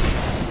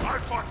 I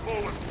fought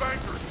Poland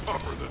bankers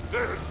tougher than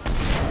this!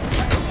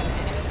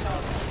 Enemy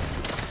soldier.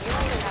 You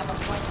only have a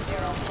 .04%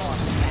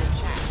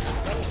 chance of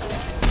winning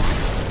this encounter.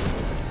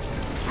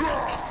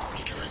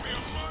 It's giving me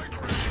a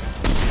migraine!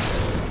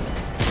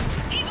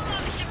 He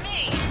belongs to me.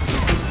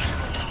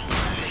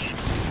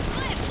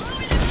 Cliff,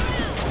 lower the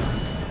ground.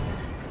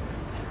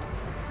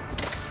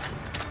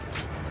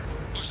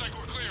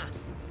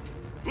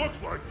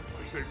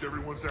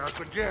 us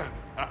again.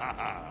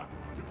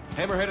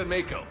 Hammerhead and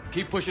Mako,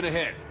 keep pushing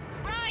ahead.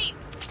 Right!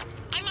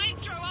 I might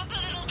throw up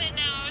a little bit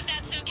now, if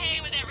that's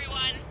okay with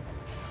everyone.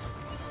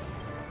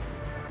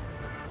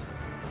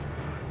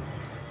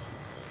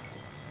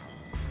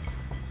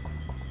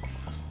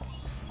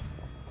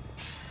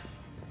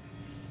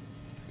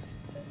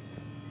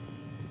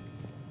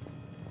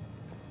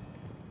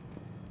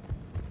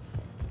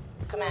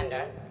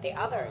 Commander, the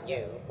other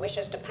you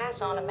wishes to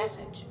pass on a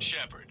message.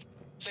 Shepard,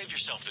 save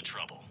yourself the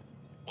trouble.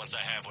 Once I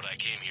have what I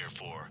came here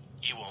for,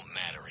 you won't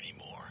matter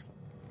anymore.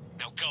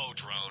 Now go,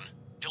 drone.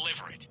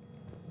 Deliver it.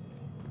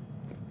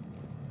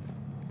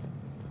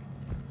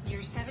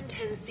 Year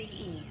 710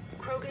 CE,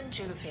 Krogan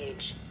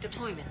Genophage.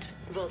 Deployment,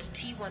 Vault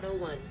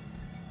T-101.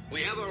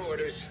 We have our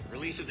orders.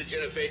 Release of the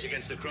genophage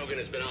against the Krogan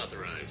has been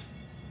authorized.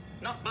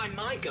 Not by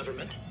my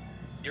government.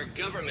 Your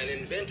government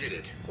invented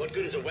it. What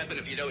good is a weapon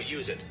if you don't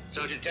use it?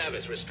 Sergeant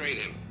Tavis, restrain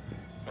him.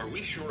 Are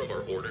we sure of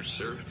our orders,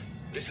 sir?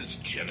 This is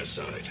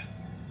genocide.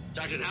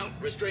 Sergeant Howe,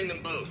 restrain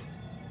them both.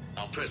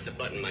 I'll press the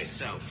button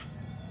myself.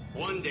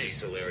 One day,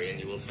 Solarian,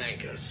 you will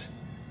thank us.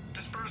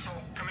 Dispersal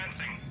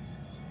commencing.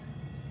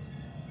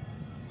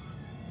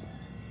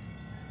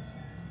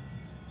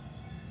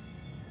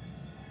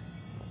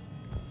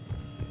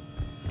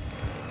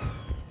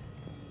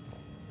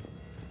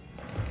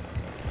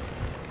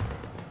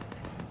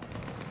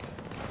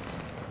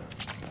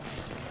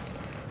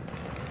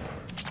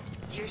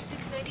 Year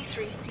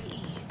 693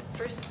 CE,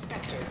 First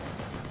Spectre.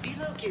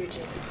 Bilo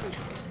Girje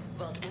Recruitment,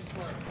 Vault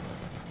S1.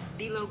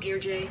 Bilo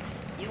Girje,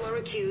 you are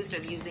accused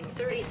of using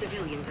 30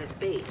 civilians as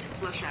bait to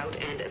flush out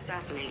and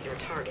assassinate your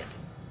target.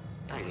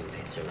 I knew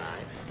they'd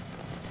survive.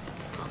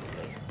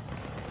 Probably.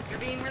 You're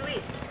being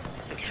released.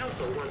 The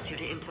Council wants you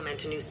to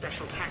implement a new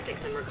special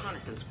tactics and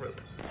reconnaissance group.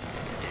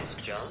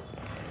 Desk job?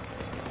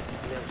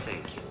 No,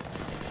 thank you.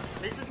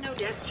 This is no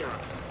desk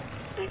job.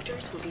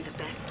 Spectres will be the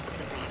best of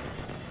the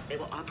best. They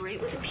will operate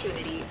with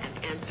impunity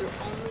and answer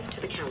only to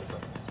the Council.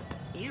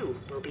 You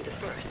will be the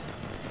first.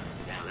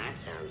 Now that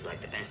sounds like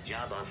the best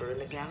job offer in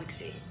the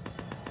galaxy.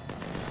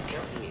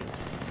 Count me in.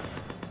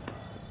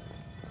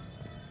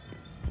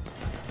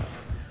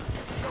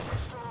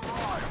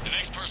 The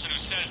next person who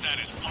says that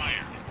is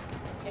fired.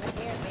 It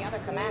appears the other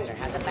commander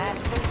has a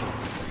bad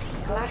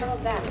temper. Collateral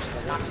damage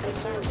does not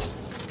concern me.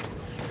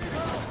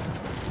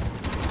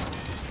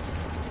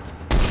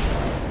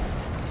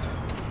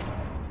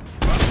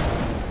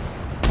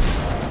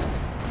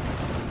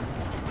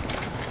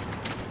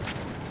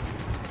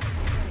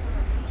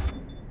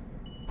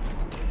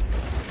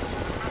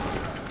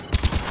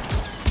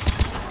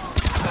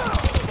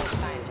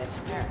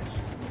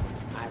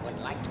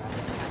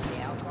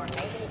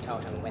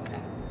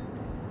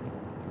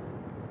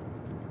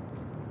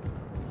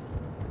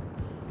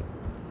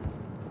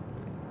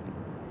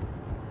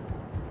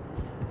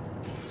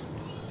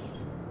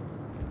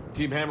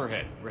 Team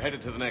Hammerhead, we're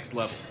headed to the next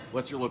level.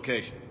 What's your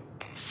location?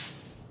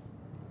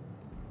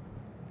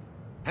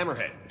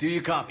 Hammerhead, do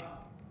you copy?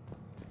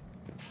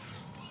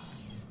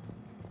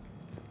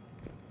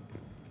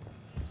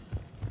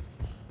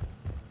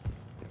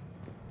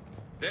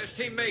 There's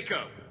Team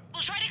Mako.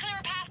 We'll try to clear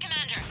a path,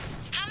 Commander.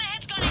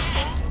 Hammerhead's gone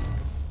ahead.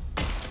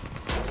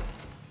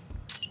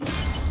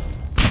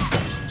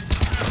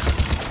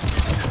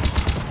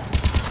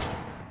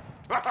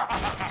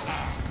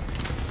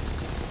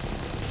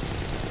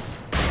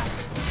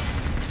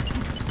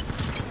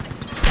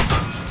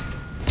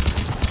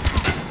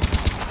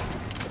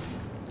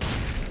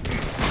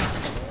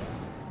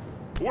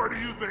 Where do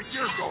you think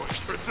you're going,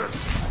 Princess?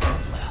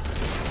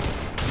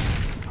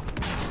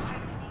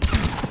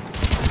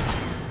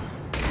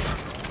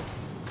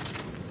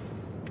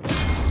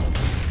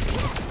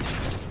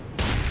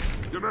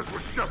 You mess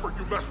with Shepard,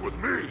 you mess with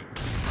me!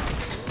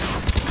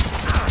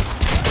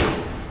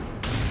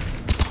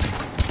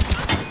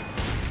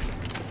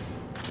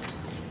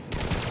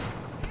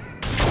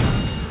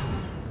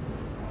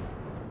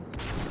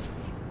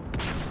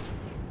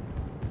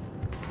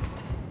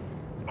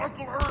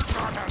 Uncle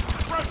Erdman has a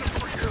present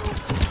for you!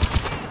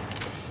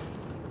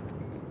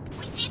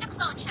 We see the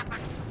clone,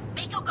 Shepard.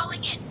 Mako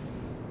going in.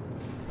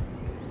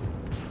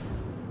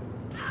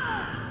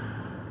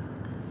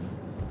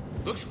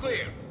 Looks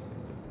clear.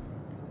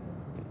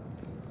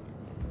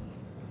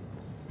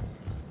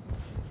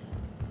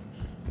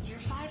 Year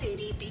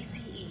 580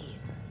 BCE.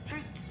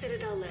 First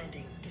Citadel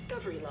landing.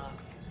 Discovery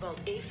logs.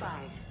 Vault A5.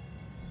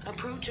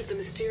 Approach of the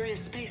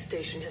mysterious space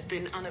station has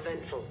been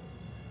uneventful.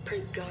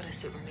 Pray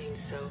Goddess it remains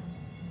so.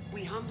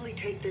 We humbly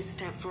take this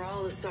step for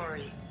all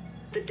Asari.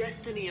 The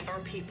destiny of our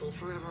people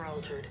forever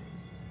altered.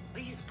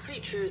 These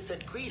creatures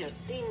that greet us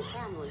seem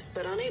harmless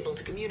but unable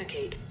to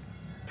communicate.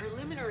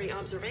 Preliminary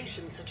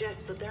observations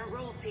suggest that their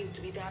role seems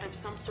to be that of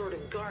some sort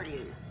of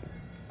guardian.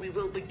 We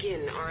will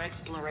begin our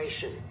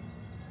exploration.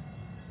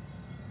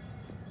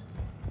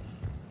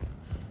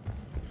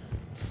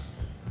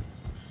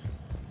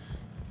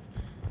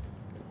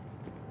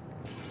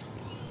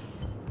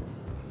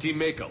 Team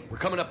Mako, we're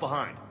coming up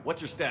behind.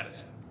 What's your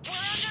status? We're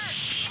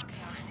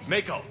under!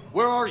 Mako,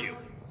 where are you?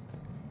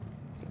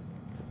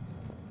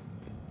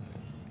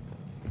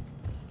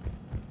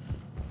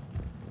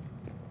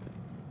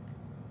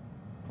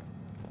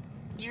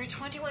 Year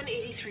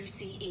 2183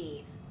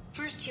 CE.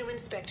 First human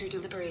Spectre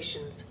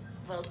deliberations.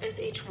 Vault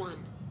SH1.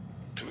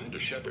 Commander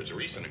Shepard's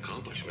recent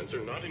accomplishments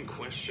are not in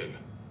question.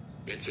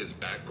 It's his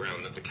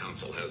background that the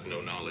Council has no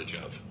knowledge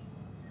of.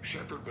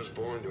 Shepard was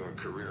born to a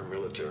career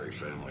military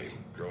family,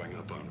 growing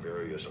up on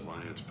various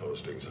Alliance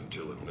postings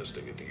until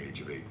enlisting at the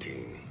age of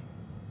 18.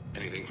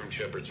 Anything from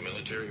Shepard's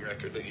military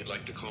record that you'd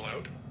like to call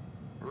out?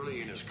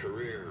 Early in his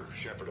career,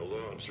 Shepard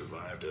alone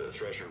survived a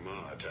Thresher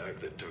Maw attack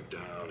that took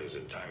down his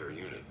entire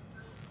unit.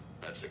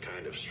 That's the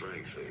kind of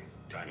strength, the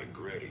kind of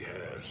grit he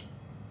has.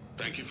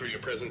 Thank you for your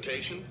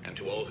presentation, and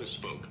to all who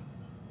spoke.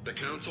 The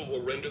Council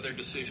will render their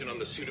decision on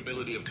the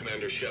suitability of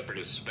Commander Shepard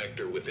as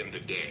Spectre within the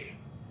day.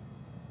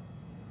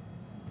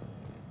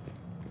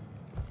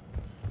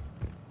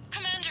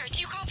 Commander,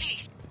 do you copy?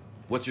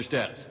 What's your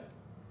status?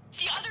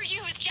 The other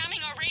U is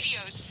jamming our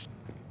radios.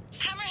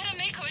 Hammerhead and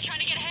Mako are trying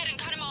to get ahead and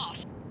cut him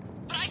off.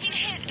 But I've been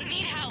hit and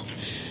need help.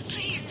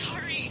 Please,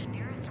 hurry.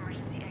 Nearest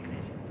emergency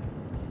exit.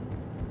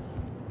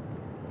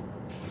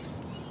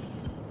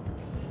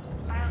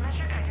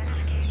 Biometric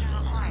identification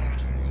required.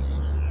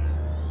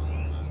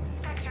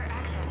 Spectre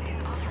access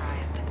is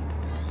authorized.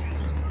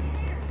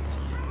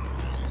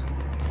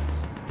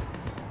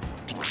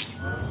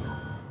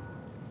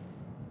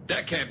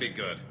 That can't be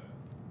good.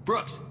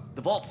 Brooks,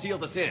 the vault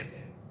sealed us in.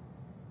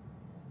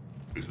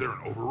 Is there an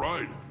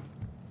override?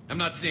 I'm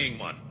not seeing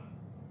one.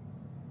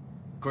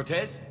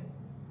 Cortez?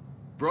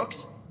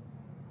 Brooks?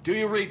 Do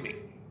you read me?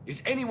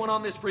 Is anyone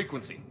on this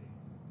frequency?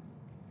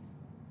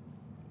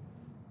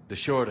 The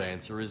short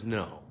answer is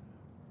no.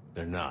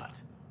 They're not.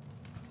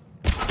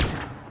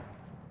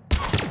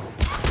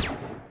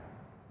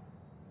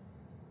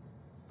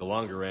 The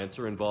longer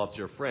answer involves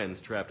your friends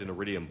trapped in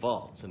Iridium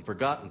vaults and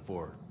forgotten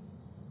for,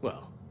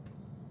 well,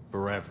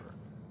 forever.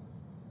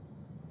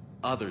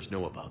 Others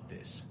know about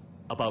this.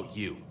 About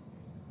you.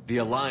 The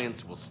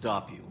Alliance will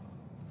stop you.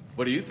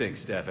 What do you think,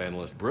 Staff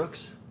Analyst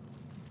Brooks?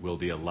 Will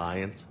the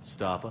Alliance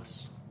stop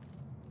us?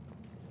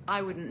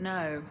 I wouldn't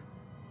know.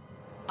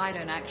 I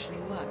don't actually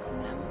work for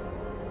them.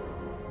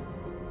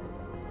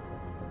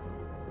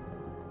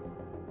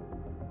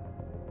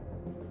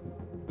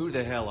 Who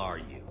the hell are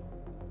you?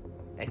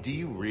 And do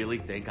you really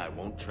think I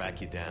won't track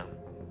you down?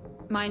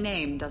 My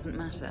name doesn't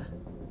matter.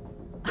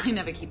 I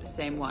never keep the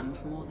same one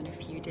for more than a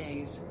few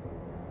days.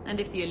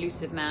 And if the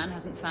elusive man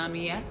hasn't found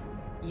me yet,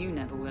 you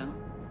never will.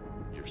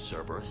 You're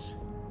Cerberus?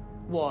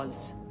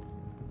 Was.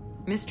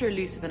 Mr.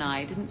 Elusive and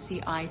I didn't see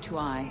eye to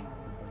eye.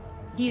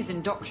 He's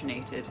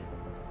indoctrinated,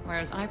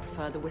 whereas I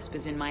prefer the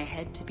whispers in my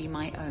head to be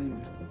my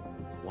own.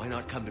 Why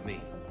not come to me?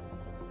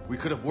 We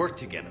could have worked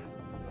together.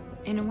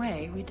 In a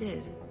way, we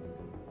did.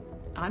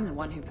 I'm the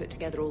one who put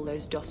together all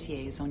those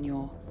dossiers on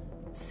your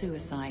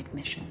suicide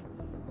mission.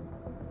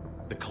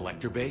 The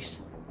Collector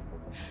base?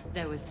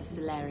 There was the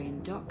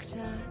Solarian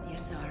Doctor, the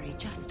Asari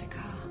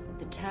Justicar,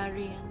 the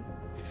Turian.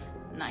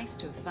 Nice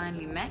to have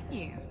finally met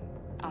you,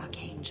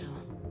 Archangel.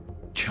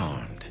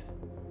 Charmed.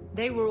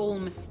 They were all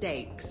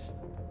mistakes.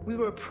 We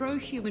were a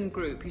pro-human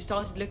group who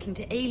started looking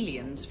to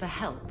aliens for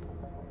help.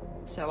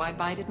 So I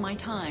bided my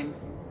time.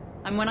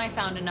 And when I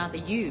found another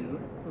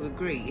you who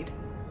agreed,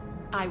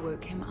 I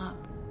woke him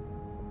up.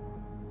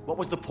 What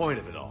was the point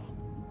of it all?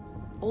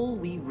 All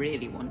we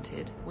really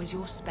wanted was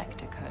your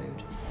Spectre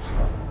code.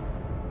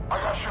 I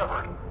got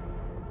Shepard.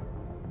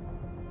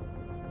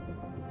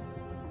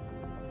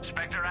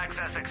 Spectre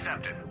access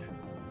accepted.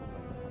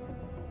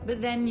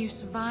 But then you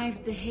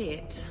survived the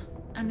hit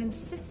and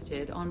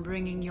insisted on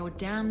bringing your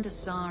damned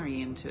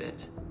Asari into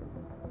it.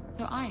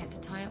 So I had to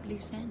tie up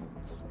loose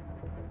ends.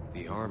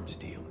 The arms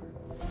dealer.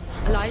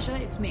 Elijah,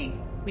 it's me.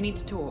 We need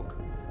to talk.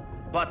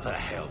 What the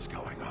hell's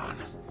going on?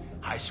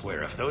 I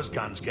swear if those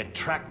guns get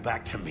tracked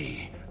back to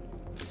me...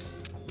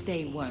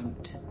 They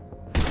won't.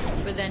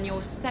 But then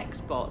your sex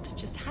bot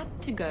just had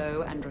to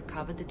go and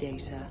recover the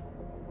data.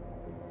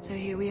 So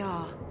here we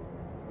are,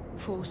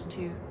 forced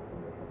to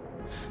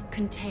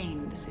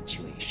contain the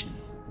situation.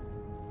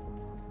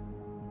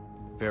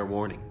 Fair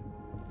warning.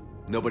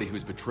 Nobody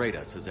who's betrayed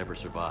us has ever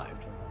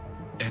survived.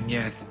 And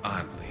yet,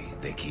 oddly,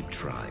 they keep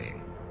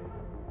trying.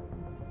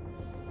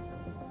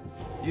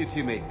 You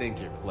two may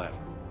think you're clever.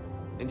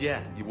 And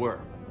yeah, you were.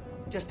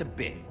 Just a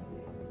bit.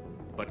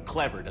 But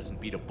clever doesn't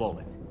beat a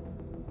bullet.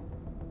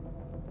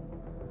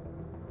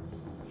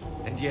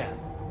 And yeah,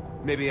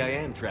 maybe I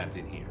am trapped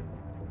in here.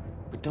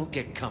 But don't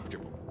get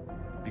comfortable.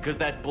 Because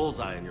that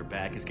bullseye on your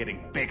back is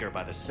getting bigger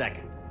by the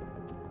second.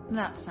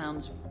 That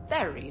sounds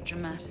very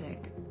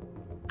dramatic.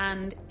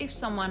 And if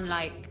someone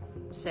like,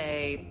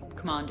 say,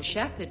 Commander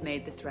Shepard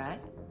made the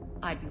threat,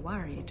 I'd be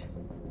worried.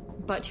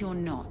 But you're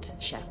not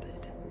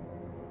Shepard.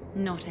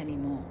 Not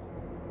anymore.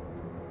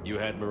 You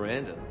had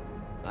Miranda.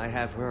 I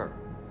have her.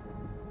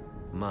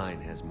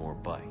 Mine has more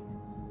bite.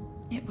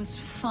 It was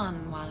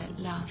fun while it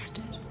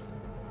lasted.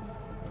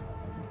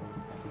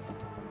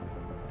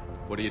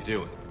 What are you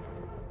doing?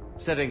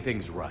 Setting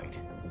things right.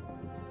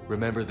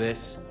 Remember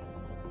this?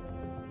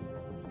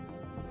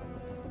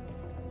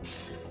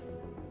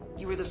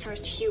 You were the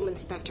first human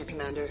Spectre,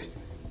 Commander.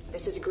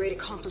 This is a great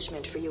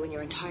accomplishment for you and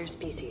your entire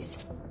species.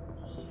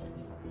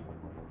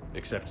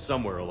 Except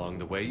somewhere along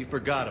the way, you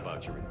forgot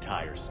about your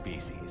entire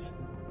species.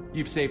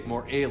 You've saved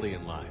more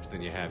alien lives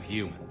than you have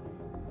human.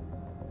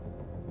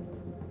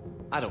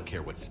 I don't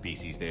care what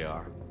species they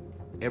are.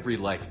 Every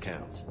life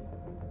counts.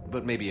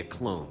 But maybe a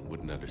clone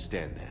wouldn't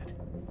understand that.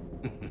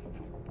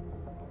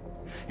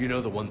 You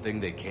know the one thing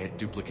they can't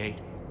duplicate?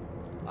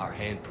 Our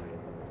handprint.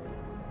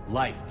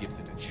 Life gives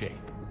it its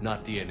shape,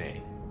 not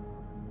DNA.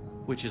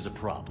 Which is a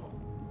problem.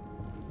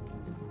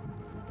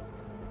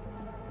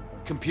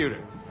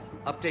 Computer,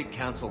 update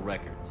Council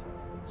records.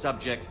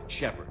 Subject,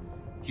 Shepard.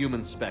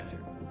 Human Spectre.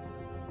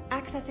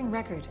 Accessing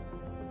record.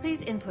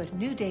 Please input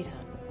new data.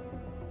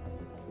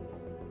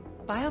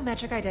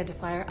 Biometric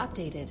identifier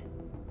updated.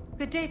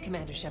 Good day,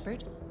 Commander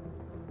Shepard.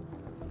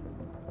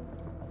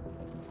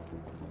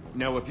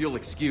 Now, if you'll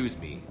excuse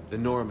me, the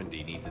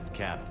Normandy needs its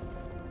captain.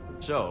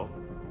 So,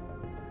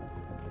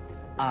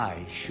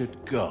 I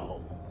should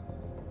go.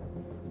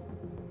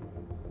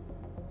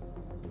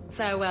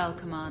 Farewell,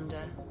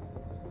 Commander.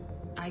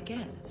 I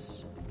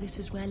guess this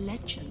is where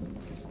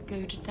legends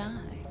go to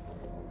die.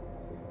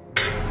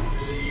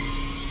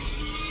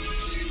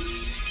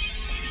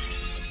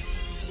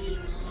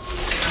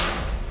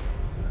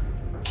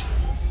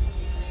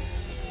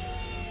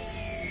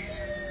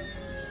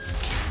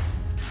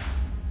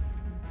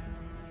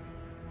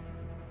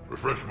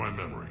 Refresh my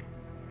memory.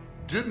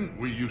 Didn't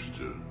we used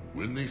to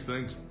win these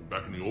things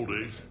back in the old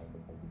days?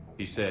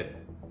 He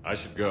said, I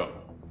should go.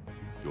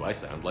 Do I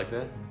sound like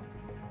that?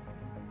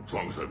 As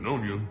long as I've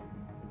known you,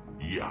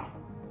 yeah.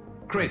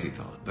 Crazy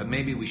thought, but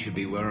maybe we should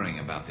be worrying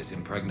about this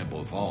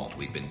impregnable vault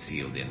we've been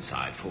sealed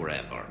inside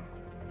forever.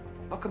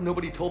 How come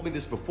nobody told me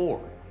this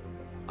before?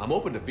 I'm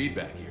open to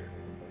feedback here.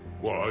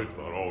 Well, I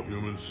thought all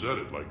humans said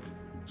it, like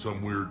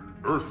some weird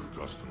Earth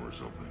custom or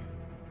something.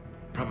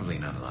 Probably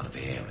not a lot of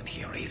air in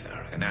here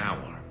either. An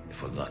hour,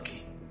 if we're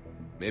lucky.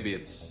 Maybe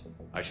it's,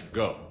 I should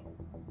go.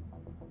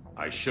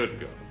 I should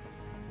go.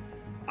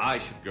 I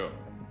should go.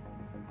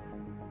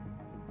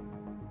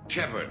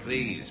 Shepard,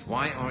 please,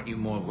 why aren't you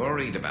more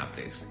worried about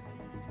this?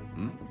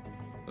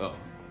 Oh,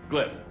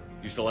 Glyph,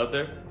 you still out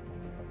there?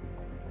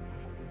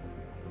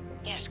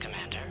 Yes,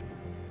 Commander.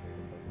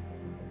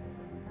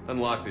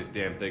 Unlock this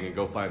damn thing and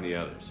go find the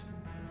others.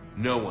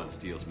 No one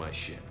steals my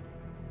ship.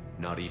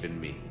 Not even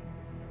me.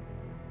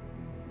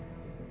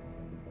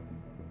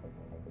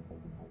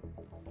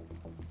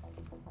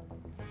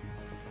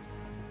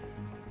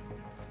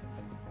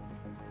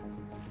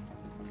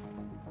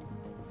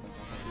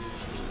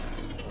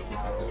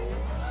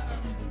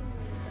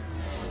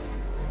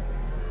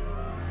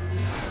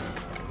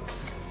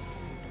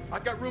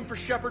 I've got room for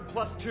Shepard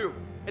 +2,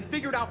 and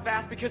figure it out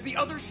fast because the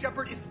other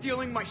Shepard is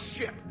stealing my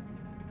ship.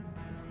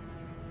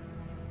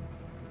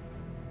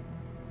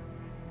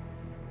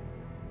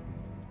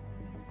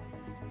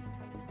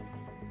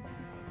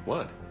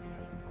 What?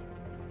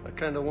 I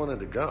kinda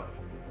wanted to go.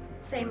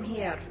 Same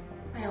here.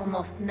 I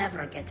almost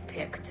never get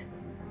picked.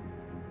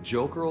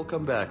 Joker will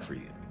come back for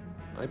you.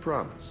 I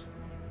promise.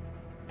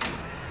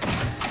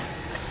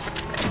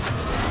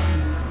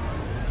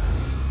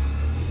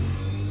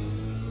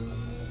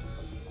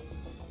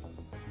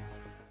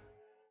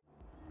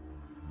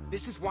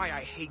 This is why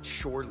I hate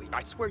shore leave.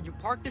 I swear you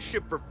parked the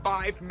ship for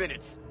 5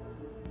 minutes.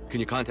 Can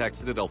you contact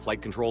Citadel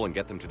Flight Control and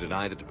get them to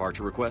deny the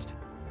departure request?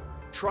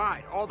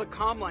 Tried. All the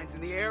comm lines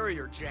in the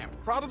area are jammed.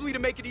 Probably to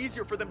make it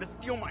easier for them to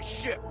steal my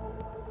ship.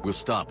 We'll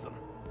stop them.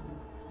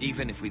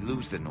 Even if we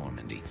lose the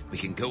Normandy, we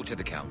can go to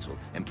the Council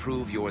and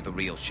prove you're the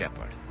real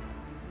Shepard.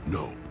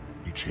 No.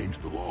 He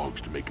changed the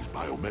logs to make his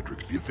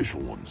biometrics the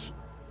official ones.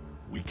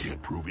 We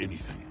can't prove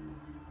anything.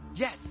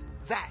 Yes,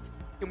 that.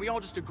 Can we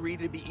all just agree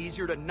that it'd be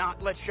easier to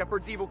not let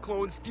Shepard's evil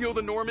clone steal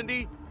the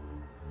Normandy?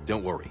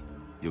 Don't worry.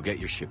 You'll get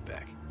your ship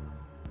back.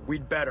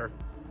 We'd better.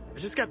 I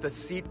just got the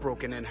seat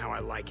broken in how I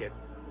like it.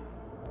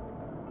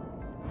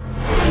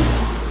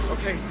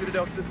 Okay,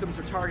 Citadel systems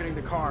are targeting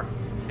the car.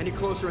 Any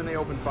closer and they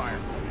open fire.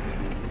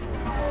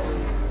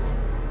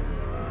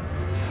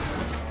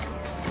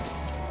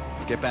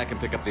 Get back and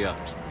pick up the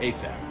others.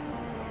 ASAP.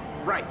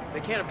 Right. They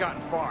can't have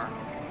gotten far.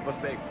 Unless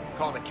they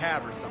called a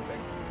cab or something.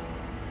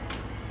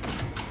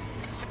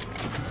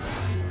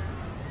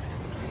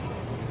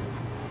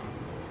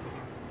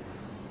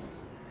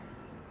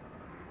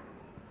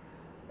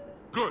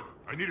 Good.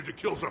 I needed to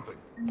kill something.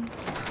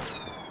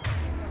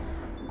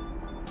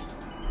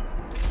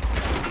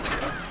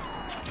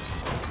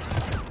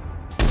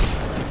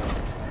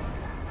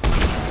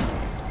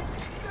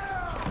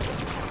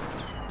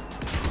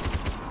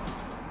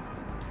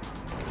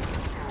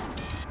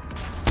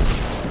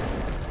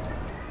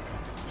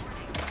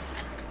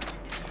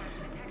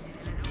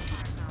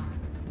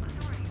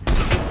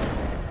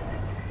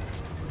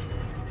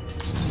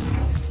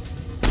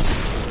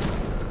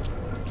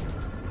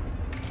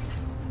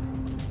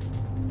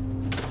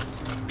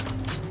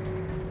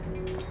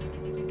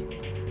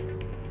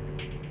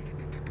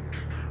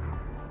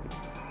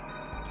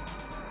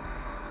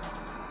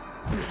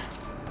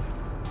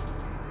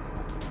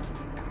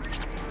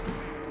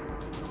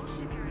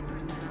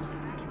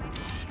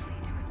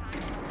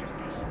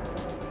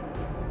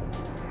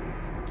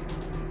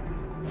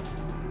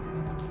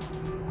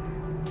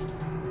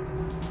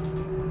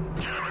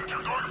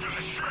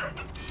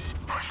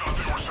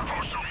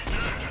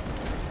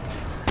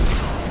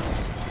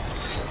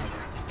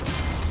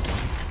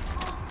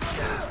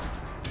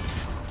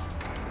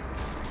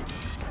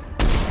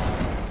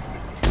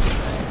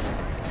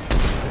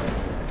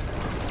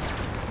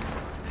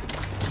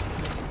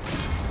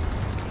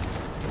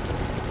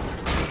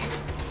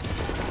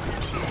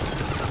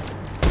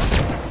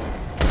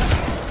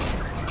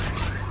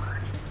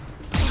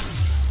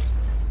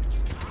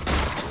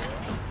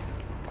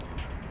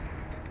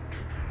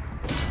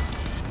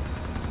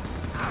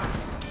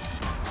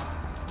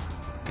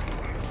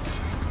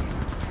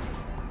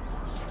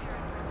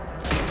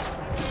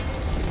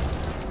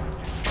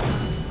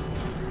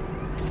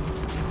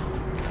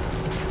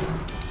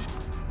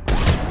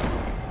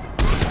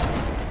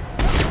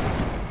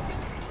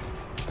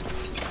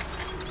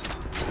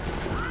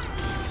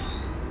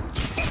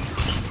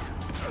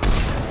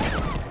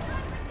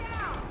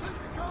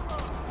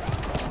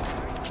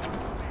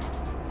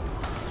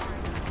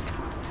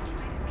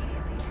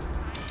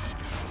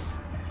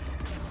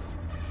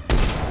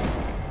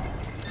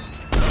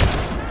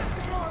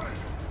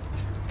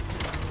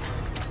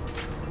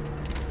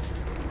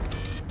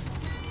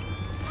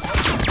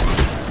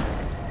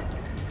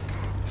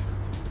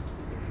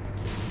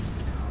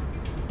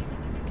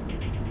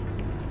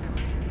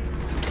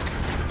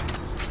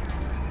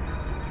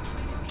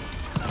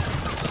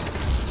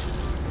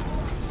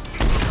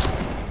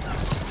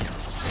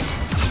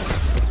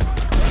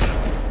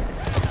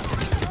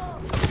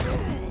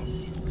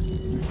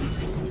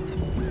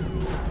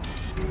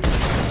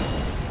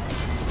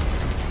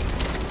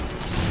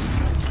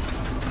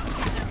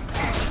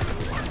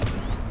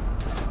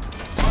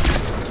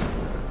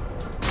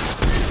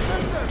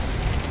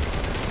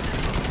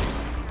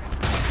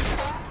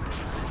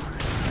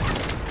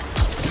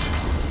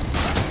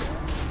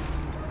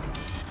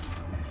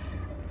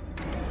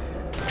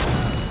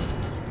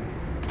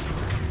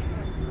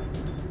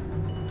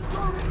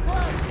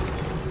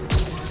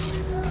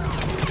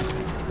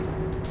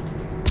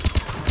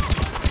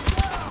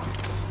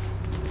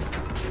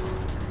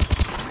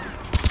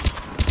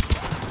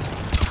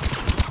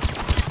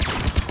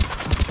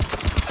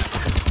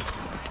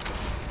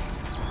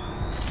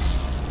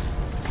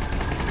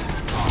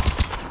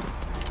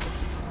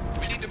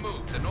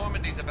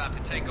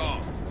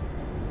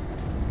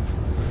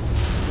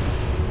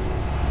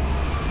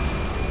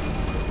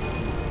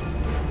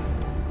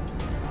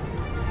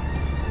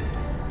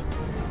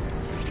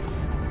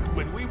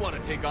 want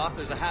to take off,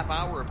 there's a half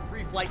hour of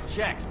pre-flight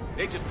checks.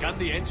 They just gun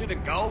the engine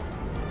and go?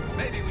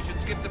 Maybe we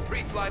should skip the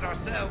pre-flight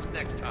ourselves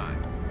next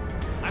time.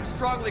 I'm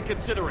strongly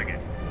considering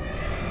it.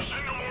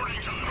 Send a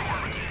warning to the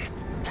Normandy.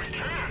 We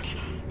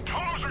can't.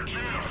 Tunnels are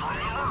jammed,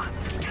 remember?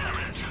 Damn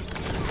it.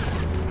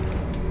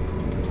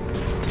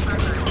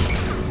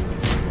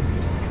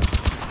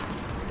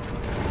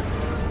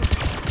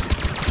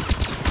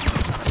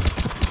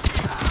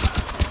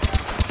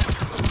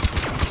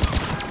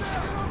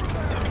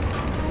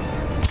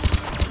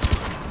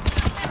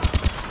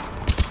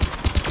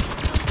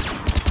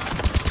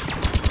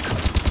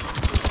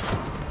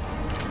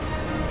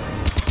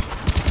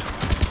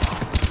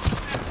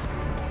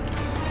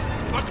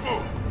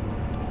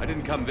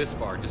 Come this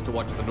far just to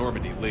watch the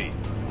Normandy leave.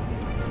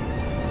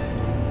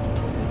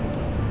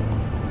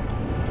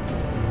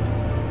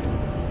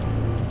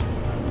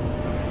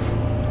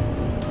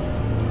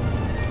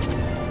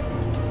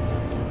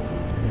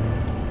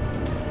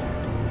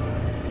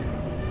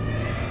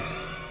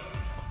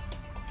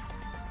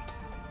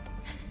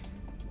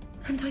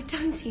 And I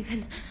don't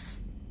even...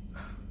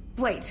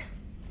 Wait.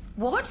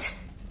 What?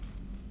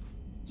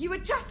 You were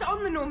just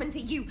on the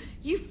Normandy.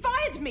 You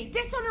fired me.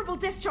 Dishonorable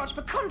discharge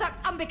for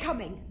conduct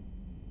unbecoming.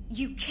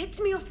 You kicked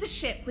me off the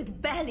ship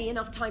with barely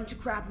enough time to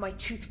grab my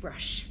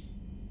toothbrush.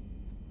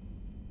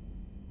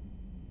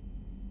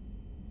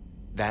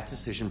 That's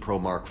Cision Pro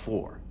Mark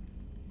IV.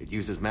 It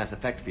uses mass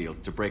effect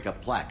fields to break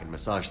up plaque and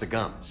massage the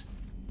gums.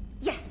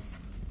 Yes,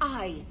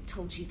 I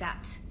told you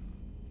that.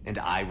 And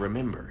I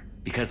remember,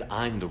 because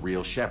I'm the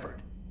real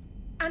Shepard.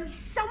 And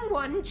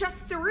someone just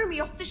threw me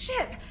off the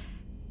ship.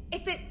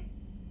 If it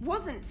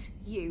wasn't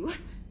you...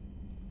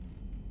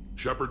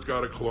 Shepard's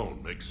got a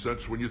clone. Makes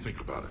sense when you think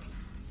about it.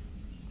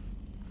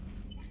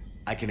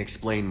 I can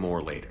explain more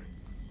later.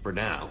 For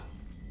now...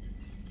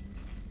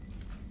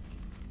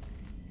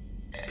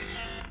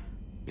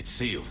 It's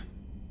sealed.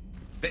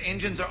 The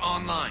engines are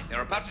online.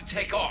 They're about to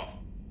take off.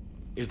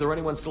 Is there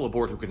anyone still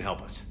aboard who can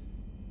help us?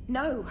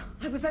 No,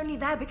 I was only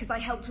there because I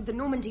helped with the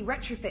Normandy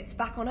retrofits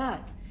back on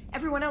Earth.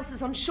 Everyone else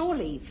is on shore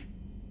leave.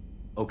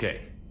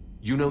 Okay.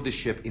 You know this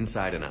ship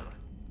inside and out.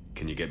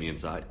 Can you get me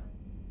inside?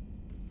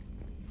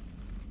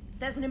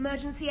 There's an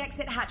emergency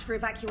exit hatch for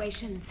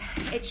evacuations.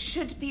 It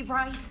should be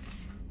right...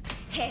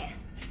 here.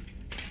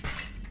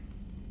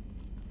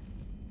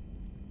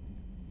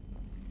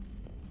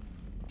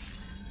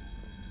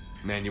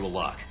 Manual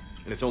lock.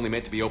 And it's only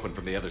meant to be opened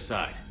from the other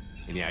side.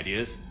 Any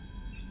ideas?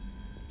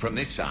 From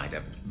this side,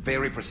 a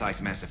very precise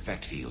mass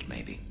effect field,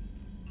 maybe.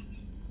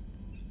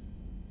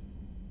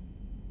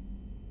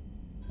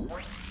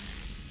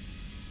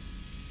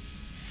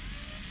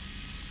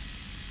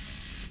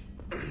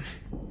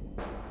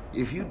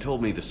 If you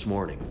told me this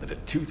morning that a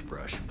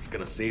toothbrush was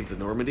gonna save the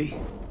Normandy,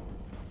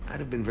 I'd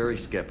have been very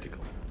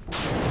skeptical.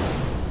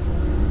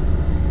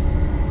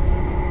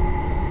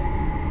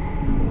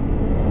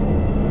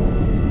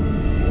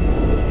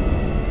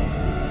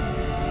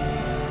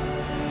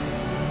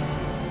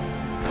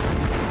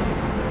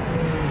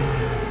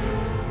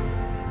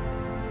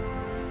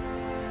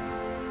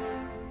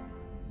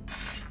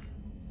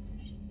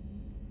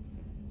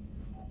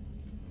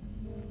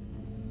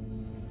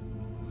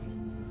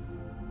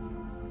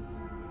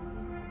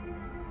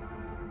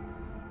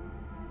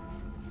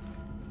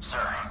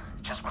 Sir,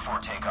 just before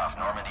takeoff,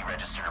 Normandy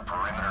registered a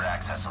perimeter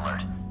access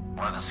alert.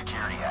 One of the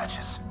security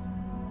hatches.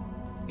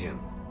 In?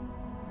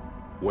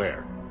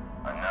 Where?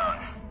 Unknown.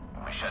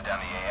 When we shut down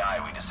the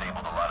AI, we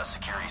disabled a lot of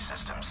security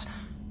systems.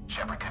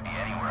 Shepard could be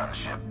anywhere on the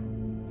ship.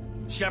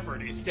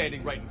 Shepard is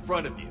standing right in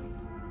front of you.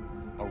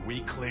 Are we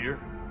clear?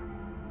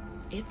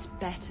 It's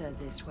better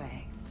this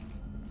way.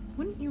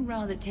 Wouldn't you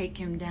rather take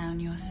him down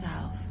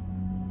yourself?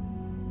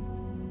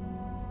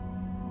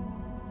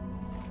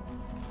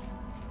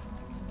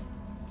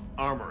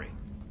 Armory.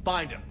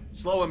 Find him.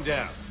 Slow him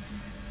down.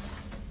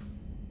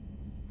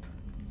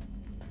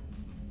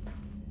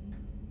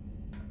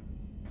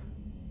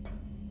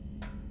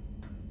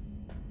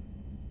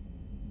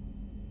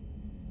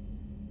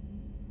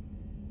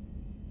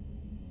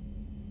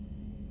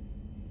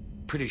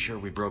 Pretty sure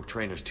we broke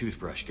Trainer's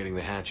toothbrush getting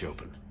the hatch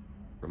open.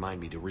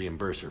 Remind me to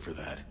reimburse her for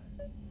that.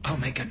 I'll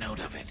make a note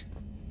of it.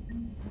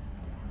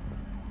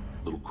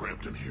 Little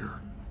cramped in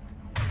here.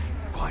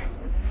 Quiet.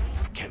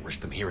 Can't risk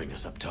them hearing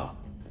us up top.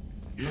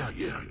 Yeah.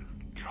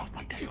 Get off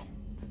my tail.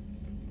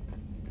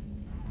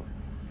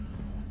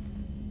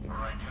 All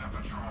right, get a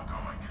patrol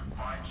going.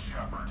 Find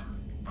Shepard.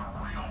 The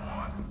real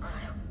one.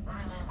 Hey, what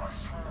do you mean by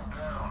slow him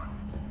down?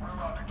 We're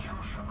allowed to kill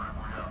Shepard if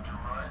we have to,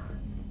 right?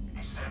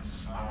 He said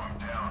slow him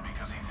down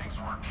because he thinks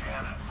we're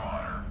cannon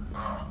fodder.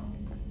 Oh,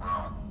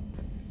 well,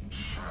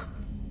 shit.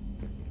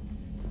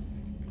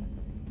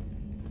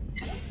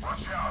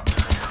 Watch out, they're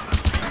here to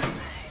detect me.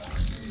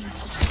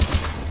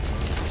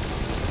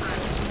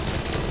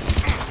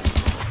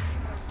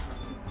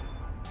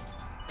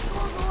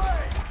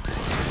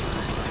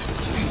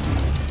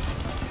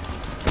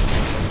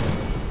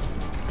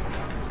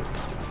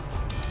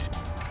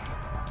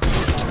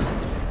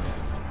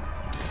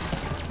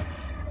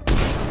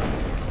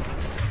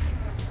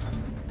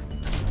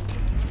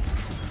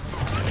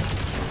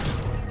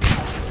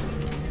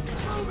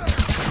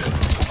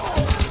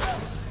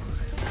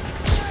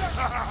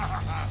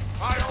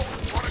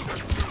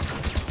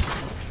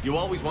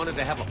 always wanted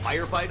to have a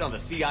firefight on the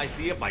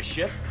CIC of my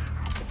ship?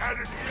 And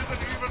it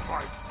isn't even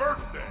my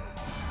birthday!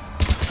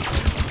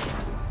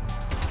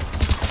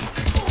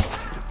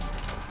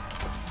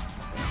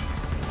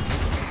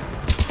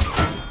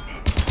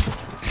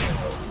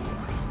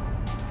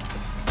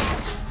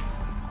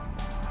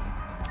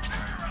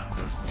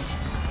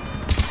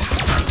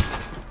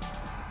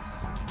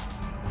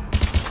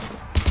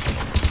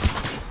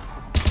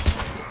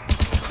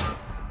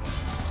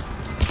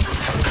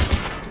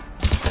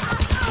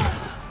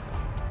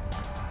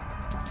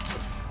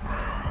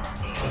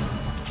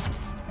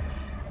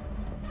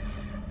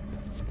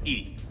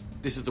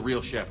 This is the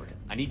real Shepard.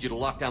 I need you to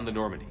lock down the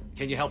Normandy.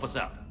 Can you help us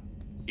out?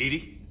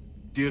 Edie?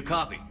 Do you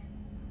copy?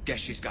 Guess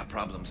she's got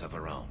problems of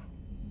her own.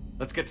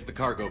 Let's get to the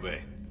cargo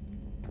bay.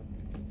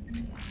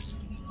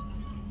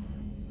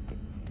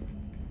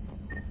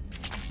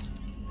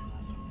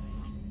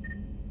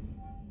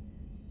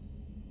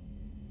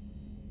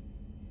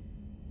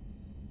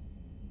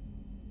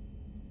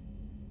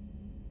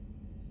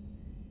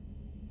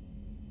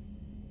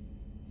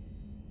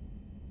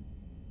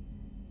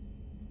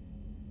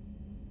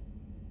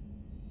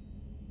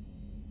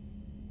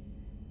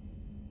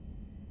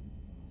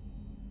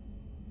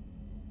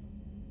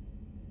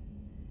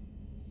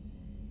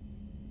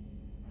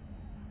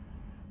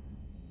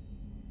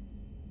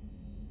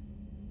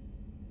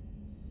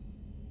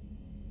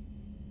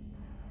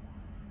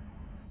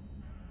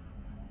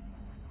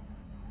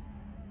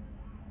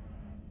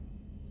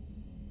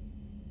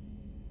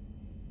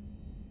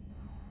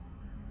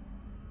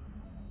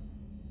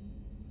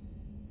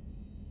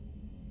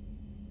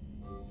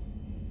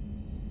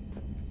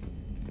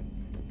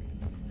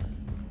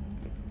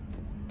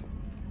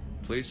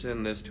 Please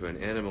send this to an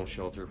animal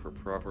shelter for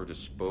proper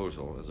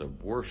disposal, as a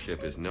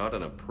warship is not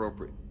an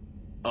appropriate...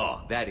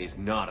 Oh, that is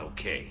not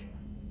okay.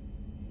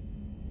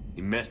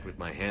 You messed with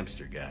my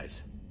hamster,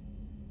 guys.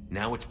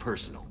 Now it's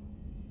personal.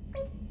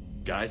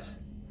 Guys?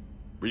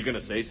 Were you gonna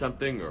say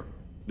something, or...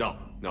 No,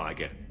 I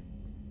get it.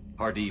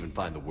 Hard to even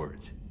find the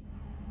words.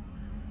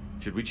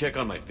 Should we check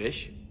on my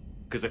fish?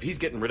 Because if he's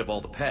getting rid of all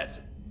the pets...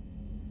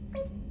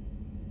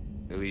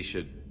 we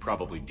should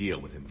probably deal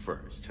with him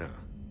first, huh?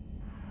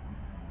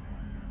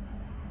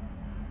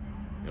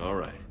 All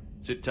right.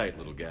 Sit tight,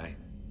 little guy.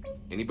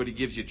 Anybody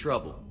gives you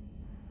trouble,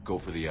 go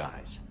for the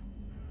eyes.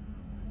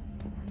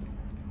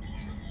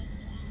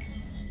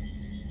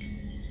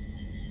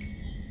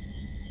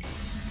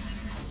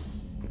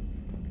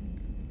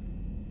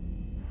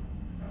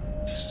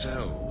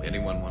 So,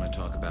 anyone want to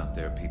talk about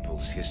their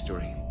people's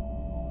history?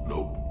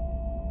 Nope.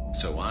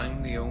 So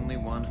I'm the only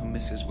one who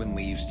misses when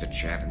we used to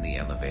chat in the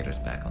elevators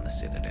back on the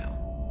Citadel.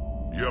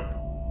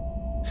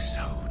 Yep.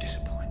 So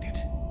disappointed.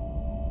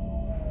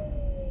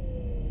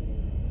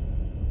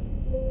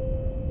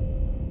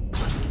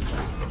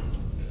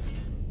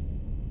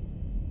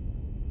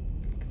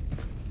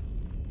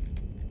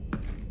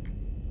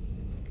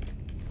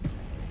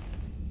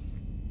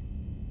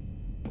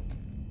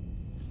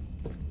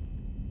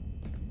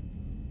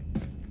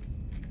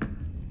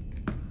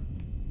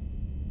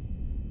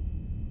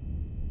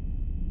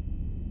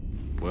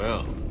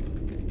 Well,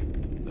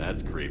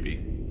 that's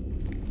creepy.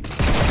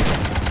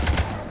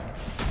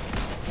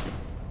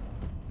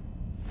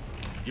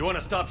 You want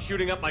to stop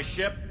shooting up my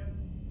ship?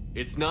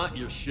 It's not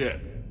your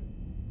ship.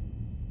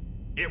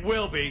 It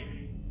will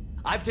be.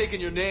 I've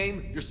taken your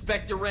name, your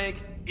Spectre rank,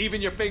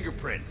 even your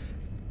fingerprints.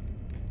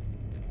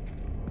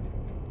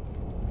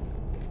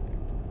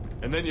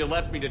 And then you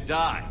left me to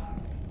die.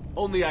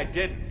 Only I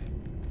didn't.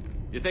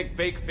 You think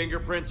fake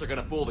fingerprints are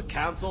gonna fool the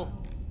Council?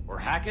 Or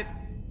hack it?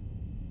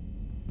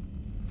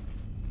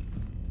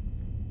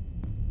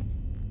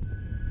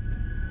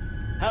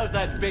 How's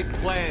that big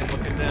plan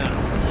looking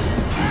now?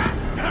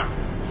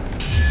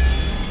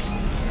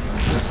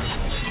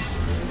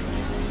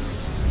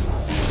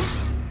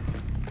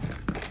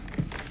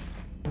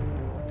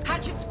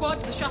 Hatchet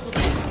squad to the shuttle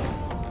bay.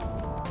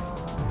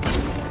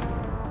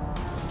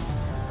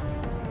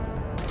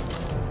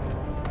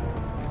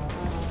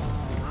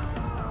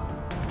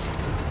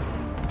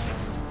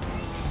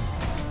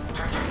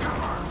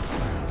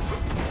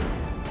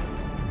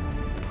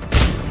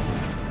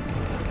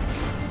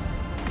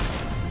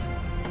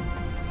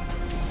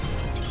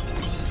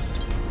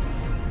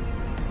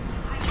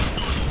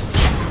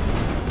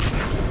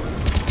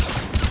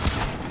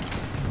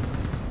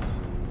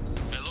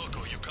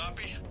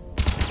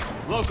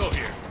 Loco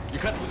here. You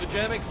cut through the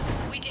jamming?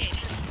 We did.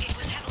 It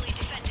was heavily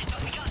defended,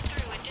 but we got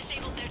through and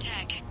disabled their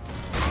tech.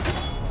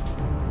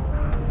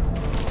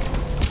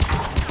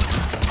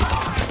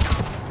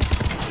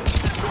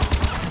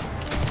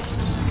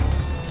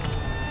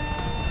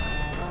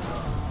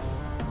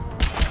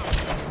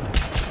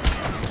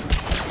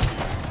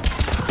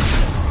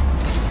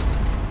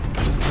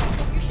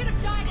 You should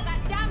have died at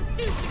that damn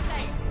sushi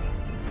place.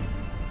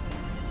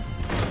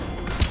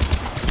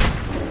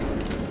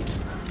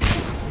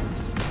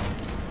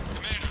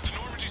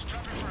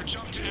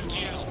 Jump to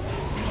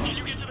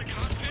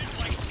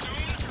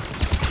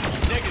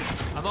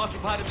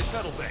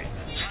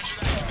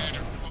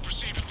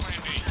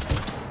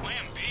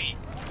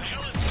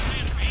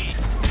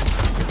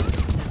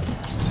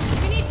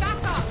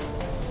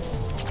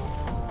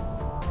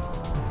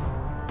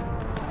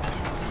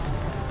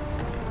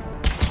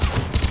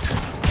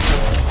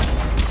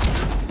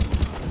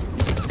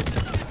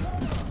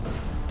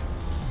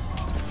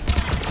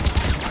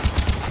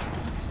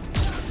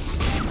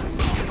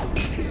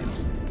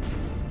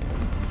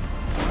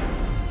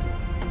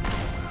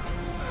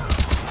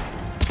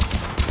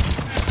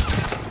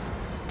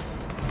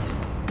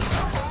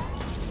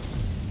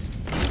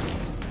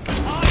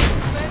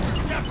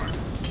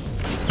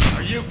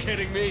you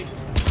kidding me?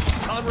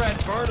 Conrad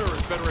Burner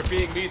is better at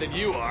being me than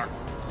you are.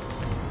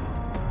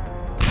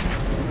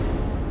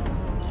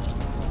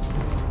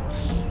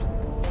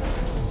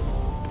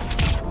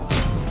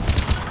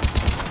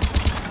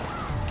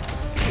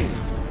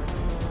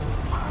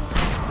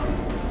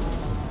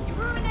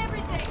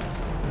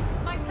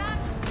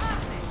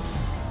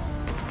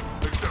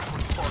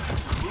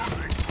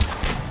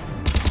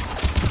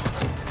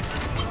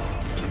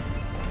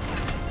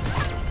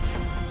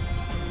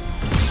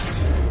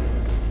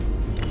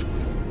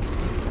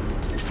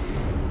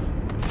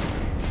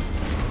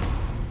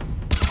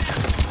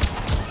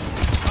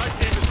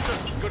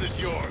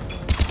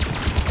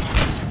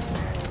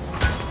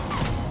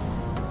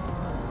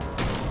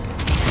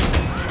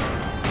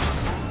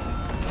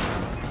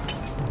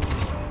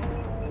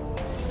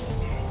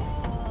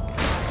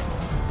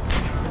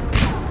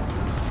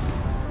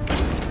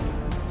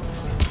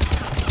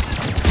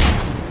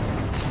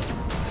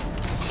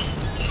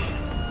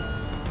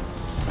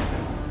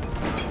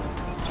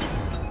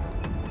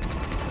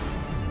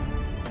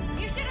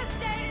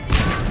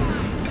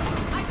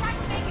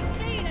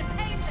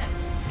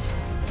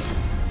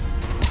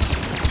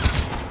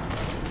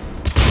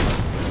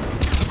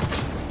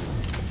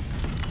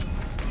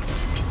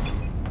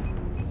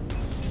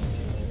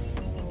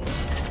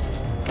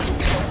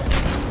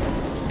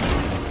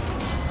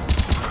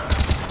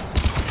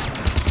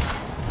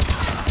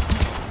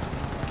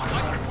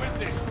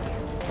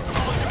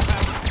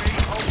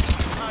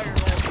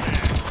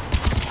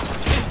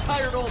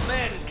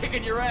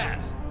 Kicking your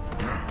ass.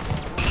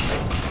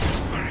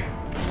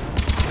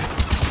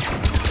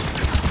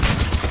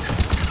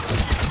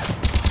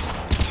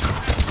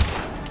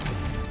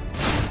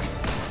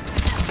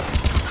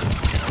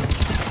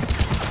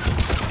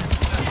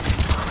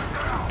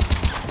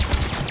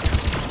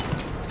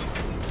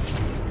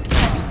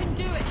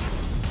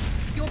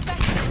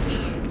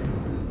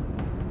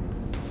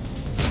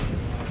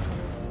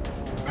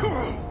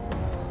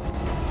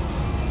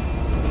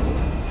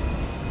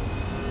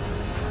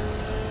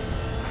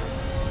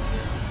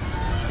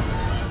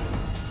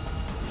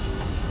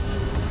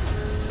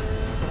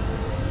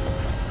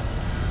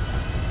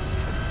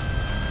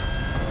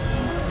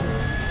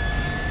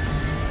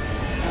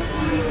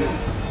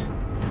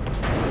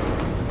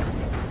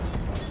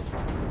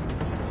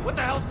 What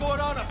the hell's going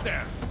on up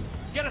there?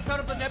 Get us out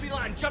of the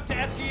nebula and jump to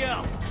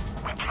FTL.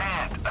 We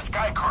can't. A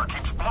sky car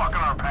keeps blocking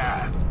our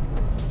path.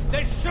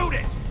 Then shoot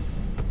it!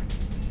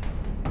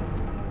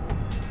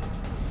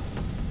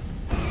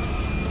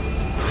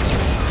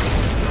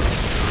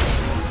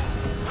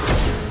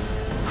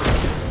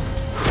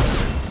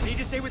 Need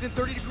to stay within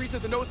 30 degrees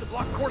of the nose to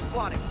block course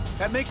plotting.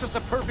 That makes us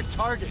a perfect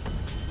target.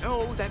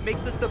 No, that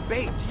makes us the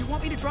bait. Do you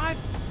want me to drive?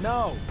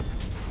 No.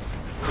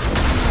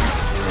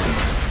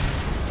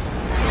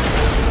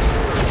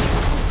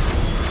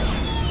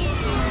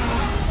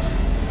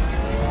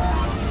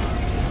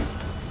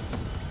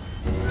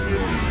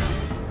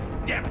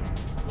 Damn it!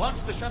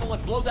 Launch the shuttle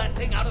and blow that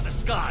thing out of the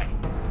sky!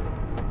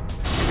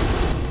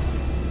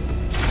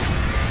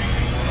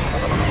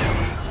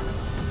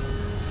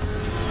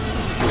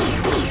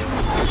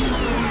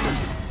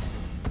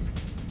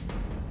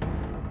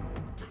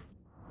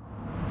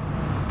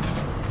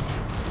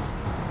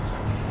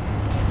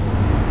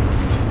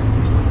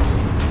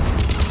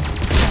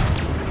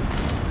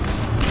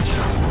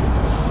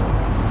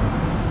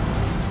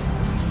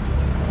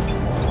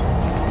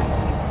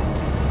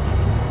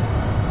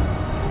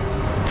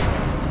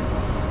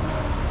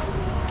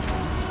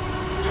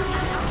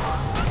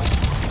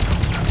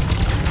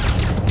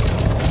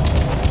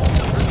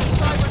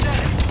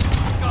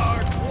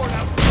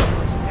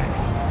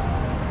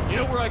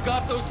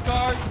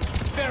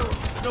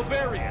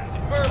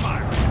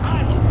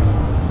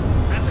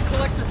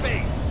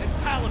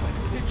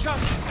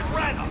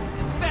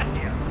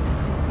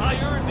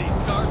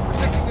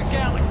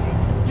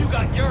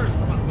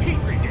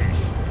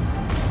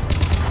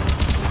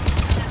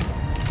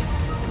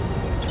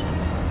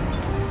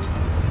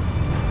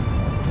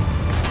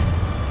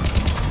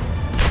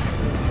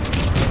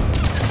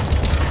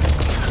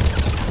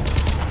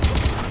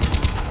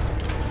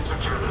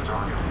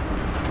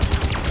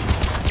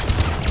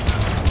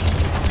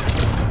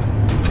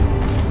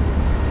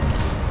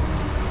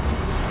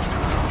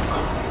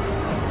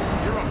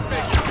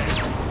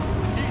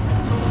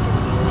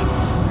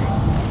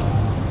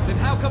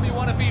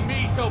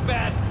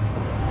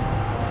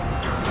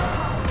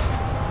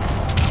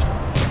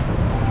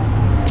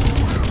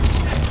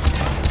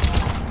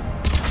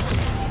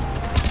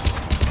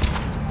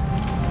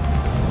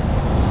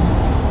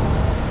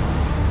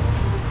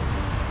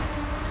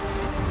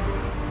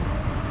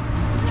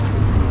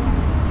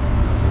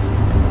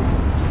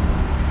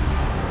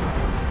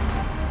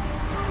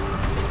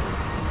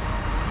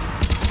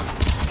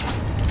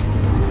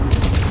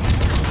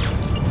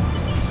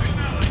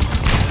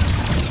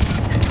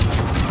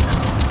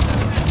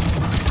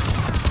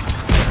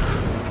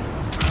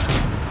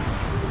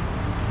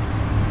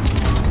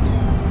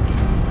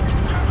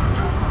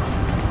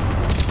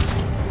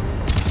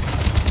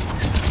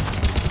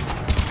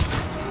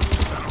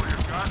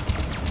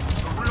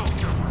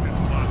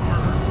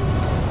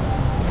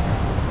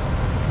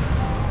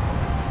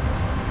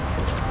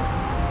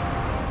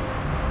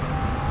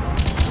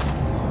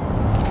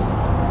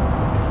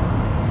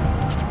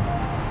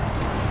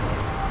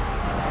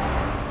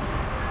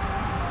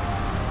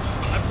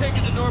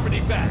 taking the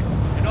Normandy back.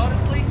 And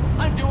honestly,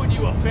 I'm doing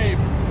you a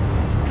favor.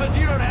 Because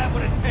you don't have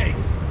what it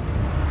takes.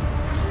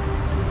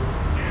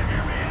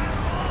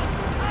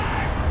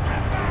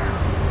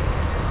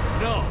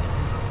 No,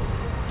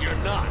 you're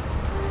not.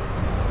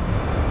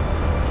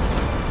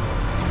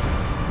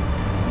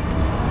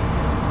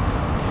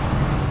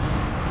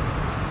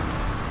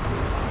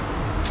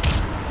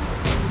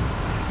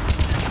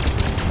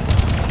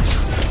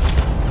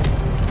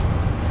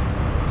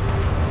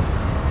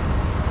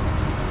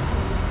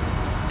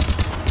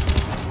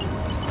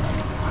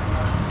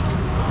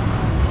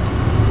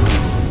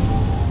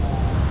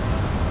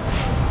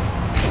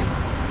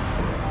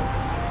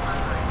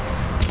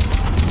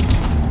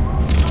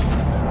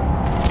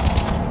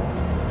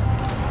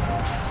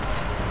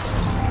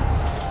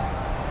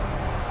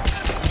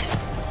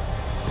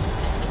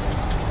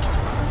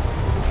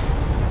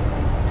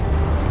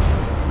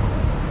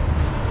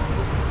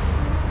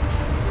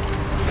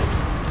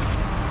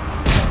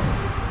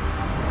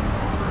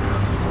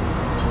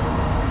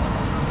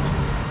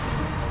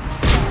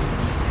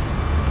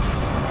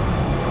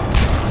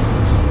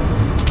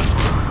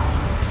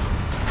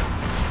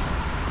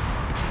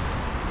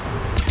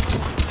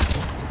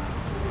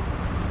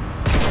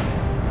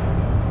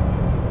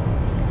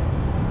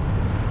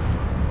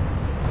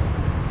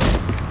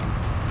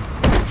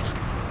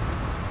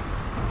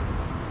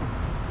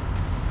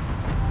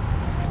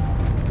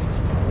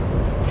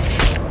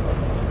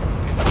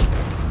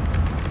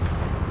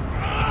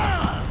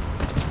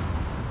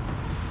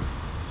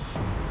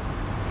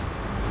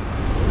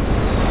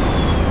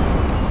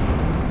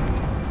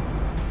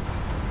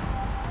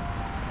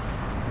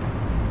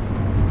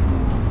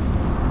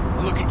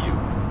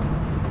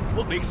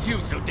 Makes you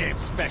so damn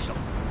special.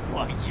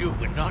 Why you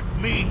and not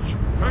me?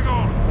 Hang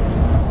on!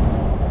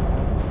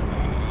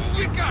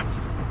 You got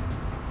you!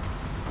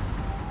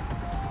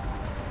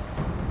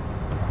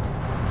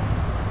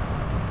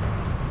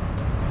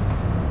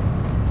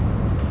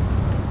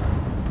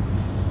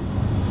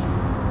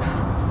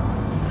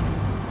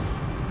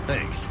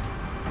 Thanks.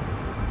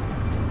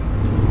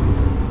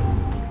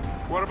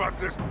 What about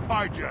this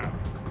pie jam?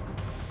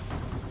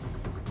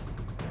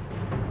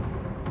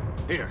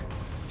 Here,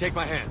 take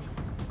my hand.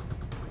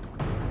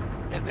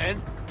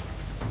 And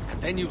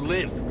then you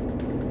live. For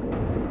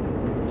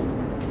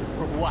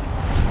what?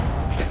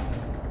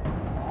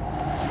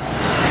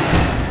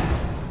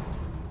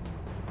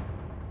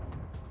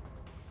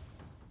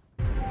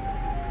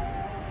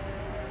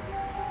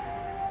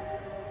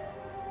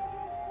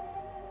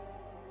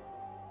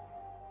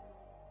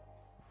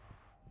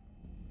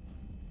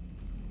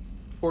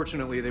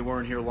 Fortunately, they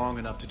weren't here long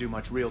enough to do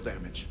much real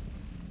damage.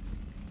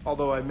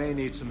 Although I may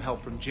need some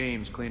help from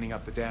James cleaning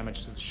up the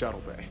damage to the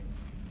shuttle bay.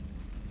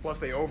 Plus,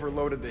 they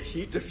overloaded the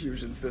heat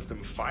diffusion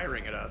system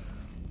firing at us.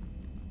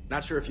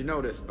 Not sure if you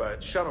noticed,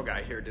 but Shuttle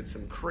Guy here did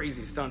some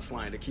crazy stunt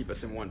flying to keep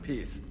us in one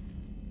piece.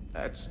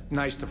 That's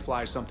nice to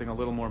fly something a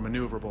little more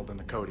maneuverable than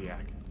the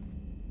Kodiak.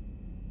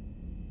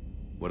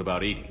 What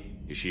about Edie?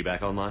 Is she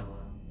back online?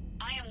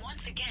 I am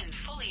once again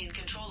fully in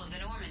control of the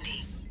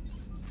Normandy.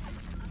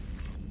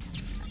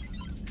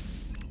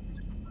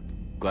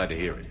 Glad to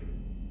hear it.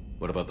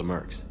 What about the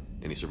mercs?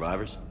 Any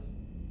survivors?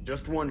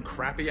 Just one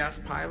crappy-ass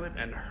pilot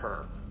and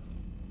her.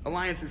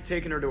 Alliance has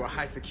taken her to a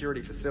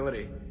high-security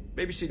facility.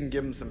 Maybe she can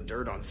give him some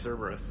dirt on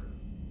Cerberus.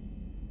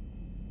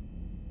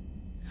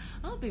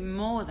 I'll be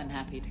more than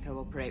happy to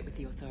cooperate with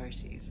the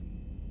authorities.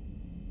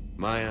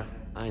 Maya,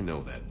 I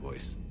know that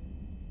voice.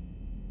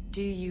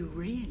 Do you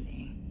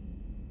really?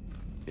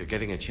 You're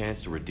getting a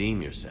chance to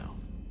redeem yourself.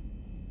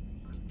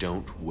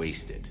 Don't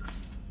waste it.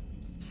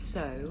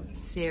 So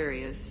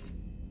serious.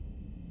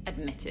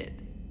 Admit it.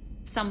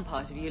 Some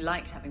part of you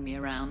liked having me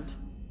around.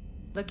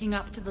 Looking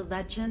up to the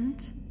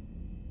legend?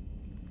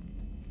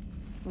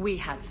 We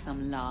had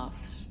some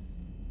laughs.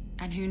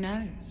 And who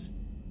knows?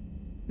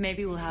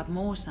 Maybe we'll have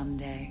more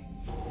someday.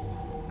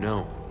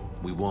 No,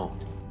 we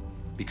won't.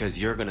 Because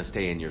you're gonna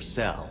stay in your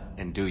cell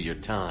and do your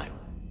time.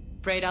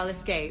 Afraid I'll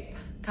escape,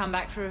 come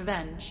back for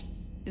revenge?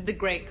 Is the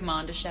great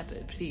Commander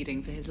Shepard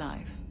pleading for his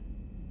life?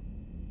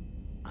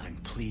 I'm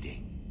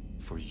pleading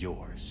for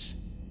yours.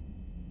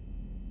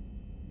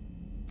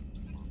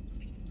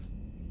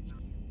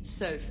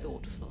 So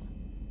thoughtful.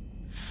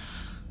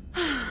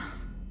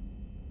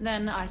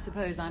 Then I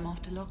suppose I'm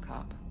off to lock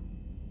up.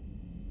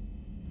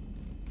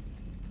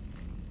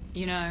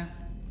 You know,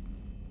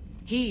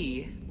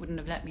 he wouldn't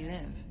have let me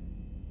live.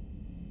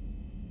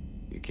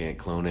 You can't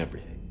clone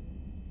everything.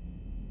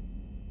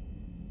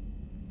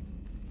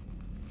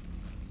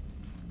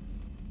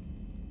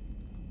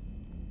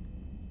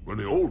 In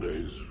the old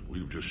days,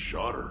 we've just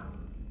shot her.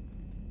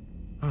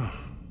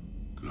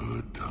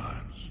 Good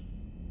times.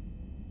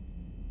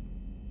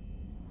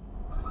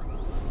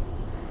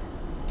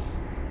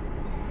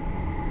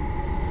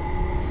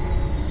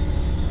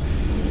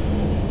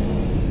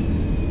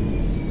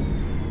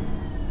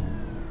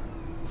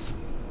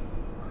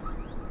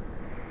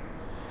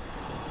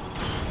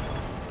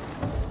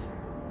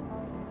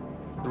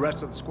 The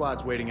rest of the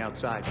squad's waiting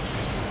outside.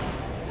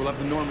 We'll have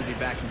the Normandy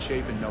back in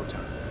shape in no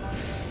time.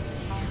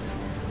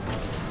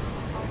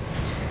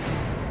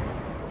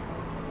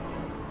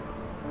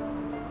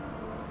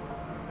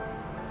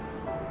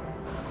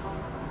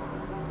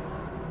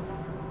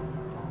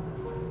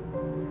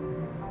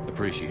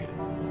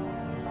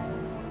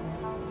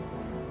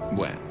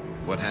 Well,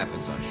 what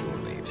happens on shore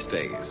leave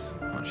stays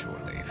on shore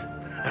leave.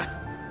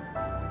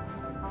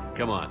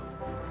 Come on.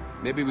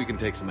 Maybe we can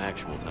take some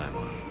actual time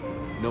off.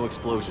 No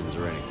explosions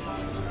or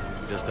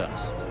anything. Just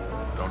us.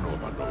 Don't know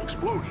about no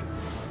explosions.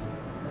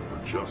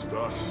 But just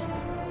us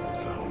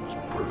sounds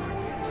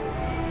perfect.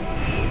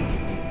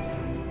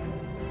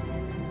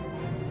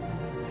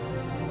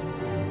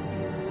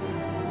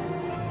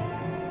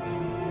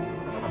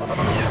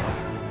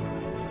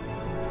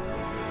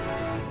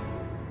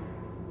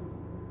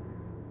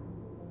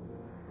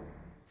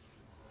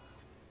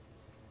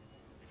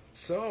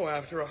 So,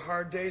 after a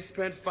hard day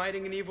spent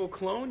fighting an evil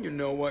clone, you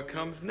know what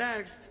comes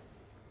next.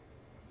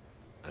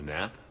 A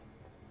nap?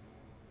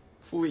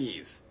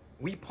 Please.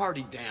 We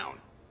party down.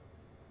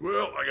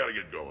 Well, I gotta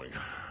get going.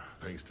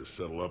 Things to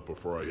settle up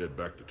before I head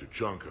back to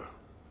Tuchanka.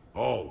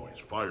 Always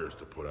fires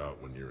to put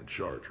out when you're in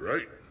charge,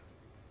 right?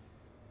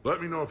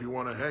 Let me know if you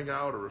want to hang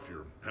out or if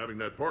you're having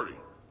that party.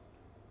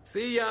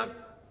 See ya!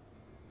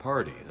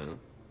 Party, huh?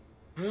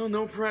 Well,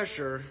 no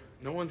pressure.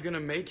 No one's gonna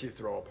make you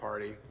throw a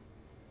party.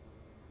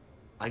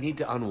 I need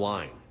to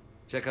unwind.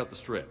 Check out the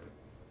strip.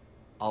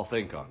 I'll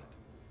think on it.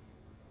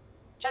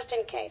 Just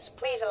in case,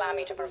 please allow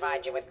me to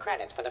provide you with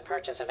credits for the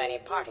purchase of any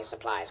party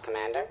supplies,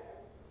 Commander.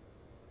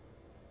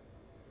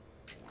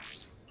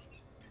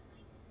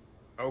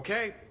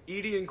 Okay,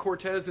 Edie and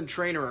Cortez and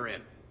Trainer are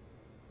in.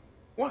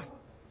 What?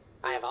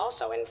 I have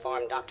also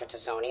informed Dr.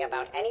 Tazzoni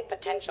about any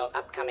potential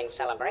upcoming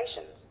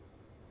celebrations.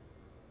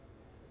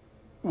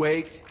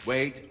 Wait.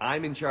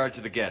 I'm in charge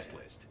of the guest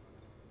list.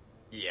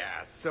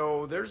 Yeah,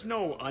 so there's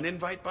no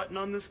uninvite button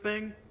on this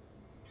thing?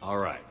 All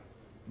right.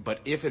 But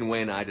if and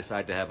when I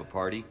decide to have a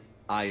party,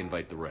 I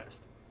invite the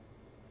rest.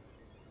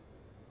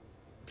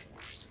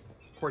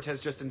 Cortez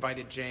just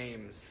invited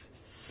James.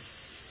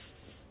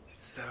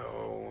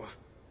 So...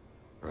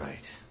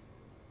 Right.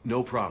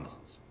 No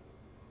promises.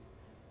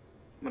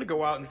 I'm gonna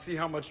go out and see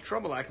how much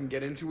trouble I can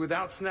get into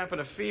without snapping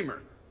a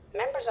femur.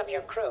 Members of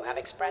your crew have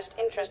expressed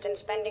interest in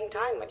spending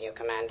time with you,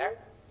 Commander.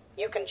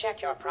 You can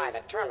check your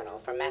private terminal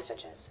for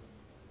messages.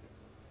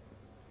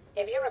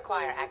 If you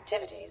require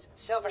activities,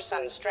 Silver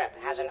Sun Strip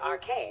has an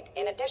arcade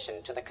in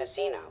addition to the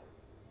casino.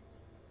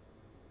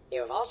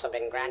 You have also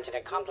been granted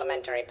a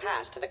complimentary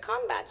pass to the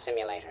combat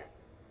simulator.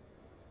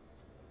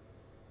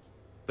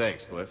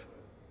 Thanks, Cliff.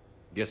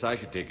 Guess I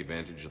should take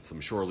advantage of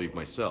some shore leave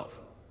myself.